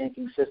with all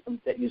banking systems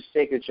that use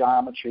sacred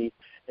geometry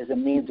as a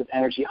means of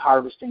energy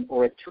harvesting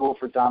or a tool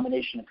for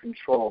domination and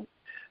control.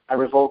 I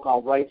revoke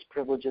all rights,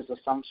 privileges,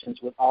 assumptions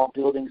with all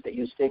buildings that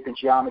use sacred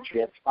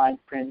geometry as fine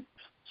print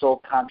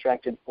soul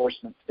contract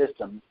enforcement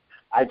systems.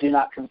 I do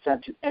not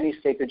consent to any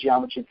sacred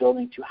geometry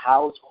building to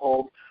house,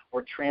 hold,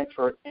 or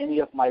transfer any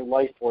of my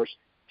life force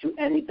to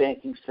any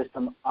banking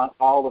system on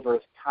all of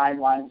Earth's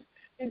timelines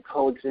and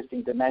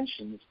coexisting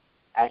dimensions.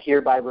 I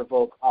hereby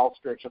revoke all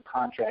spiritual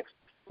contracts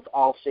with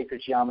all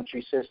sacred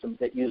geometry systems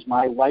that use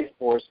my life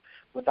force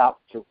without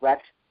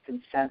direct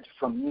consent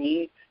from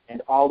me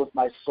and all of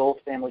my soul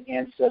family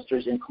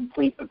ancestors in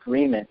complete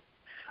agreement.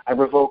 I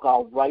revoke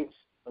all rights,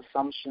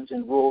 assumptions,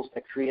 and rules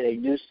that create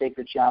a new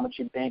sacred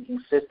geometry banking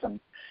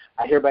system.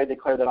 I hereby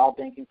declare that all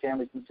banking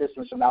families and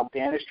systems are now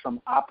banished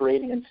from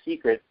operating in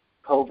secret,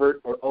 covert,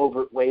 or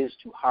overt ways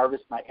to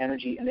harvest my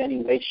energy in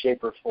any way,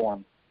 shape, or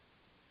form.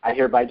 I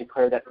hereby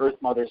declare that Earth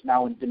Mother is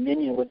now in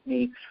dominion with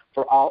me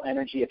for all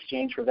energy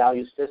exchange for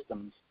value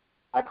systems.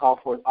 I call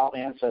forth all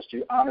ancestors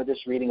to honor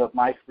this reading of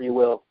my free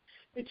will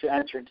and to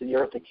enter into the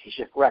Earth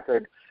Akashic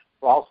record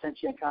for all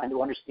sentient kind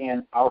to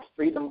understand our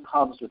freedom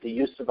comes with the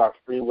use of our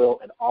free will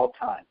at all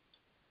times.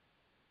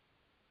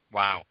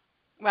 Wow.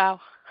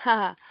 Wow.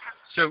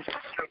 So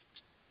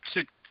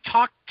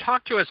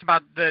talk to us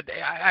about the.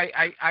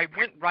 I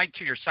went right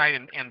to your site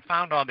and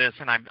found all this,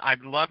 and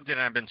I've loved it,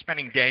 and I've been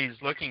spending days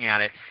looking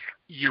at it.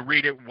 You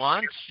read it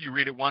once. You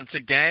read it once a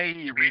day.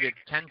 You read it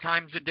 10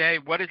 times a day.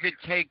 What does it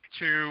take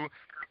to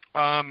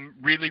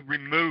really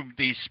remove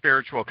these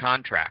spiritual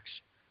contracts?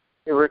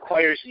 It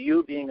requires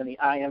you being in the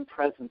I am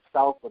present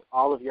self with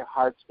all of your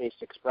heart space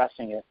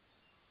expressing it.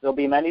 There'll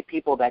be many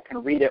people that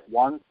can read it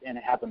once and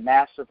have a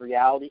massive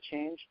reality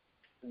change.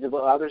 There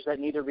are others that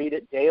need to read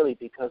it daily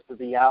because the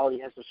reality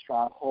has a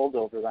strong hold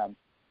over them.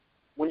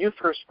 When you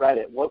first read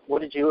it,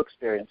 what did you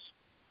experience?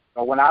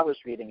 Or when I was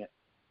reading it?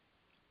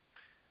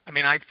 I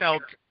mean, I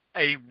felt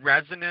a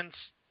resonance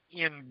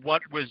in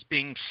what was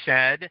being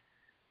said,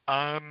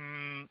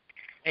 and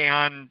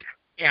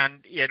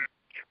it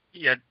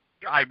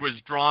I was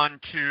drawn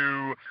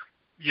to,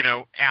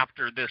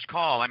 after this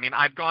call. I mean,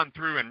 I've gone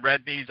through and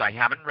read these. I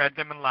haven't read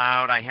them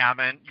aloud. I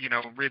haven't,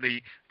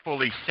 really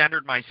fully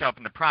centered myself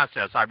in the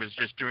process. I was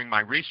just doing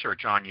my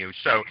research on you.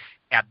 So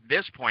at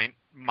this point,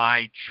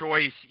 my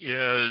choice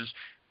is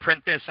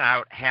print this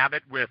out, have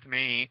it with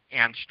me,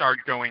 and start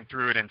going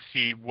through it and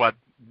see what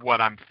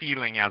I'm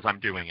feeling as I'm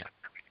doing it.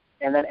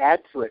 And then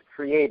add to it,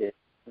 create it.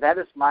 That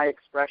is my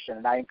expression,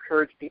 and I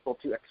encourage people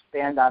to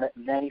expand on it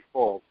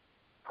many-fold.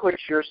 Put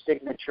your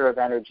signature of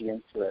energy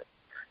into it.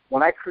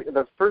 When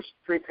the first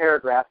 3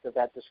 paragraphs of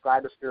that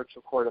describe a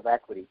spiritual court of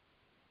equity.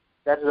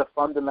 That is a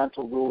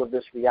fundamental rule of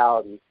this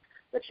reality,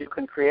 that you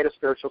can create a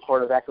spiritual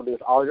court of equity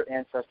with all your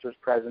ancestors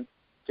present,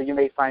 so you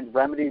may find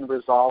remedy and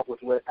resolve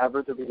with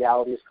whatever the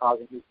reality is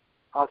causing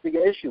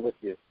an issue with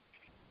you.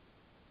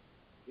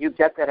 You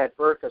get that at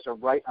birth as a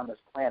right on this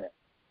planet.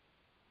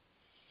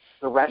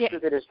 The rest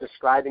of it is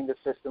describing the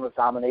system of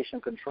domination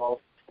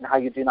control and how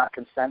you do not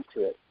consent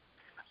to it.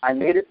 I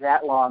made it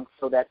that long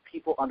so that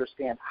people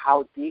understand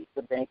how deep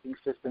the banking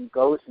system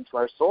goes into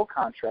our soul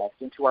contract,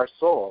 into our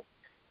soul.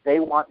 They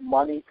want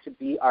money to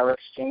be our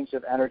exchange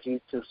of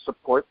energy to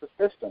support the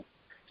system.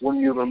 When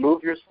you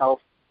remove yourself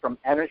from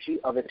energy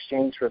of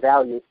exchange for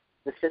value,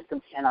 the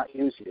system cannot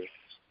use you.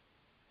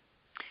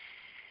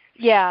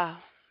 Yeah.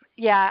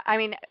 I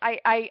mean,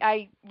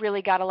 I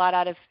really got a lot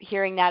out of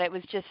hearing that. It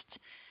was just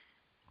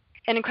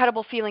an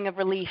incredible feeling of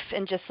relief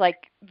and just like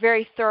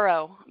very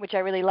thorough, which I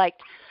really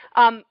liked.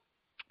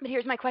 But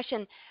here's my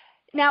question.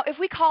 Now, if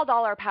we called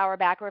all our power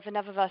back, or if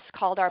enough of us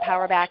called our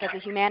power back as a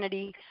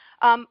humanity,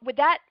 would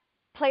that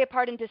play a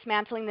part in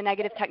dismantling the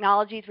negative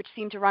technologies which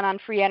seem to run on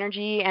free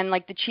energy and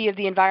like the chi of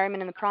the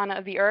environment and the prana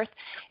of the earth?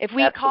 If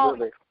we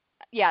Absolutely.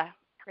 Yeah,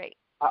 great.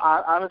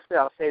 Honestly,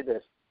 I'll say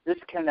this. This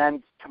can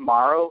end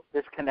tomorrow.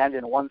 This can end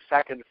in 1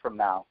 second from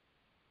now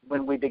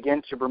when we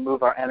begin to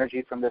remove our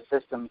energy from the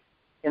system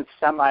in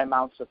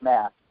semi-amounts of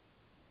mass.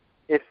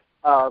 If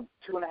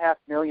 2.5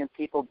 million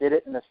people did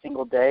it in a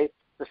single day,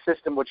 the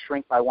system would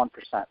shrink by 1%.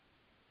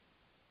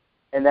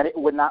 And then it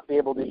would not be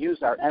able to use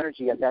our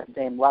energy at that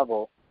same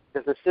level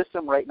because the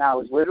system right now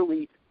is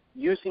literally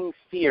using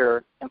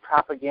fear and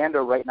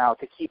propaganda right now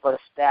to keep us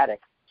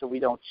static so we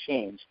don't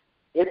change.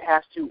 It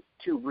has to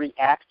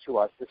react to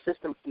us. The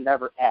system can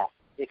never act.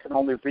 It can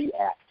only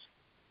react.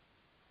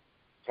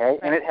 Okay?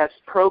 And it has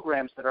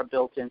programs that are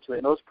built into it.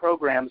 And those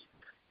programs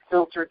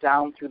filter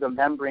down through the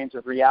membranes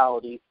of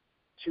reality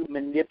to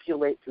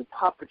manipulate through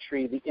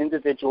puppetry the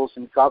individuals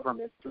and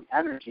government through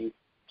energy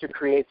to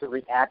create the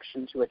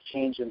reaction to a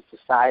change in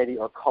society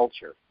or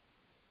culture.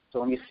 So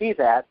when you see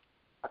that,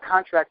 a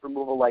contract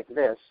removal like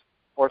this,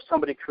 or if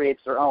somebody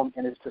creates their own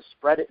and is to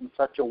spread it in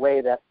such a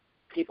way that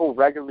people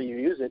regularly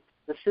use it,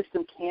 the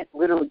system can't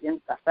literally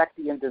affect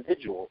the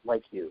individual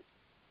like you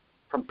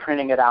from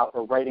printing it out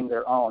or writing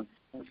their own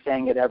and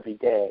saying it every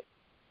day.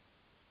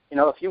 You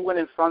know, if you went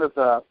in front of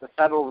the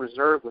Federal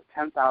Reserve with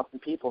 10,000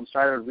 people and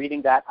started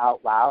reading that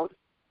out loud,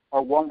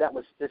 or one that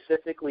was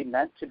specifically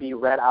meant to be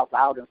read out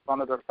loud in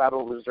front of the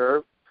Federal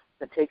Reserve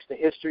that takes the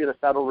history of the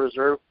Federal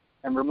Reserve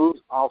and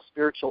removes all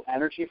spiritual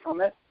energy from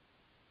it,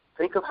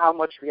 think of how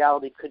much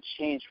reality could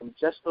change from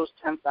just those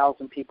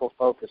 10,000 people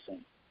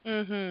focusing.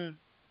 Mm-hmm.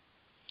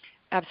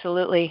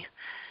 Absolutely.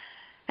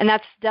 And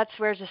that's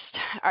where just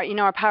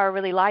our power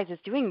really lies, is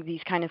doing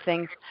these kind of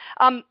things.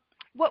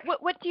 What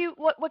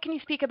can you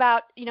speak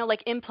about,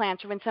 like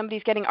implants, or when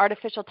somebody's getting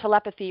artificial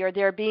telepathy, or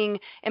they're being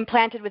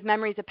implanted with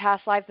memories of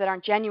past lives that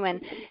aren't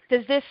genuine?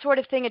 Does this sort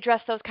of thing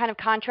address those kind of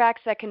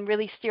contracts that can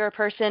really steer a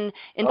person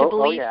into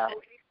belief? Oh, yeah.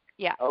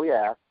 Yeah. Oh,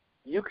 yeah.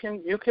 You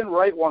can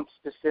write one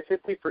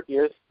specifically for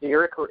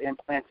etheric or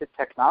implanted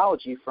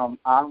technology from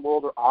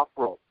on-world or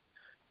off-world.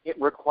 It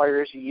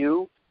requires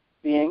you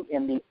being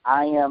in the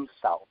I am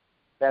self.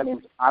 That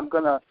means I'm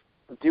going to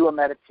do a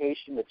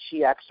meditation, a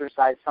chi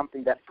exercise,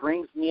 something that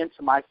brings me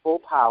into my full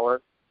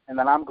power, and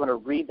then I'm going to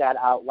read that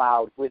out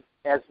loud with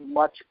as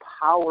much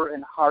power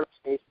and heart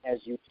space as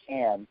you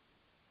can,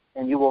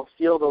 and you will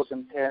feel those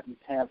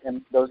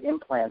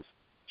implants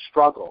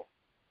struggle,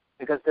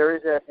 because there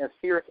is an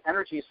etheric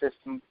energy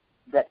system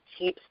that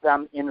keeps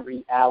them in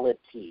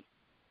reality.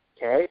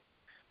 Okay?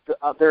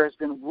 There has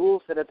been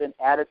rules that have been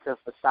added to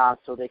facades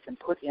so they can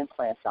put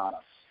implants on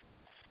us.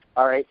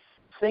 All right?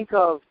 Think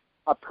of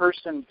a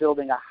person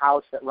building a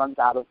house that runs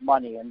out of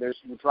money, and there's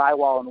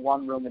drywall in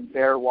one room and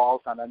bare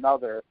walls on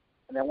another,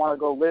 and they want to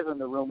go live in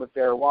the room with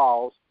bare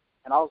walls,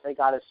 and all they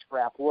got is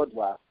scrap wood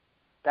left.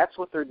 That's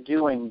what they're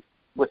doing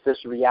with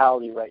this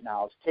reality right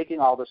now. It's taking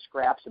all the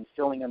scraps and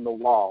filling in the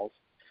walls.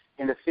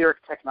 And etheric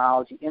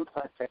technology,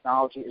 implant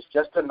technology, is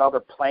just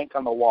another plank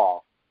on the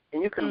wall.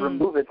 And you can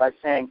remove it by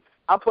saying,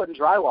 I'm putting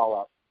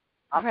drywall up.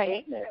 I'm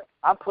painting it.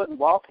 I'm putting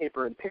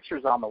wallpaper and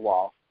pictures on the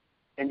wall.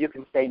 And you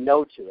can say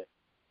no to it.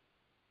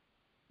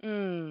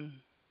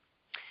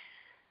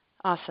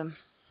 Awesome.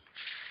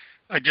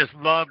 I just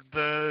love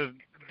the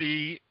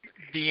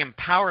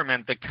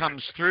empowerment that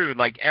comes through,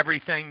 like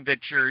everything that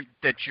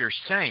you're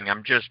saying.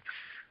 I'm just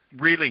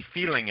really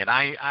feeling it.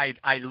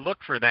 I look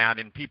for that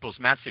in people's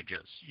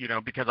messages,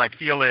 because I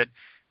feel it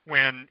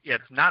when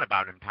it's not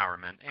about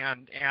empowerment,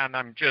 and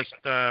I'm just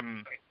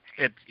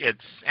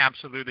it's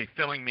absolutely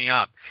filling me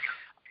up.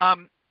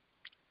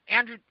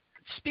 Andrew,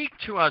 speak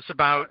to us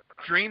about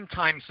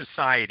Dreamtime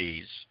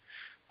societies.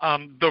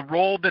 The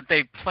role that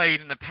they've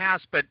played in the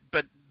past, but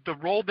the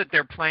role that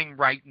they're playing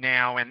right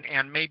now,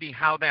 and maybe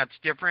how that's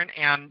different,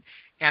 and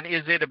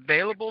is it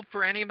available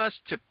for any of us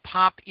to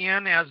pop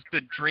in as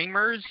the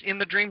dreamers in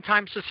the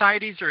Dreamtime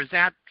societies, or is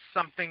that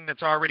something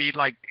that's already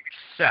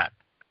set?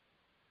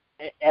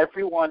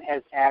 Everyone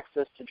has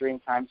access to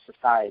Dreamtime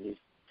societies.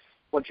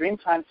 What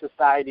Dreamtime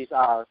societies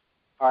are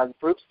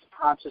groups of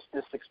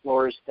consciousness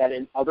explorers that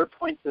in other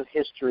points of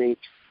history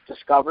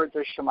discovered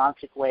their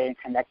shamanic way and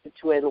connected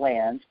to a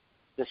land,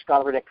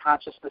 discovered a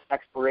consciousness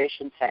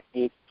exploration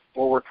technique,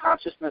 or were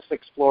consciousness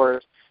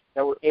explorers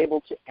that were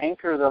able to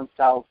anchor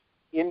themselves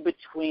in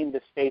between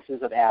the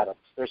spaces of atoms.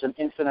 There's an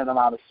infinite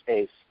amount of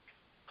space.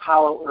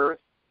 Hollow Earth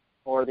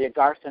or the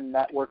Agarthan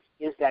network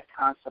is that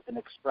concept and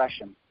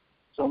expression.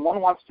 So when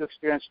one wants to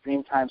experience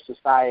Dreamtime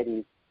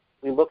society,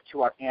 we look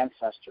to our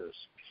ancestors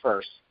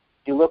first.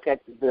 You look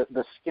at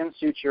the skin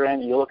suit you're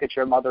in, you look at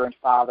your mother and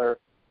father,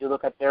 you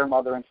look at their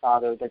mother and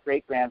father, their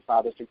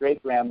great-grandfathers, their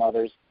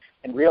great-grandmothers,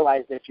 and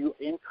realize that you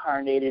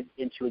incarnated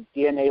into a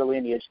DNA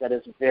lineage that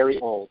is very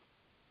old.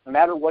 No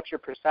matter what your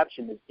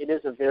perception is, it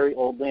is a very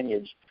old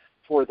lineage.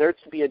 For there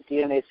to be a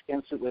DNA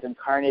skin suit with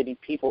incarnating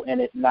people in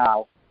it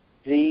now,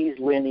 these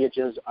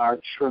lineages are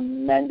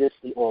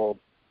tremendously old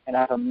and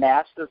have a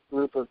massive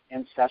group of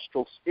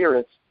ancestral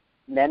spirits,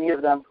 many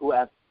of them who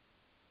have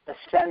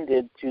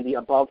ascended to the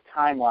above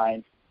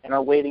timeline and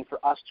are waiting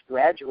for us to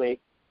graduate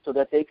so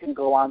that they can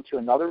go on to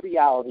another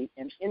reality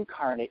and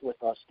incarnate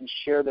with us and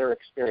share their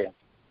experience.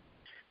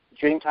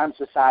 Dreamtime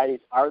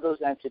societies are those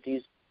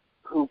entities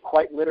who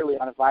quite literally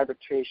on a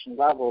vibration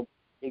level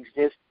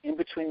exist in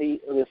between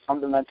the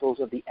fundamentals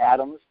of the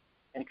atoms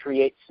and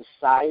create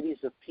societies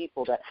of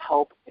people that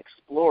help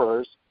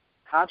explorers,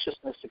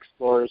 consciousness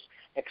explorers,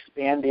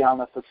 expand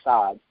beyond the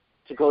facade,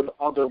 to go to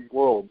other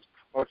worlds,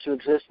 or to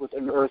exist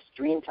within Earth's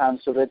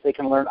Dreamtime so that they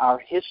can learn our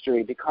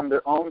history, become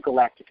their own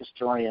galactic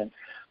historian,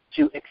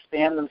 to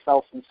expand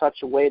themselves in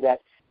such a way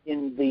that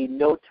in the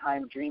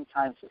no-time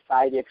Dreamtime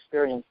society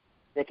experience,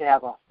 they can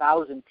have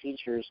 1,000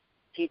 teachers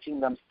teaching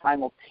them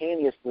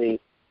simultaneously,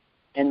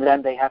 and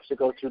then they have to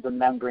go through the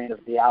membrane of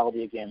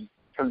reality again,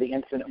 from the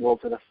infinite world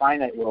to the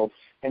finite world.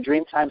 And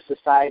Dreamtime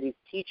Society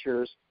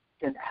teachers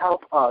can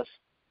help us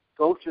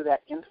go through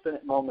that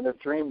infinite moment of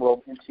dream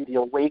world into the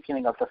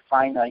awakening of the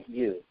finite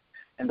you.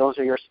 And those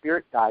are your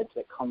spirit guides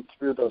that come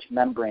through those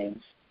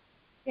membranes.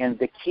 And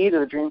the key to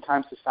the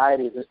Dreamtime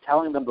Society is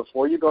telling them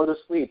before you go to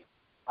sleep,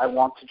 I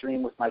want to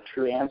dream with my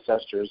true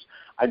ancestors.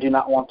 I do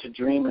not want to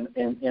dream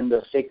in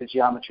the sacred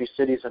geometry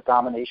cities of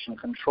domination and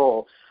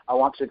control. I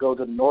want to go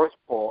to the North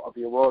Pole of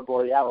the Aurora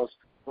Borealis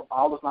where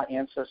all of my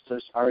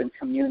ancestors are in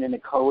communion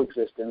and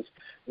coexistence,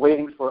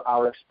 waiting for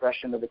our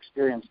expression of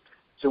experience.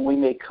 So we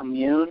may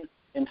commune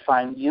and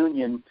find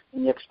union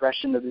in the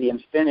expression of the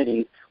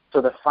infinity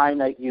so the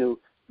finite you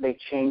may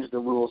change the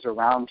rules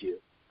around you.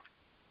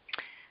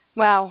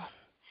 Wow.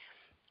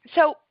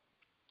 So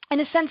in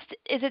a sense,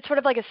 is it sort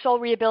of like a soul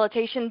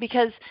rehabilitation?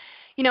 Because,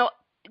 you know,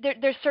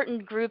 there's certain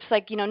groups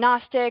like, you know,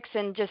 Gnostics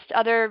and just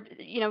other,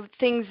 you know,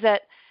 things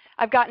that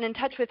I've gotten in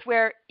touch with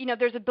where, you know,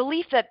 there's a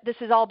belief that this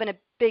has all been a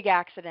big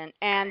accident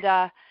and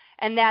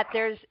that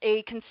there's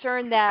a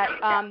concern that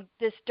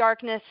this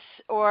darkness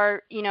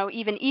or, you know,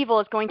 even evil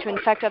is going to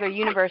infect other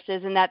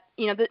universes and that,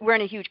 you know, we're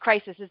in a huge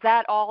crisis. Is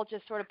that all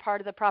just sort of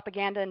part of the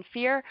propaganda and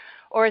fear,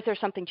 or is there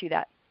something to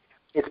that?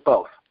 It's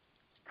both.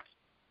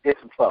 It's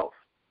both.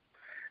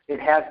 It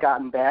has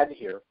gotten bad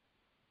here,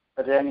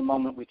 but at any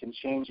moment we can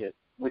change it.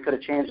 We could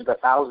have changed it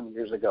 1,000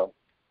 years ago.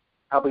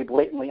 I'll be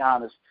blatantly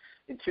honest.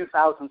 In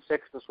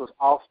 2006, this was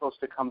all supposed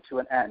to come to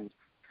an end.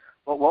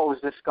 But what was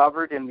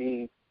discovered in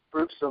the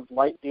groups of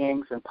light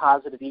beings and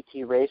positive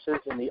ET races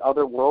in the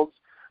other worlds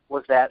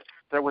was that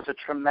there was a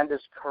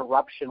tremendous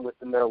corruption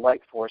within their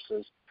light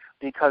forces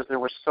because there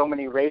were so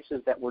many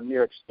races that were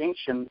near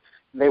extinction.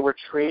 They were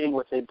trading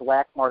with a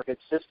black market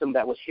system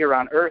that was here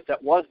on Earth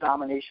that was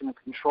domination and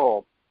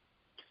control.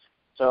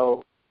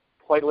 So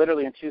quite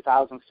literally in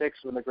 2006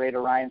 when the Great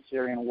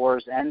Orion-Syrian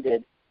Wars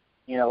ended,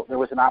 you know, there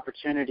was an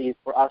opportunity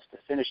for us to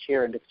finish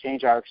here and to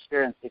change our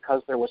experience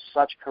because there was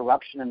such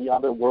corruption in the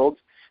other worlds.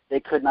 They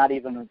could not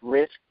even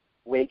risk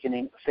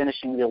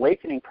finishing the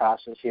awakening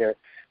process here.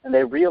 And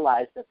they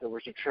realized that there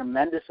was a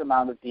tremendous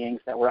amount of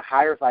beings that were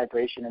higher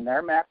vibration in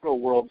their macro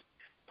worlds,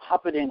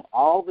 puppeting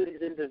all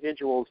these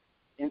individuals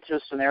into a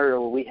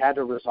scenario where we had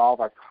to resolve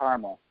our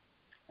karma.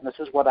 And this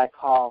is what I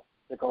call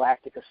the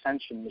galactic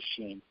ascension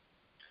machine.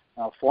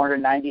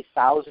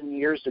 490,000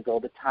 years ago,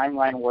 the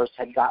timeline wars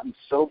had gotten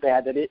so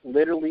bad that it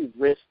literally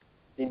risked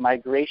the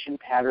migration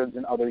patterns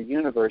in other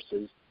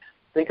universes.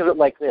 Think of it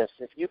like this.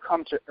 If you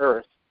come to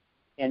Earth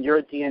and you're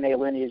a DNA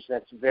lineage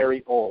that's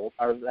very old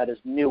or that is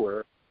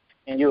newer,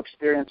 and you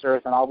experience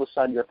Earth and all of a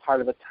sudden you're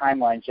part of a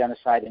timeline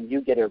genocide and you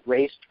get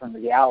erased from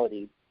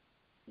reality,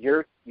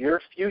 your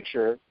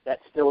future that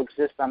still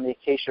exists on the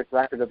Akashic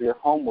record of your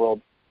homeworld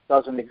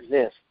doesn't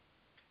exist.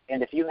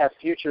 And if you have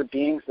future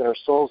beings that are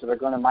souls that are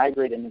going to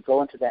migrate and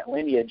go into that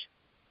lineage,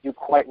 you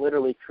quite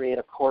literally create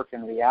a cork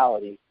in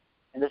reality.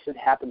 And this had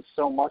happened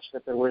so much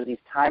that there were these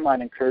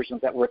timeline incursions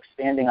that were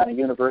expanding on a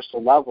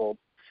universal level.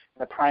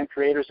 The prime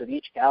creators of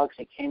each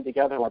galaxy came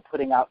together and were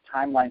putting out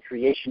timeline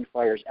creation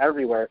fires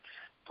everywhere.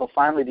 So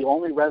finally, the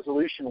only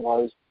resolution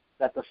was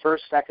that the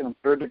first, second, and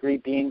third degree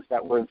beings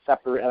that were in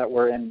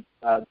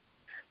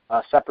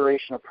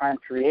separation of prime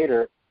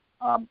creator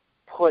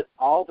put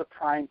all the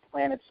prime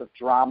planets of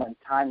drama and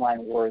timeline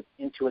wars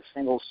into a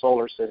single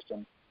solar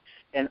system.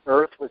 And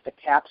Earth was the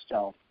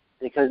capstone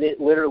because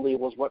it literally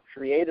was what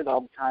created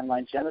all the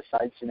timeline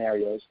genocide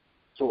scenarios.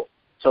 So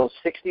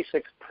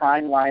 66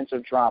 prime lines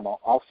of drama,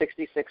 all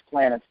 66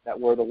 planets that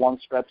were the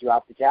ones spread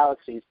throughout the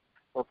galaxies,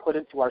 were put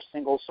into our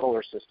single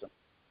solar system.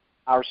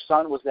 Our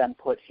sun was then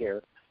put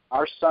here.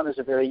 Our sun is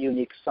a very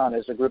unique sun.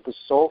 It's a group of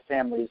soul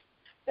families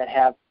that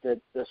have the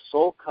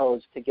soul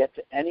codes to get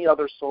to any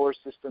other solar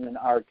system in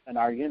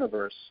our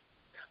universe.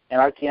 And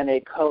our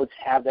DNA codes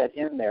have that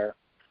in there.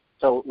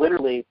 So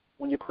literally,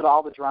 when you put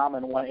all the drama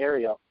in one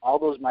area, all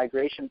those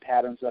migration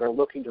patterns that are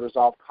looking to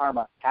resolve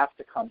karma have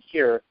to come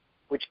here,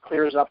 which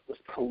clears up this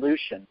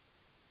pollution.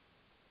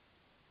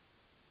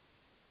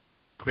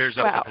 Clears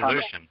up the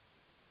pollution.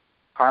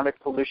 Karmic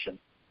pollution.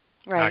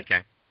 Right.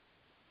 Okay.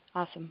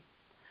 Awesome.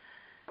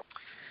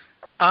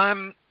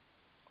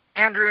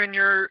 Andrew, in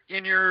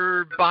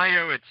your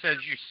bio, it says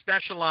you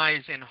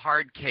specialize in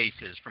hard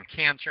cases, from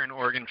cancer and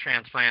organ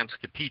transplants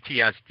to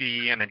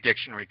PTSD and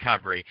addiction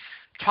recovery.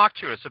 Talk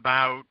to us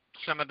about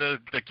some of the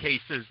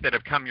cases that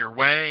have come your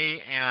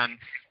way and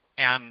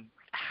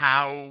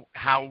how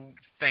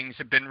things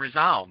have been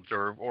resolved,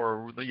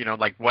 or you know,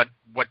 like what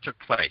took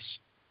place.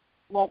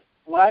 Well,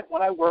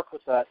 when I work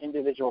with an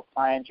individual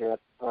client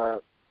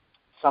or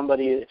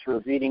somebody through a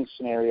reading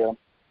scenario,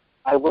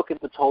 I look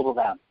at the total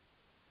them.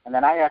 And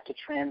then I have to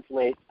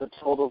translate the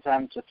total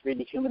them to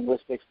 3D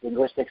linguistics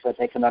that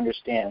they can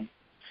understand.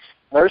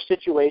 There are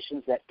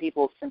situations that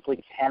people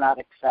simply cannot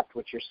accept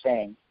what you're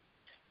saying.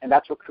 And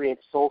that's what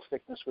creates soul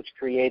sickness, which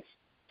creates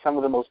some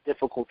of the most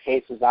difficult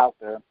cases out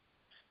there.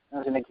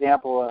 As an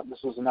example,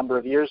 this was a number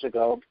of years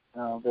ago.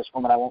 This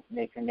woman, I won't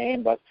make her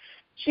name, but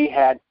she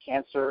had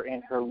cancer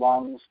in her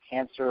lungs,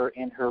 cancer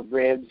in her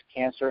ribs,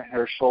 cancer in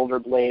her shoulder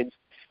blades,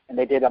 and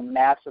they did a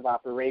massive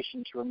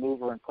operation to remove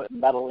her and put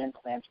metal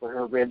implants where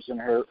her ribs and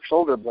her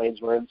shoulder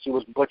blades were, and she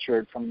was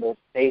butchered from the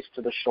base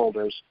to the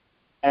shoulders.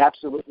 An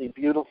absolutely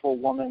beautiful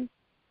woman,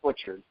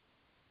 butchered.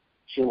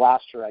 She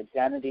lost her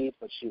identity,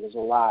 but she was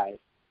alive.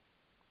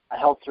 I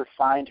helped her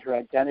find her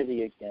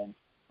identity again,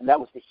 and that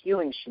was the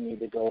healing she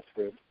needed to go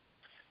through.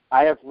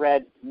 I have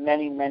read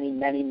many, many,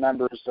 many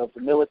members of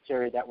the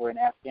military that were in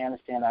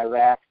Afghanistan,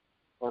 Iraq,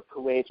 or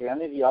Kuwait, or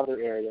any of the other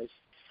areas,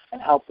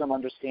 and help them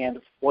understand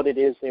what it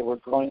is they were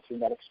going through in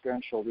that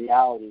experiential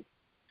reality.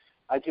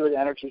 I do an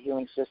energy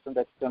healing system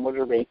that's similar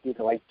to Reiki,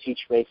 though I teach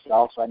Reiki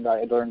also. I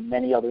learn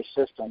many other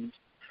systems.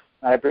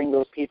 And I bring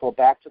those people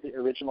back to the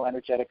original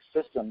energetic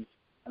systems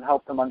and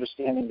help them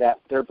understanding that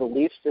their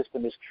belief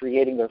system is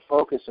creating their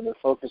focus, and their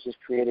focus is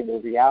creating their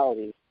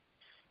reality.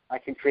 I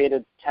can create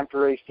a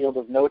temporary field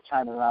of no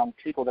time around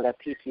people that have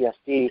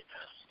PTSD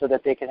so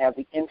that they can have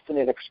the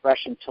infinite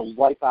expression to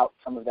wipe out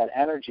some of that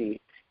energy,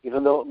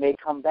 even though it may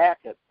come back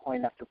at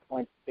point after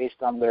point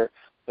based on their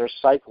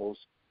cycles.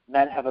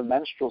 Men have a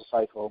menstrual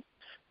cycle.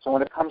 So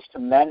when it comes to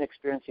men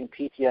experiencing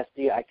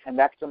PTSD, I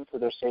connect them to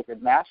their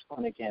sacred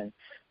masculine again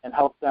and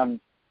help them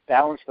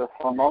balance their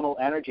hormonal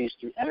energies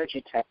through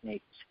energy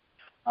techniques.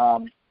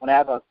 When I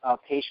have a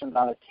patient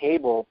on a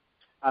table,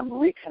 I'm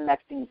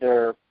reconnecting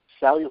their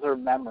cellular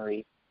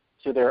memory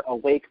to their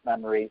awake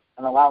memory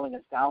and allowing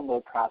a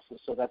download process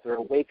so that their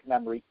awake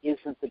memory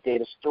isn't the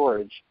data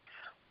storage.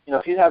 You know,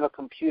 if you have a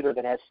computer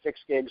that has 6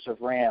 gigs of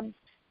RAM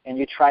and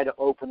you try to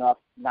open up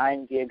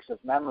 9 gigs of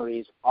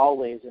memories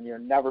always and you're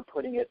never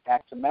putting it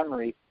back to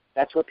memory,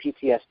 that's what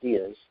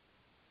PTSD is.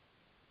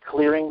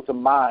 Clearing the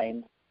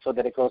mind so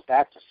that it goes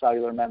back to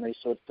cellular memory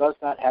so it does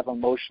not have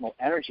emotional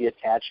energy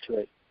attached to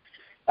it.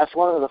 That's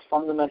one of the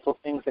fundamental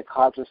things that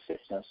causes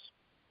sickness.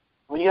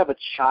 When you have a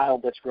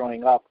child that's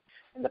growing up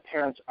and the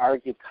parents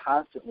argue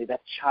constantly,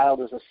 that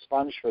child is a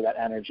sponge for that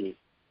energy.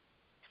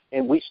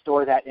 And we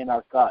store that in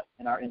our gut,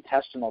 in our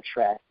intestinal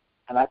tract.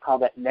 And I call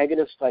that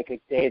negative psychic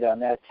data,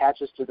 and that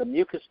attaches to the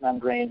mucous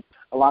membrane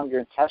along your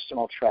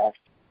intestinal tract.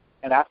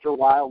 And after a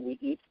while, we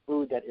eat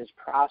food that is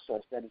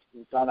processed, that is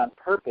done on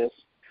purpose,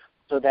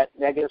 so that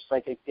negative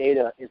psychic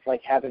data is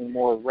like having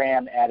more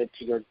RAM added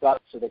to your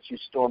gut so that you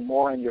store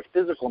more in your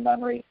physical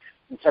memory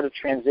instead of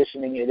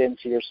transitioning it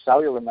into your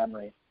cellular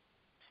memory.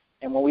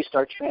 And when we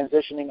start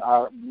transitioning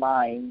our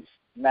mind's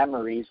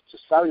memories to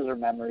cellular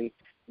memory,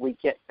 we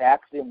get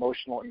back the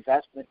emotional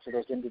investment to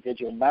those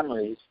individual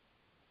memories.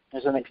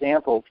 As an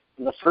example,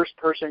 the first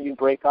person you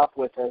break up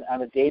with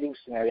on a dating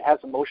scenario has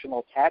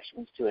emotional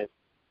attachments to it.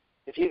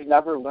 If you've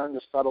never learned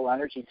the subtle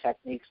energy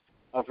techniques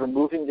of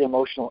removing the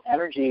emotional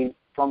energy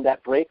from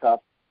that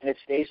breakup and it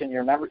stays in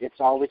your memory, it's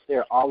always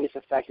there, always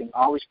affecting,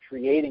 always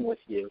creating with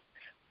you,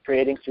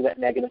 creating through that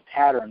negative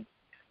pattern.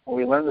 When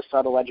we learn the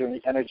subtle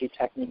energy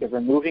technique of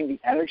removing the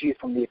energy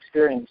from the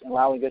experience and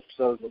allowing it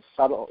to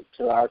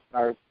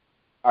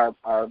our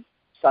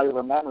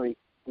cellular memory,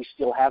 we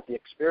still have the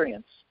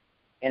experience.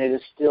 And it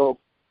is still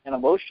an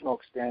emotional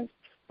experience,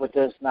 but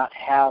does not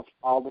have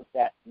all of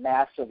that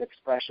massive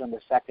expression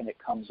the second it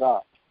comes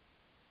up.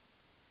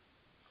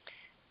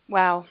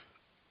 Wow.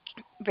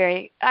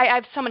 I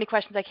have so many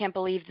questions. I can't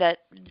believe that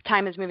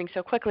time is moving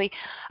so quickly.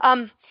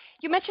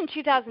 You mentioned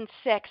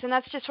 2006, and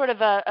that's just sort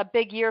of a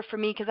big year for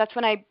me because that's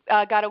when I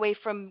got away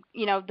from,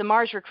 the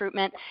Mars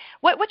recruitment.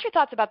 What's your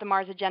thoughts about the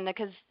Mars agenda?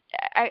 Because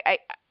I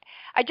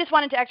just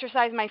wanted to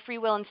exercise my free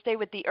will and stay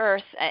with the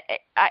Earth.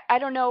 I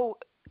don't know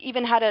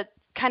even how to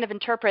kind of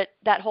interpret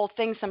that whole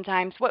thing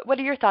sometimes. What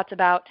are your thoughts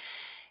about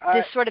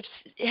this sort of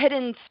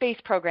hidden space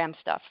program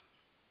stuff?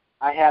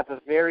 I have a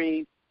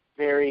very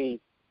very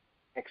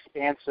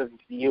expansive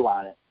view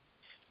on it.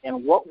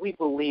 And what we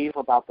believe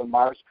about the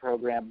Mars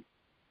program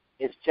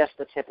is just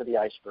the tip of the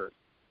iceberg,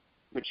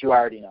 which you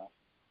already know.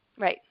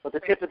 Right. But the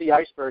tip of the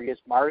iceberg is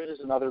Mars is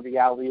another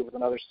reality with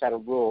another set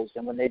of rules.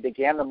 And when they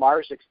began the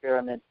Mars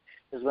experiment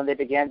is when they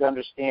began to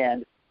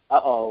understand,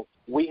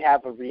 we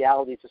have a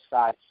reality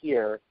facade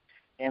here.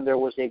 And there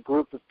was a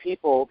group of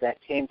people that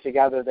came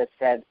together that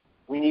said,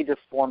 we need to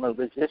form a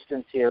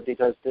resistance here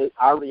because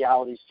our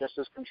reality is just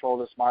as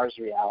controlled as Mars'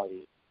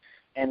 reality.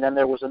 And then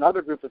there was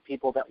another group of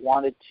people that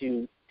wanted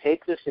to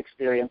take this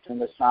experience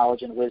and this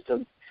knowledge and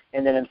wisdom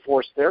and then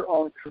enforce their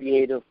own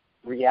creative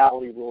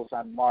reality rules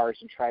on Mars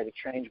and try to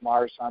change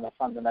Mars on a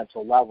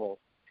fundamental level.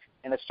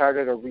 And it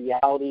started a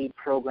reality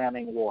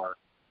programming war.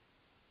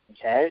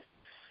 Okay?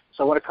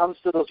 So when it comes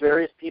to those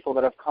various people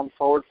that have come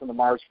forward from the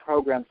Mars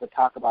programs that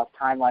talk about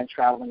timeline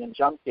traveling and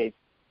jump gates,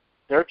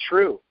 they're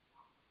true.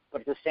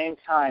 But at the same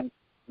time,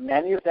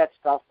 many of that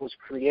stuff was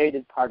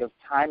created part of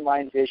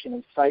timeline vision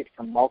and sight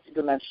from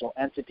multidimensional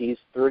entities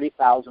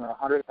 30,000 or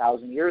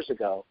 100,000 years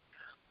ago.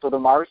 So the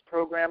Mars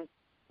program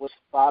was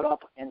thought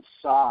up and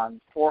saw on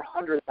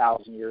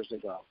 400,000 years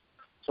ago.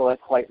 So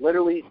quite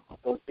literally,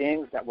 those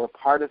beings that were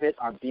part of it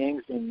are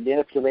beings being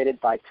manipulated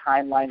by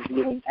timeline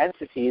viewing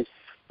entities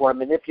who are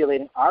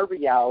manipulating our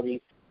reality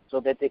so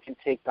that they can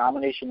take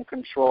domination and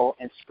control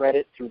and spread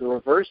it through the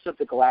reverse of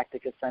the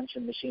galactic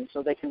ascension machine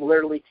so they can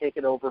literally take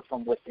it over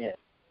from within.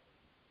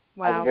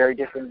 Wow. I have a very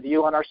different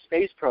view on our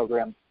space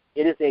program.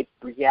 It is a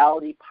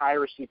reality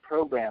piracy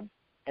program,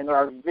 and there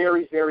are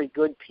very, very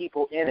good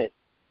people in it,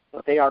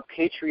 but they are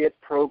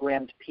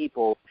patriot-programmed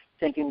people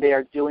thinking they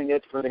are doing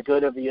it for the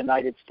good of the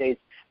United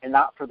States and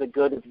not for the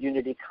good of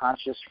unity,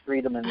 conscious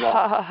freedom, and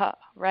love.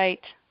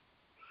 Right.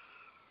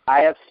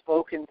 I have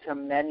spoken to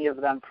many of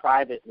them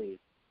privately.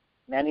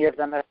 Many of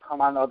them have come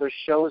on other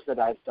shows that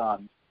I've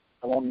done.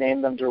 I won't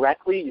name them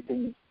directly. You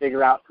can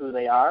figure out who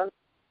they are.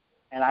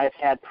 And I have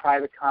had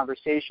private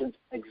conversations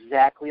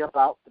exactly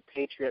about the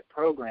Patriot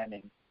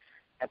programming.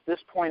 At this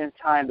point in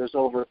time, there's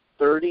over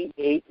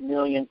 38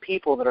 million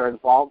people that are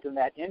involved in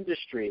that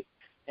industry,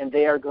 and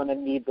they are going to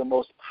need the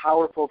most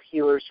powerful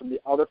healers from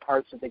the other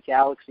parts of the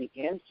galaxy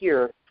and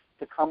here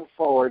to come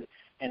forward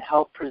and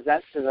help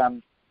present to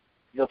them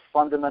the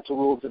fundamental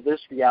rules of this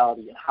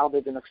reality and how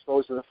they've been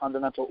exposed to the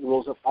fundamental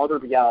rules of other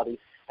reality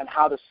and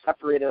how to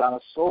separate it on a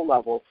soul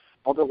level.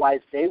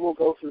 Otherwise, they will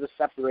go through the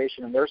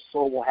separation and their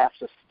soul will have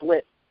to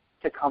split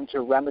to come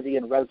to remedy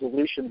and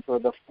resolution for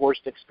the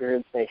forced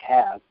experience they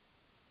have.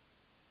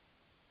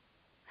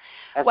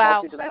 As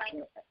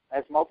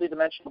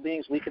multidimensional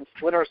beings, we can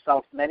split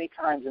ourselves many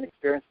times and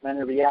experience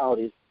many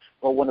realities,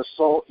 but when a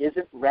soul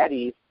isn't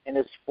ready and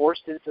is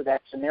forced into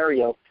that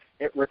scenario,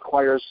 it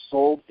requires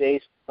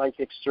soul-based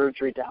psychic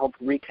surgery to help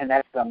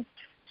reconnect them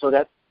so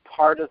that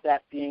part of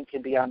that being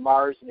can be on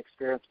Mars and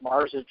experience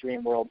Mars'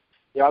 dream world.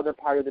 The other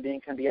part of the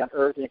being can be on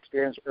Earth and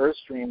experience Earth's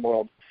dream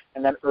world.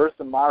 And then Earth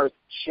and Mars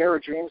share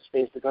a dream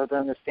space because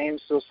they're in the same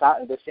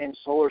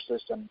solar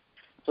system,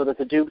 so that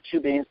the two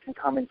beings can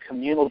come in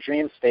communal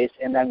dream space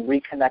and then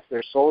reconnect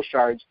their soul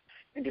shards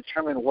and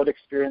determine what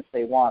experience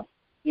they want,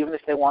 even if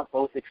they want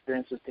both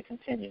experiences to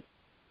continue.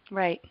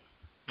 Right.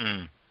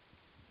 Mm.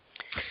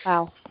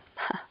 Wow.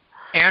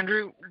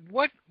 Andrew,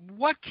 what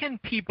can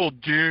people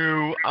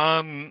do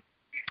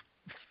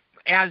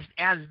as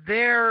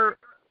their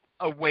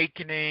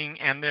awakening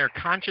and their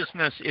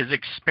consciousness is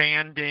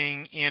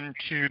expanding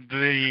into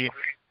the,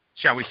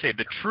 shall we say,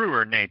 the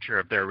truer nature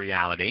of their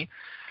reality,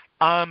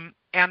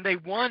 and they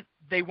want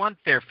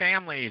their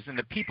families and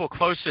the people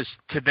closest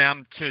to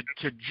them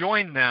to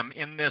join them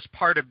in this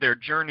part of their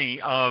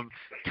journey of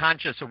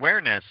conscious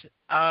awareness.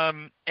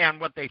 And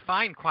what they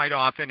find quite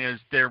often is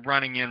they're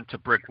running into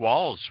brick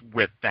walls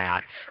with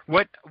that.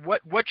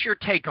 What's your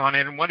take on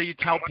it, and what do you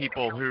tell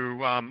people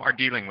who are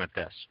dealing with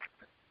this?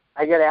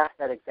 I get asked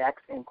that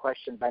exact same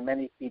question by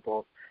many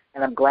people,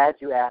 and I'm glad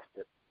you asked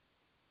it.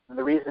 And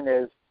the reason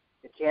is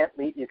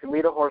you can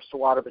lead a horse to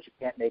water, but you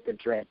can't make it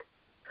drink.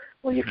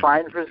 When you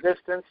find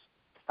resistance,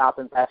 stop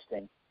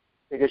investing,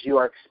 because you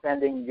are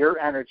expending your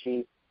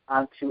energy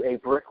onto a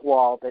brick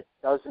wall that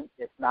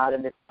it's not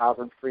in its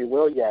sovereign free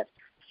will yet.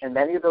 And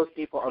many of those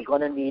people are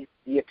going to need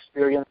the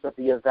experience of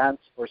the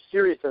events or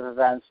series of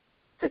events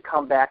to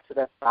come back to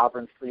that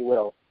sovereign free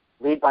will.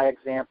 Lead by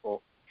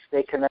example.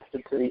 Stay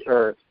connected to the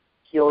earth.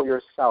 Heal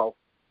yourself.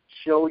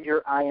 Show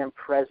your I am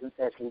presence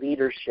as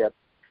leadership.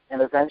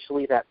 And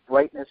eventually that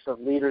brightness of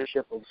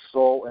leadership of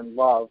soul and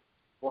love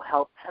will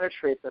help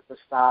penetrate the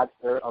facade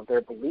of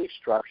their belief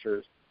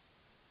structures.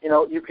 You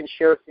know, you can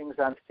share things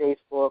on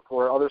Facebook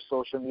or other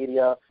social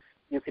media.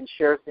 You can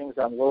share things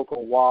on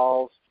local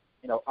walls,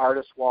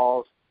 artist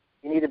walls.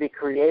 You need to be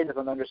creative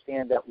and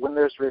understand that when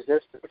there's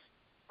resistance,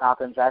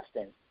 stop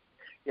investing.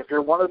 If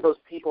you're one of those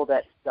people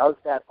that does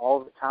that all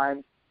the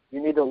time,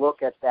 you need to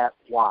look at that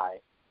why.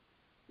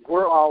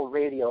 We're all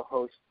radio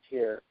hosts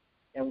here,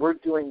 and we're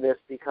doing this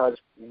because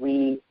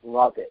we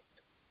love it.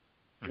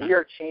 Mm-hmm. We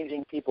are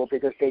changing people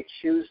because they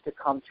choose to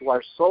come to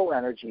our soul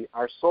energy,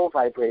 our soul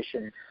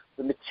vibration,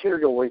 the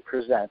material we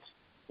present.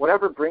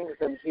 Whatever brings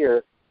them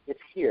here, it's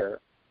here.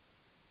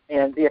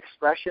 And the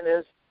expression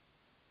is,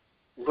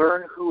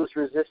 learn who is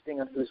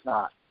resisting and who's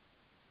not.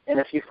 And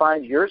if you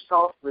find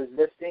yourself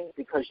resisting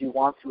because you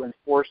want to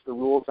enforce the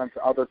rules onto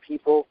other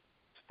people,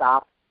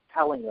 stop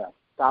telling them.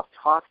 Stop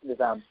talking to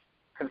them.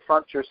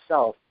 Confront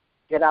yourself.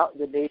 Get out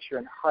into nature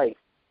and hike.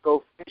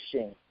 Go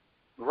fishing.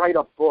 Write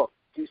a book.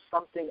 Do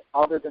something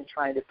other than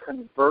trying to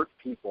convert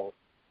people,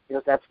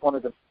 because that's one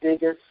of the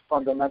biggest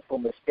fundamental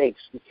mistakes.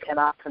 You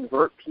cannot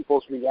convert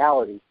people's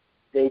reality.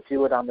 They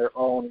do it on their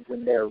own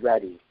when they're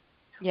ready.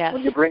 Yes.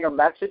 When you bring a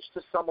message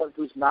to someone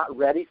who's not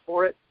ready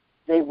for it,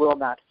 they will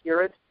not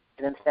hear it,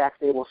 and in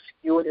fact, they will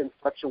skew it in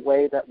such a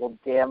way that will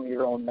damn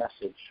your own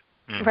message.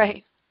 Mm-hmm.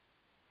 Right.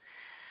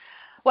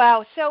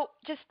 Wow. So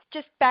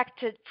just back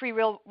to free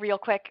will real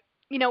quick.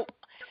 You know,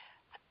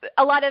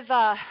 a lot of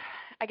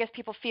I guess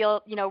people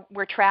feel, you know,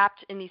 we're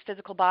trapped in these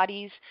physical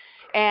bodies,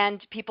 and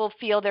people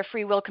feel their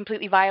free will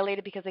completely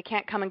violated because they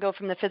can't come and go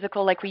from the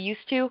physical like we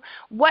used to.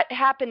 What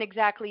happened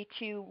exactly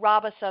to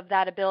rob us of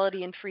that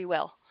ability and free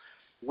will?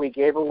 We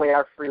gave away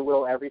our free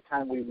will every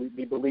time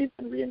we believed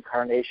in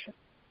reincarnation.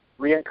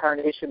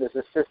 Reincarnation is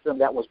a system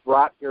that was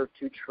brought here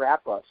to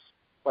trap us,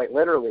 quite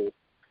literally.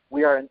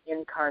 We are an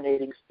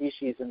incarnating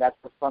species, and that's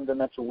the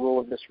fundamental rule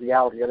of this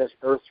reality. That is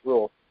Earth's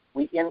rule.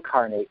 We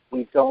incarnate.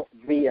 We don't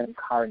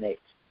reincarnate.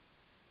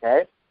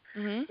 Okay?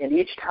 Mm-hmm. And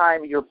each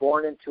time you're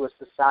born into a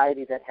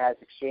society that has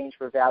exchange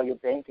for value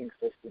banking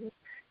systems,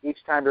 each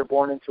time you're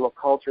born into a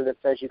culture that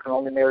says you can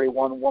only marry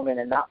one woman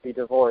and not be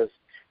divorced,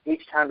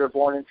 each time you're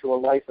born into a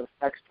life of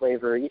sex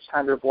slavery, each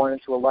time you're born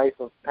into a life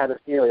of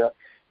pedophilia,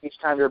 each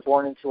time you're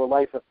born into a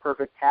life of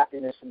perfect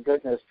happiness and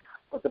goodness,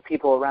 but the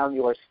people around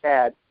you are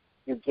sad,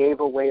 you gave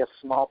away a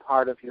small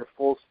part of your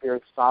full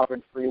spirit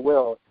sovereign free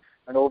will.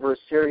 And over a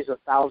series of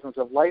thousands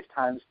of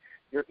lifetimes,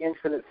 your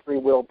infinite free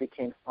will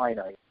became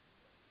finite.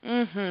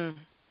 Mm-hmm.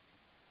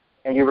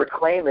 And you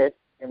reclaim it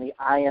in the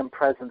I am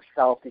present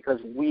self, because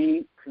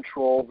we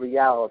control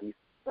reality.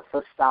 The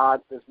facade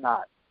does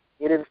not.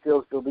 It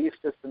instills belief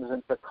systems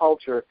into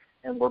culture,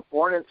 and we're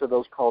born into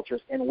those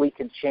cultures, and we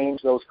can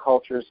change those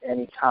cultures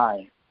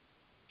anytime.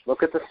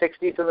 Look at the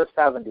 60s and the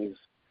 70s.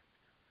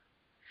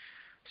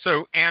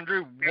 So,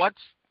 Andrew,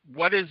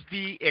 what is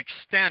the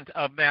extent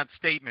of that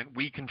statement,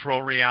 we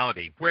control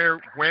reality? Where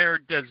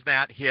does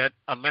that hit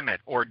a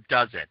limit, or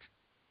does it?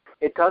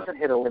 It doesn't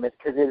hit a limit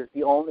because it is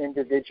the own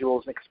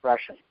individual's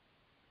expression.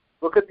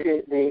 Look at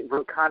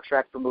the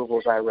contract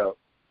removals I wrote.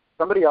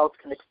 Somebody else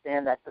can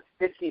expand that to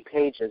 50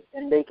 pages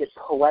and make it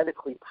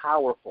poetically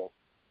powerful.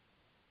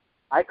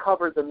 I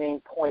covered the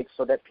main points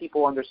so that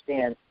people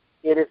understand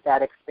it is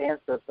that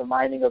expansive, the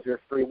mining of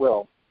your free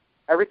will.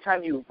 Every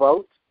time you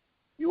vote,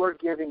 you are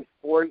giving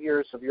 4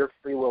 years of your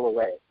free will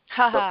away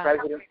for a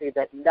presidency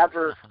that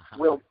never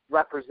will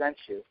represent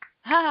you.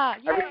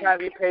 Every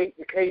time you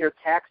pay your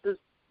taxes,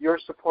 you're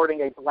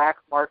supporting a black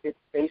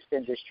market-based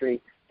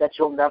industry that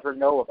you'll never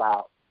know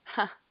about.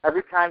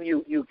 Every time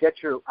you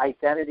get your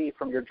identity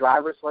from your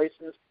driver's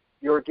license,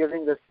 you're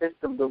giving the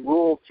system the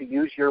rule to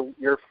use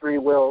your free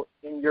will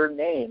in your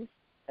name,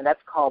 and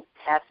that's called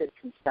tacit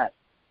consent.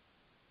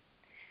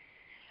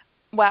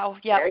 Wow,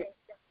 yeah. Okay?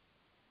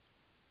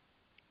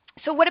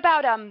 So what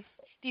about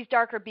these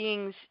darker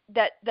beings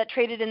that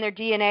traded in their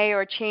DNA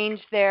or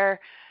changed their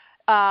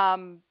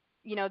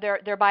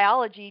their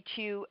biology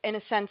to, in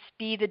a sense,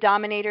 be the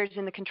dominators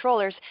and the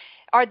controllers?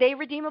 Are they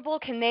redeemable?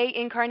 Can they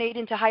incarnate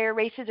into higher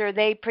races, or are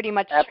they pretty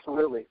much...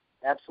 Absolutely.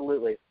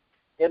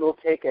 It will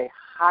take a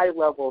high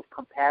level of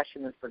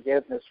compassion and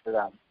forgiveness for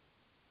them.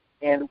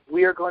 And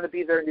we are going to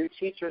be their new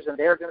teachers, and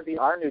they're going to be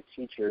our new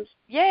teachers.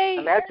 Yay!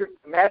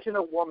 Imagine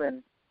a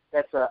woman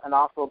that's an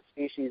off-world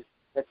species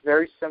that's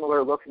very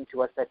similar looking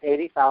to us, that's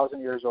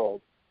 80,000 years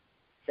old,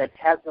 that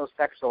has no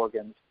sex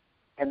organs,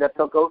 and that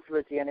they'll go through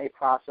a DNA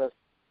process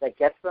that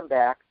gets them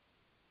back.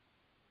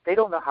 They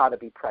don't know how to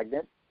be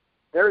pregnant.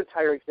 Their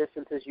entire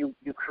existence is you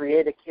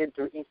create a kid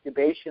through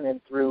incubation and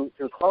through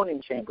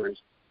cloning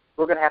chambers.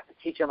 We're going to have to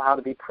teach them how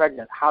to be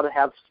pregnant, how to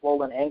have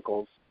swollen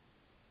ankles.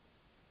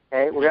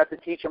 Okay? We're going to have to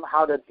teach them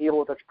how to deal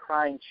with a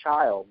crying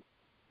child.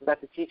 We're going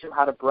to have to teach them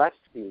how to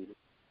breastfeed.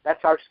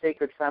 That's our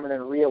sacred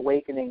feminine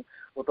reawakening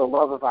with the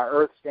love of our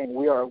earth, saying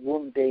we are a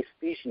womb-based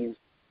species.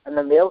 And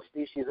the male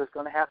species is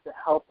going to have to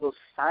help those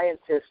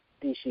scientist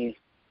species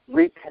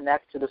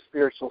reconnect to the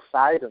spiritual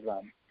side of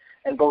them.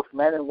 And both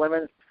men and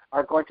women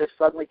are going to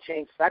suddenly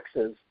change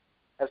sexes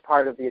as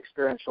part of the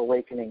experiential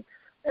awakening.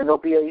 And there'll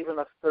be even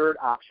a third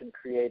option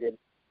created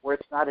where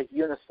it's not a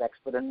unisex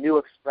but a new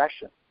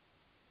expression.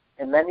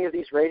 And many of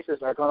these races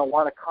are going to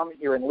want to come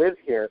here and live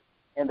here,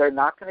 and they're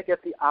not going to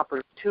get the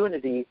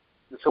opportunity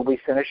until we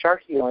finish our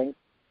healing,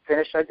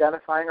 finish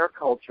identifying our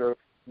culture,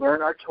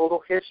 learn our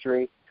total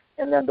history,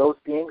 and then those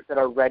beings that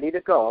are ready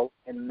to go,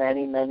 and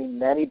many, many,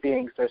 many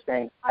beings are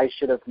saying, I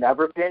should have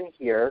never been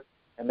here,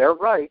 and they're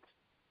right,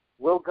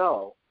 will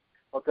go.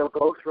 But they'll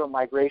go through a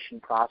migration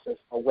process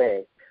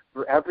away.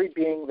 For every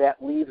being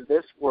that leaves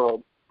this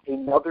world,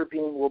 another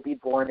being will be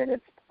born in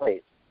its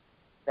place.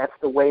 That's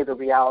the way the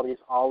realities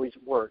always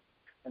work.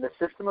 And the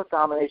system of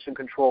domination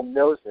control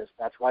knows this.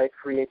 That's why it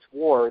creates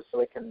wars,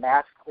 so it can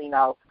mass clean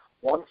out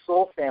one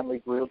soul family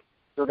group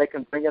so they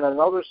can bring in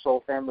another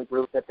soul family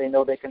group that they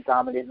know they can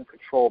dominate and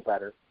control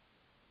better.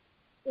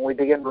 When we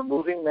begin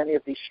removing many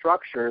of these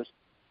structures,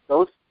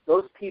 those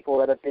people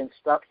that have been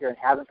stuck here and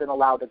haven't been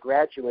allowed to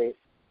graduate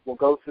will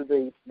go through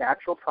the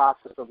natural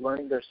process of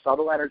learning their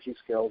subtle energy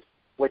skills,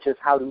 which is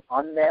how to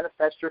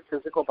unmanifest your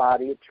physical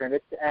body and turn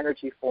it to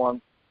energy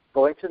form,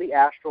 going to the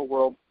astral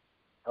world,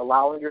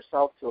 allowing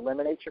yourself to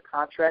eliminate your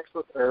contracts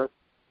with Earth,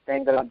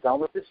 saying that I'm done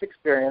with this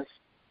experience,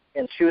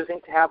 and choosing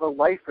to have a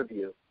life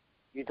review.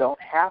 You don't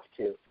have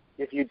to.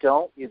 If you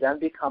don't, you then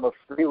become a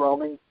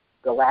free-roaming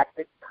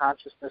galactic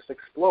consciousness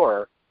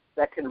explorer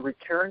that can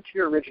return to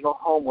your original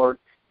homeworld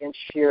and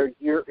share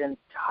your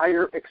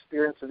entire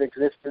experience of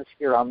existence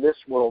here on this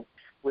world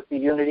with the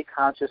unity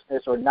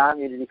consciousness or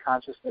non-unity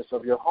consciousness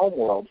of your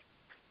homeworld.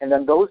 And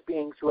then those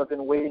beings who have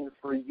been waiting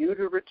for you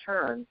to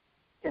return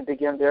can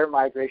begin their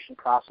migration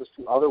process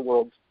to other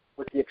worlds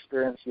with the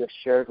experience you have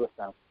shared with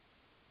them.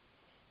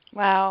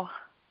 Wow.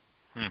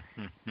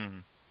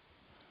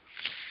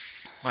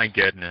 My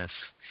goodness.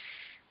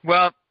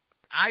 Well,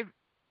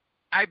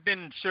 I've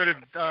been sort of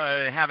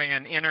having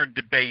an inner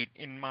debate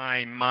in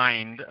my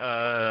mind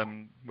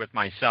with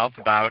myself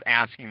about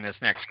asking this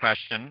next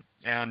question,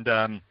 and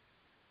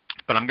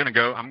but I'm going to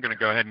go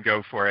ahead and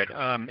go for it.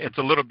 It's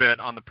a little bit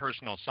on the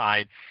personal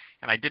side,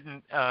 and I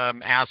didn't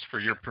ask for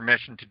your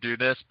permission to do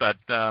this, but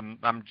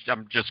I'm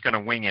just going to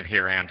wing it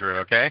here, Andrew.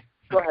 Okay?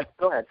 Go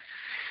ahead.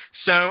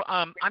 So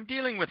I'm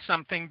dealing with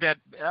something that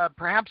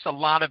perhaps a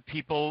lot of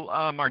people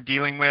are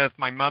dealing with.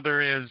 My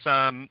mother is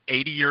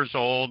 80 years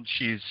old.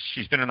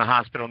 She's been in the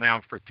hospital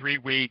now for 3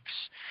 weeks.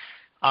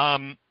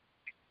 Everyone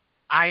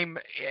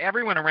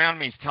around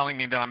me is telling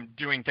me that I'm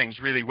doing things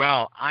really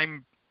well.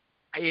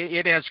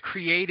 It has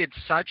created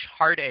such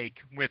heartache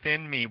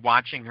within me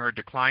watching her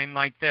decline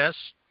like this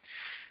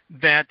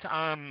that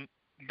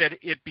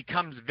it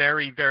becomes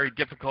very, very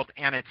difficult,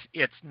 and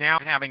it's now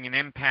having an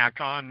impact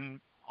on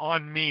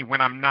me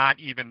when I'm not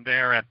even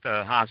there at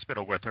the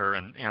hospital with her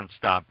and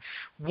stuff.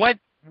 What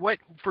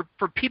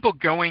for people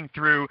going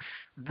through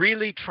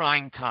really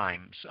trying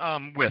times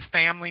with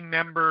family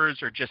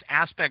members or just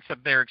aspects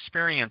of their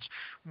experience,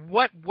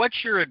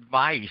 what's your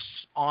advice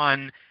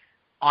on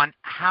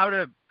how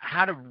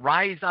to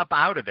rise up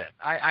out of it?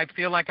 I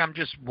feel like I'm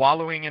just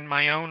wallowing in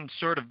my own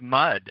sort of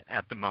mud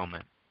at the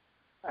moment.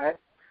 All right.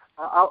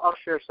 I'll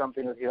share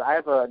something with you. I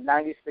have a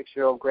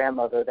 96-year-old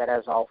grandmother that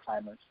has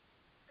Alzheimer's.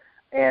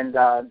 And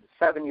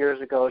 7 years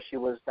ago, she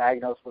was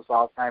diagnosed with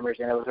Alzheimer's,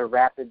 and it was a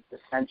rapid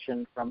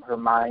dissension from her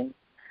mind.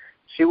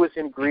 She was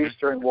in Greece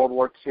during World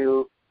War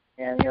II,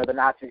 and, the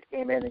Nazis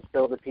came in and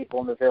killed the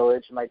people in the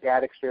village. My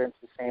dad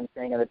experienced the same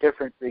thing in a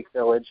different Greek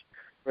village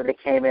where they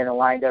came in and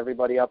lined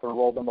everybody up and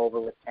rolled them over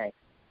with tanks.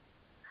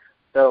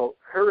 So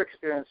her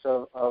experience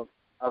of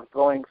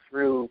going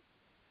through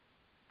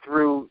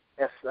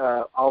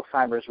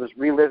Alzheimer's was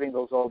reliving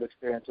those old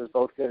experiences,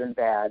 both good and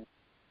bad.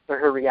 So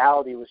her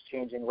reality was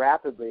changing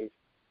rapidly,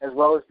 as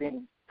well as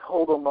being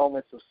total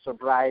moments of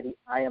sobriety.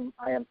 I am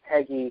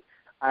Peggy.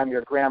 I'm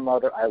your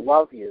grandmother. I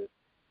love you.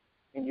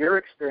 In your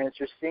experience,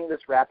 you're seeing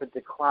this rapid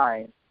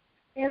decline,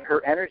 and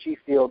her energy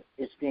field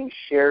is being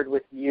shared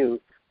with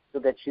you so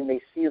that you may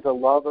see the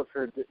love of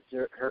her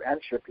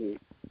entropy,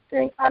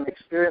 saying, I'm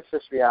experiencing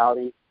this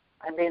reality.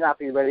 I may not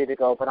be ready to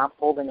go, but I'm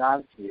holding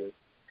on to you.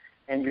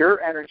 And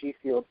your energy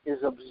field is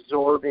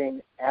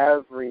absorbing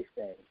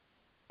everything.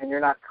 And you're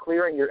not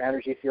clearing your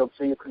energy field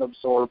so you can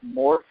absorb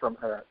more from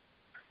her.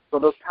 So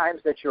those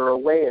times that you're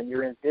away and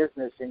you're in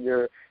business and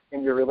you're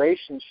in your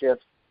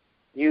relationships,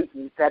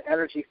 that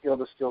energy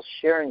field is still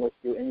sharing with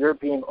you, and you're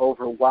being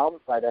overwhelmed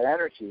by that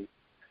energy.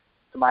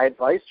 So my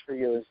advice for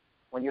you is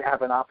when you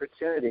have an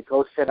opportunity,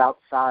 go sit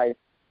outside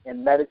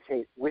and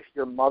meditate with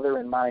your mother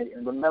in mind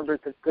and remember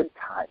the good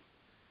times,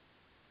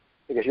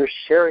 because you're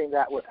sharing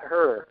that with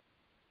her.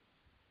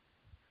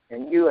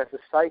 And you as a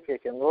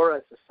psychic and Laura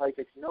as a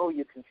psychic know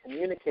you can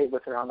communicate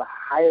with her on the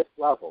highest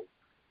level.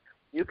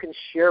 You can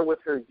share with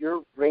her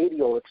your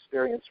radial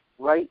experience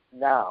right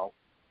now.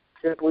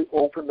 Simply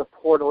open the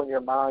portal in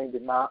your mind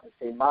and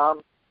say,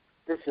 Mom,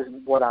 this is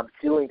what I'm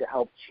doing to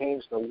help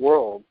change the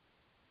world.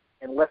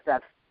 And let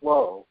that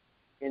flow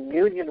in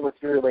union with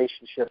your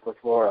relationship with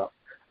Laura.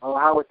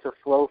 Allow it to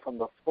flow from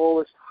the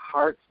fullest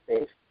heart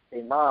space.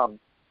 Say, Mom,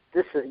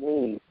 this is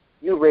me.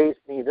 You raised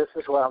me. This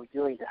is what I'm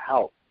doing to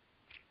help.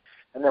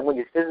 And then when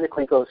you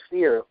physically go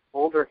see her,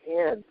 hold her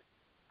hand,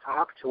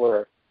 talk to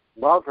her,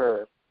 love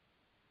her,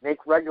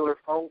 make regular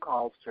phone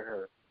calls to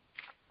her.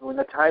 And when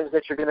the times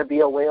that you're going to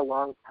be away a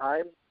long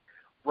time,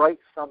 write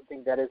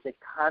something that is a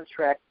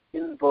contract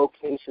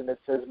invocation that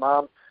says,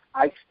 Mom,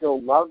 I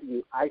still love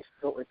you. I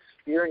still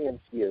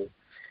experience you.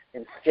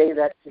 And say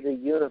that to the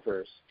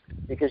universe,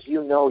 because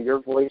you know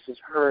your voice is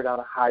heard on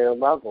a higher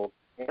level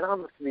and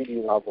on the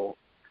 3D level.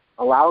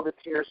 Allow the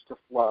tears to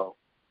flow.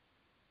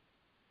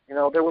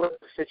 There was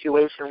a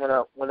situation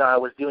when I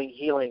was doing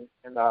healing,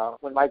 and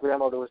when my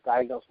grandmother was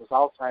diagnosed with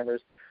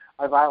Alzheimer's,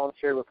 I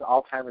volunteered with the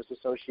Alzheimer's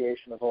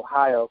Association of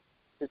Ohio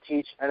to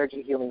teach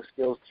energy healing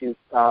skills to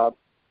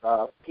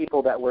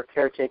people that were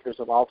caretakers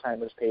of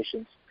Alzheimer's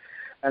patients.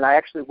 And I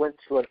actually went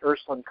to an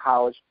Ursuline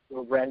college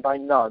ran by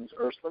nuns,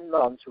 Ursuline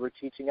nuns, who were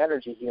teaching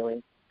energy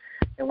healing.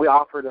 And we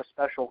offered a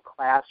special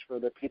class for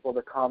the people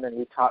to come, and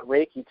we taught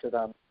Reiki to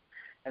them.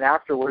 And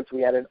afterwards,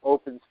 we had an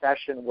open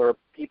session where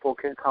people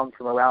can come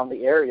from around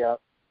the area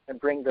and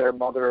bring their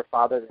mother or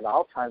father with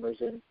Alzheimer's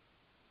in.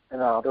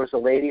 And there was a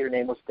lady, her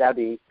name was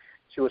Debbie.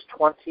 She was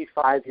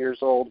 25 years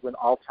old when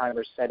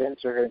Alzheimer's set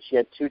into her, and she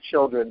had two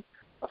children,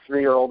 a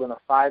 3-year-old and a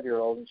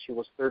 5-year-old, and she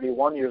was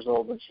 31 years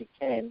old when she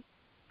came.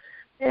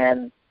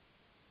 And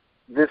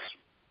this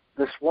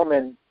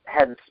woman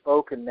hadn't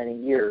spoken many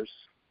years,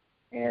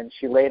 and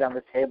she laid on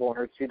the table, and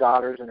her 2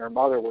 daughters and her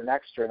mother were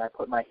next to her, and I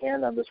put my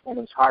hand on this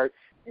woman's heart,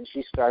 and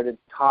she started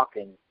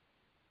talking,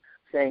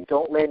 saying,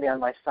 "Don't lay me on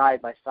my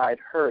side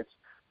hurts.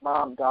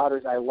 Mom,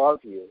 daughters, I love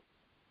you."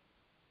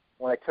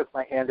 When I took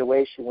my hand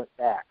away, she went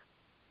back.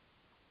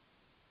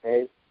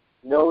 Okay?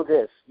 Know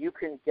this, you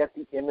can get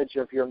the image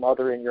of your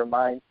mother in your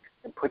mind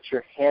and put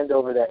your hand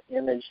over that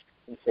image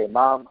and say,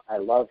 "Mom, I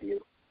love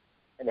you,"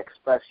 and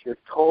express your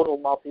total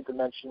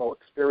multidimensional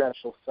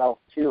experiential self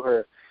to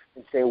her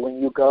and say,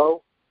 "When you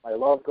go, my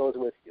love goes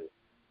with you."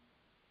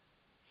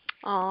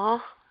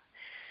 Aw,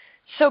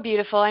 so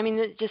beautiful. I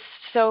mean, just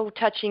so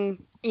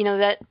touching,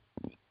 that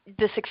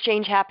this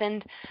exchange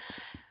happened.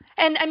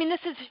 And I mean, this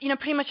is,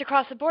 pretty much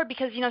across the board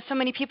because, so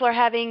many people are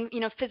having,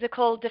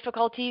 physical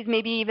difficulties,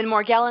 maybe even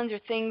Morgellons or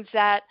things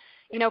that,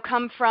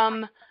 come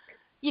from,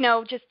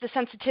 just the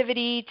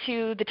sensitivity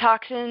to the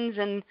toxins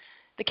and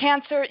the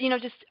cancer,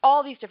 just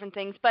all these different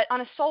things. But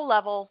on a soul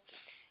level,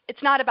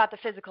 it's not about the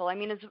physical. I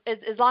mean,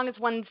 as long as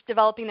one's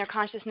developing their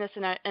consciousness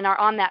and are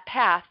on that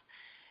path,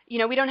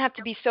 we don't have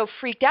to be so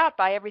freaked out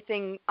by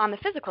everything on the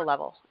physical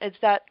level. Is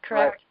that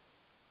correct?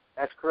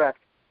 That's correct.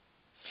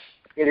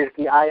 It is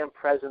the I am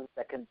presence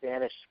that can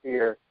banish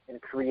fear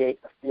and create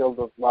a field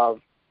of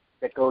love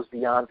that goes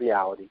beyond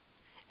reality.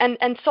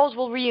 And souls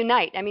will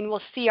reunite. I mean,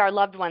 we'll see our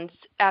loved ones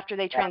after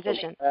they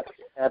transition.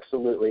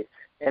 Absolutely.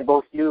 And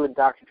both you and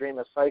Dr. Dream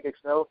as psychics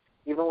know,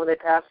 even when they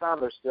pass on,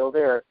 they're still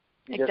there.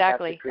 You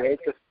exactly. just have to create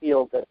the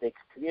field that they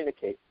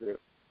communicate through.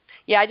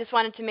 Yeah, I just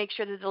wanted to make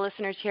sure that the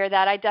listeners hear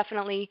that. I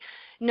definitely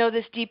know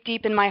this deep,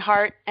 deep in my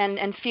heart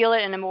and feel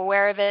it, and I'm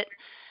aware of it,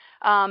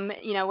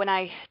 when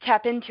I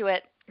tap into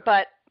it.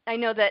 But I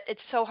know that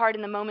it's so hard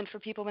in the moment for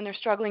people when they're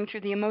struggling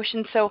through the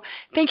emotions. So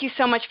thank you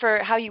so much for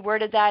how you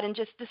worded that. And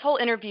just this whole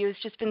interview has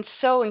just been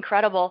so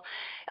incredible.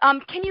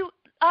 Can you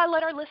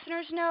let our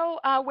listeners know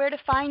where to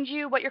find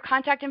you, what your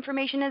contact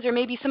information is, or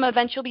maybe some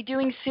events you'll be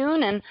doing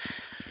soon and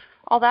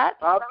all that?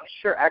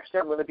 Sure. Actually,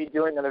 I'm going to be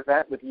doing an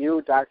event with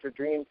you, Dr.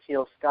 Dream,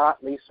 Teal Scott,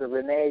 Lisa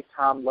Renee,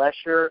 Tom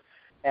Lesher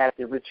at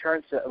the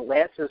Return to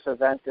Atlantis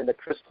event in the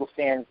Crystal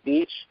Sands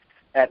Beach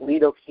at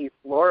Lido Key,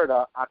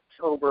 Florida,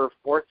 October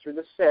 4th through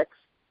the 6th.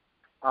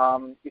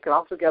 You can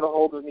also get a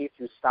hold of me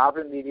through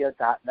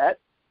sovereignmedia.net.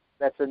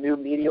 That's a new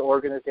media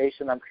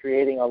organization I'm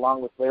creating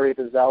along with Larry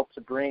Bazell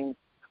to bring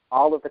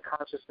all of the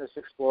consciousness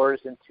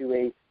explorers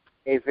into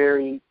a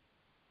very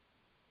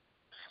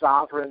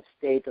sovereign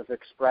state of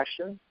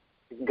expression.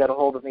 You can get a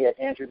hold of me at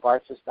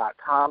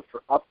andrewbartzis.com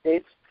for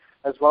updates,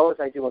 as well as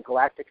I do a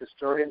Galactic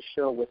Historian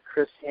show with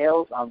Chris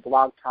Hales on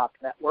Blog Talk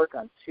Network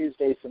on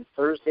Tuesdays and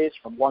Thursdays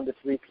from 1 to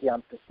 3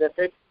 p.m.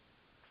 Pacific.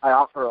 I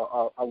offer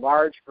a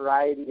large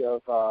variety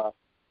of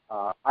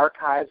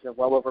archives and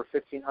well over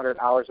 1,500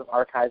 hours of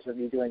archives of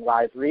me doing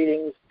live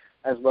readings,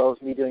 as well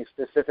as me doing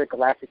specific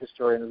Galactic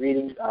Historian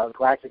readings,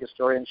 Galactic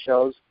Historian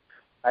shows.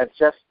 I've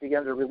just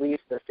begun to release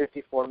the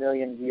 54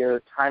 million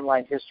year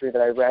timeline history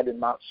that I read in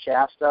Mount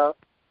Shasta.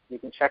 You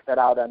can check that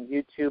out on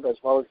YouTube, as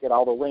well as get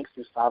all the links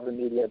through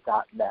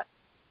sovereignmedia.net.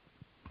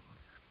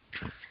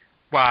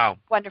 Wow.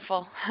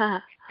 Wonderful.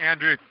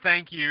 Andrew,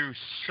 thank you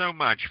so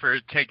much for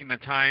taking the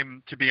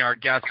time to be our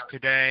guest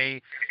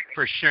today,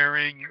 for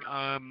sharing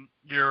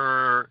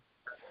your,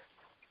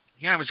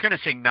 I was going to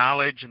say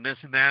knowledge and this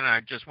and that, and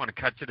I just want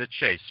to cut to the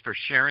chase, for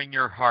sharing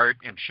your heart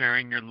and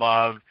sharing your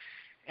love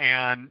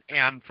and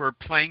for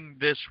playing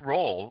this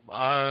role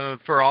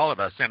for all of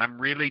us. And I'm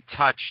really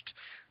touched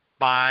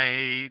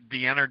by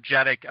the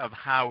energetic of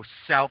how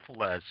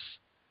selfless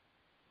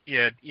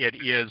it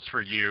is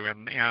for you,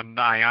 and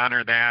I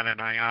honor that,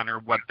 and I honor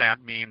what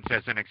that means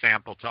as an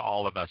example to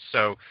all of us.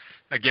 So,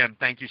 again,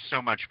 thank you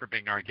so much for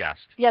being our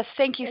guest. Yes,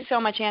 thank you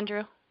so much,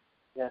 Andrew.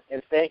 Yeah,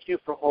 and thank you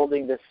for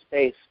holding this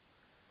space.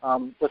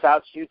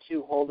 Without you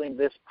two holding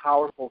this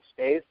powerful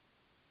space,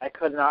 I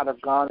could not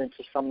have gone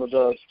into some of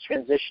the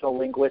transitional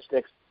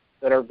linguistics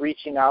that are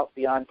reaching out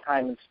beyond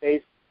time and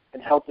space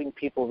and helping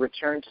people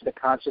return to the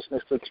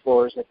consciousness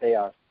explorers that they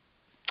are.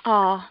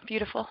 Oh,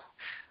 beautiful.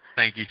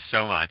 Thank you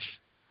so much.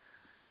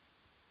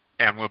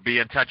 And we'll be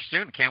in touch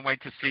soon. Can't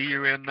wait to see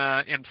you in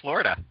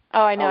Florida.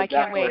 Oh, I know. I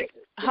can't wait.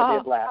 It'll be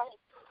a blast.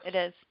 It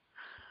is.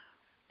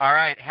 All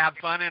right. Have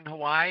fun in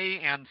Hawaii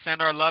and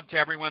send our love to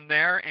everyone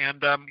there.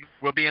 And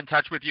we'll be in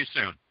touch with you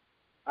soon.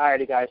 All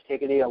righty, guys.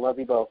 Take it easy. I love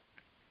you both.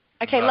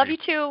 Okay. Love you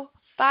too.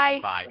 Bye.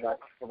 Bye. Bye-bye.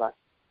 Bye-bye.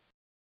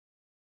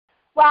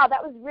 Wow,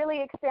 that was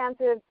really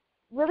expansive,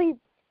 really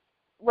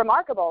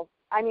remarkable.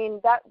 I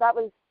mean, that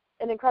was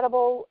an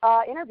incredible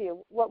interview.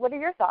 What are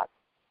your thoughts?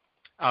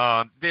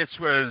 This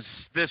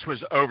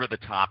was over the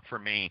top for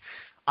me.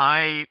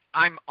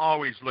 I'm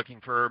always looking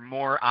for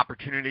more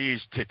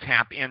opportunities to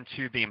tap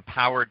into the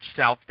empowered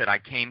self that I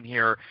came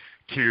here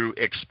to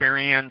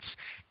experience,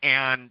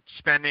 and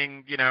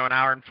spending, an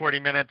hour and 40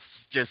 minutes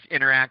just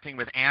interacting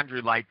with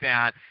Andrew like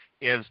that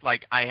is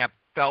like I have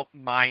felt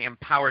my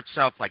empowered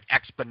self like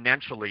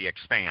exponentially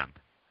expand.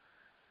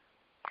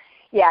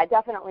 Yeah,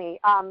 definitely.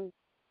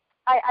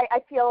 I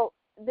feel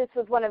this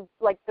was one of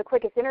like the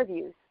quickest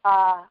interviews.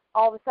 All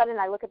of a sudden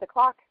I look at the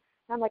clock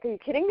and I'm like, are you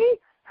kidding me?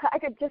 I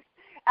could just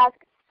ask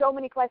so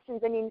many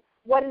questions. I mean,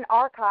 what an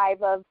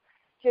archive of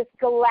just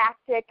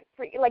galactic,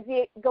 like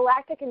the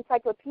Galactic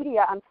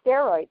Encyclopedia on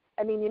steroids.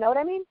 I mean, you know what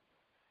I mean?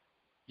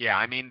 Yeah,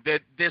 I mean,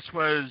 this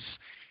was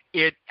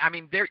it. I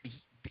mean,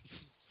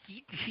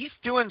 he's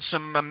doing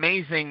some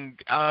amazing,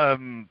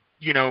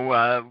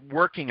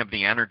 working of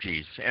the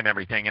energies and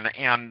everything,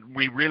 and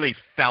we really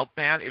felt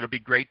that. It'll be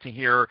great to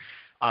hear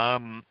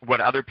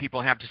what other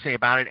people have to say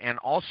about it. And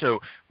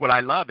also what I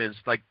love is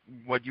like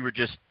what you were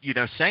just,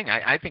 saying.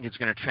 I think it's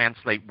going to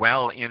translate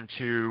well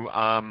into,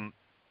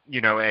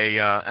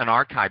 an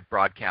archive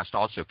broadcast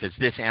also, because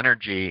this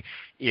energy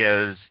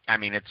is, I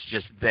mean, it's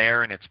just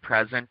there and it's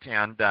present.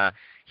 And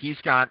he's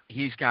got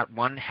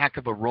one heck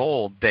of a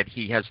role that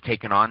he has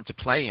taken on to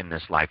play in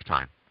this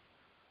lifetime.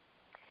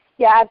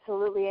 Yeah,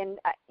 absolutely. And,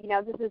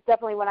 this is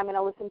definitely what I'm going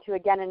to listen to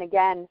again and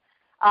again.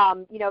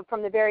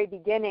 From the very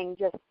beginning,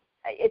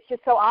 it's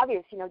just so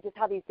obvious, just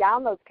how these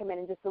downloads come in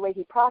and just the way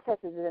he processes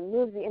it and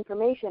moves the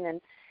information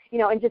and,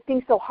 and just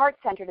being so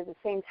heart-centered at the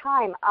same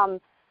time.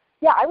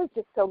 I was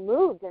just so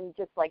moved and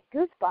just like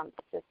goosebumps.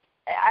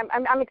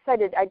 I'm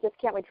excited. I just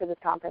can't wait for this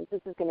conference.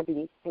 This is going to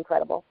be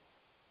incredible.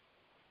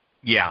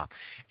 Yeah.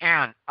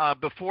 And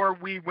before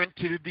we went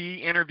to the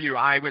interview,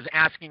 I was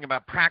asking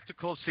about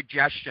practical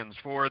suggestions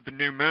for the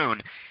new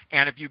moon.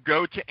 And if you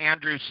go to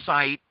Andrew's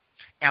site,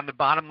 and the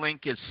bottom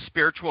link is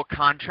spiritual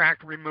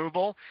contract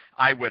removal,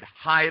 I would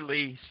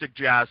highly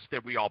suggest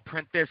that we all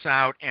print this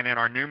out, and in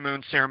our new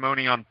moon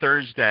ceremony on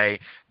Thursday,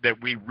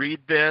 that we read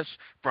this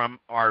from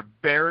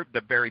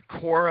the very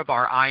core of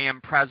our I Am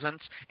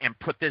presence and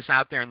put this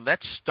out there, and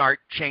let's start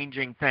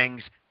changing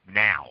things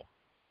now.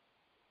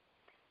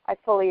 I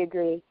fully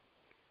agree.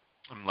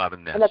 I'm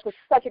loving this. And that's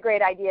such a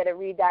great idea to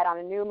read that on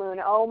a new moon.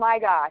 Oh my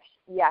gosh,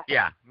 yes.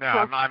 Yeah, no,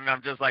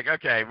 I'm just like,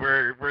 okay,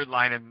 we're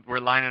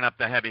lining up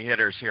the heavy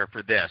hitters here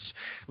for this.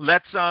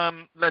 Let's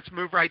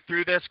move right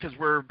through this because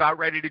we're about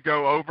ready to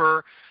go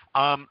over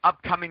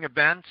upcoming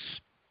events.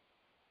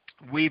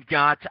 We've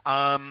got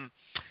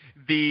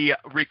the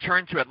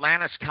Return to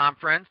Atlantis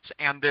conference,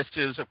 and this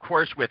is, of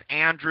course, with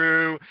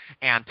Andrew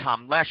and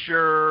Tom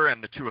Lesher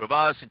and the two of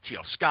us and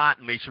Teal Scott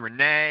and Lisa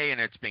Renee, and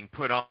it's being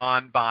put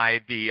on by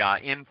the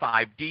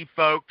N5D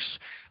folks,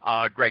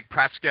 Greg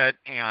Prescott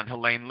and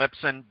Helene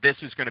Lipson. This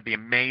is going to be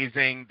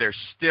amazing. There's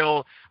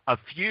still a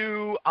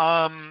few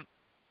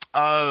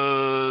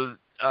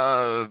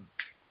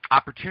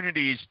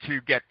opportunities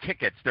to get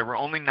tickets. There were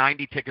only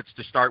 90 tickets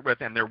to start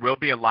with, and there will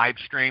be a live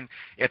stream.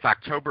 It's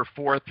October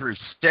 4th through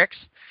 6th,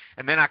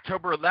 and then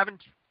October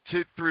 11th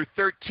through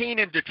 13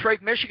 in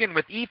Detroit, Michigan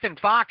with Ethan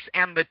Fox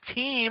and the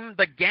team,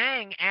 the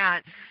gang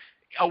at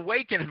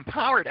Awaken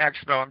Empowered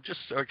Expo. I'm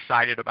just so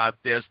excited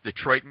about this.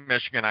 Detroit,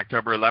 Michigan,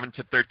 October 11th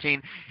to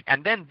 13.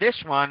 And then this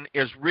one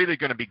is really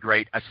going to be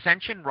great.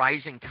 Ascension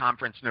Rising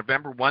Conference,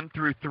 November 1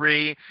 through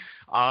 3.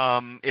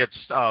 It's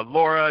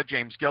Laura,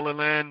 James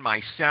Gilliland,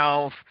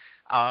 myself,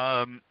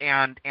 and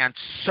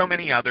so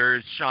many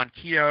others. Sean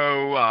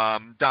Keogh,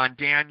 Don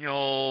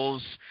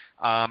Daniels,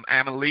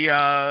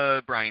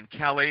 Amalia, Brian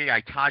Kelly,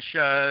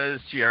 Itasha,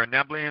 Sierra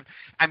Neblian.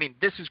 I mean,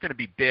 this is going to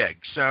be big.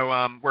 So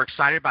we're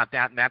excited about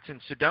that, and that's in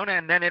Sedona.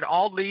 And then it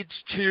all leads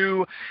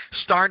to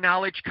Star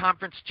Knowledge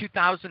Conference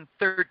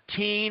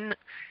 2013,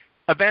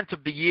 event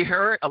of the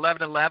year,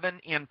 11/11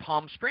 in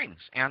Palm Springs.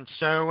 And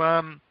so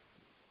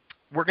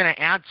we're going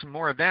to add some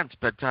more events,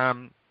 but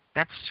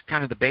that's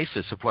kind of the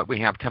basis of what we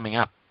have coming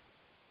up.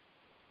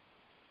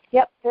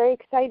 Yep, very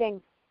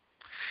exciting.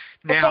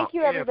 Now, thank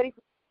you, everybody.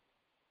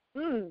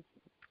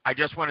 I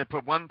just want to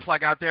put one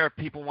plug out there.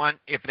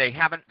 If they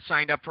haven't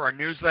signed up for our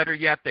newsletter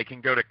yet, they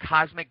can go to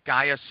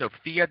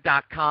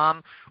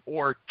CosmicGaiaSophia.com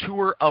or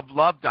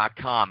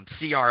touroflove.com.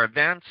 See our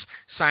events,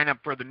 sign up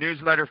for the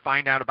newsletter,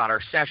 find out about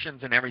our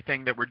sessions and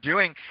everything that we're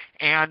doing,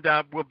 and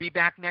we'll be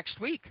back next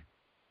week.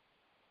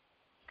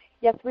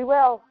 Yes, we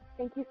will.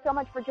 Thank you so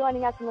much for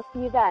joining us, and we'll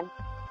see you then.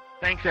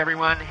 Thanks,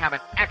 everyone. Have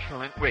an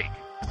excellent week.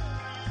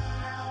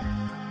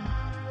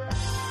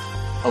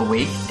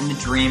 Awake in the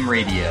Dream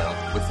Radio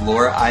with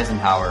Laura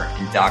Eisenhower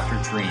and Dr.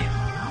 Dream.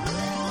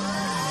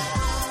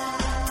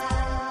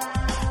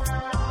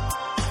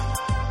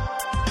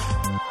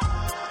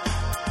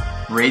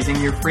 Raising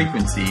your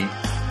frequency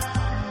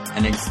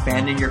and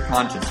expanding your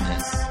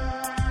consciousness,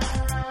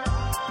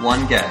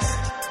 one guest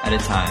at a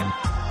time.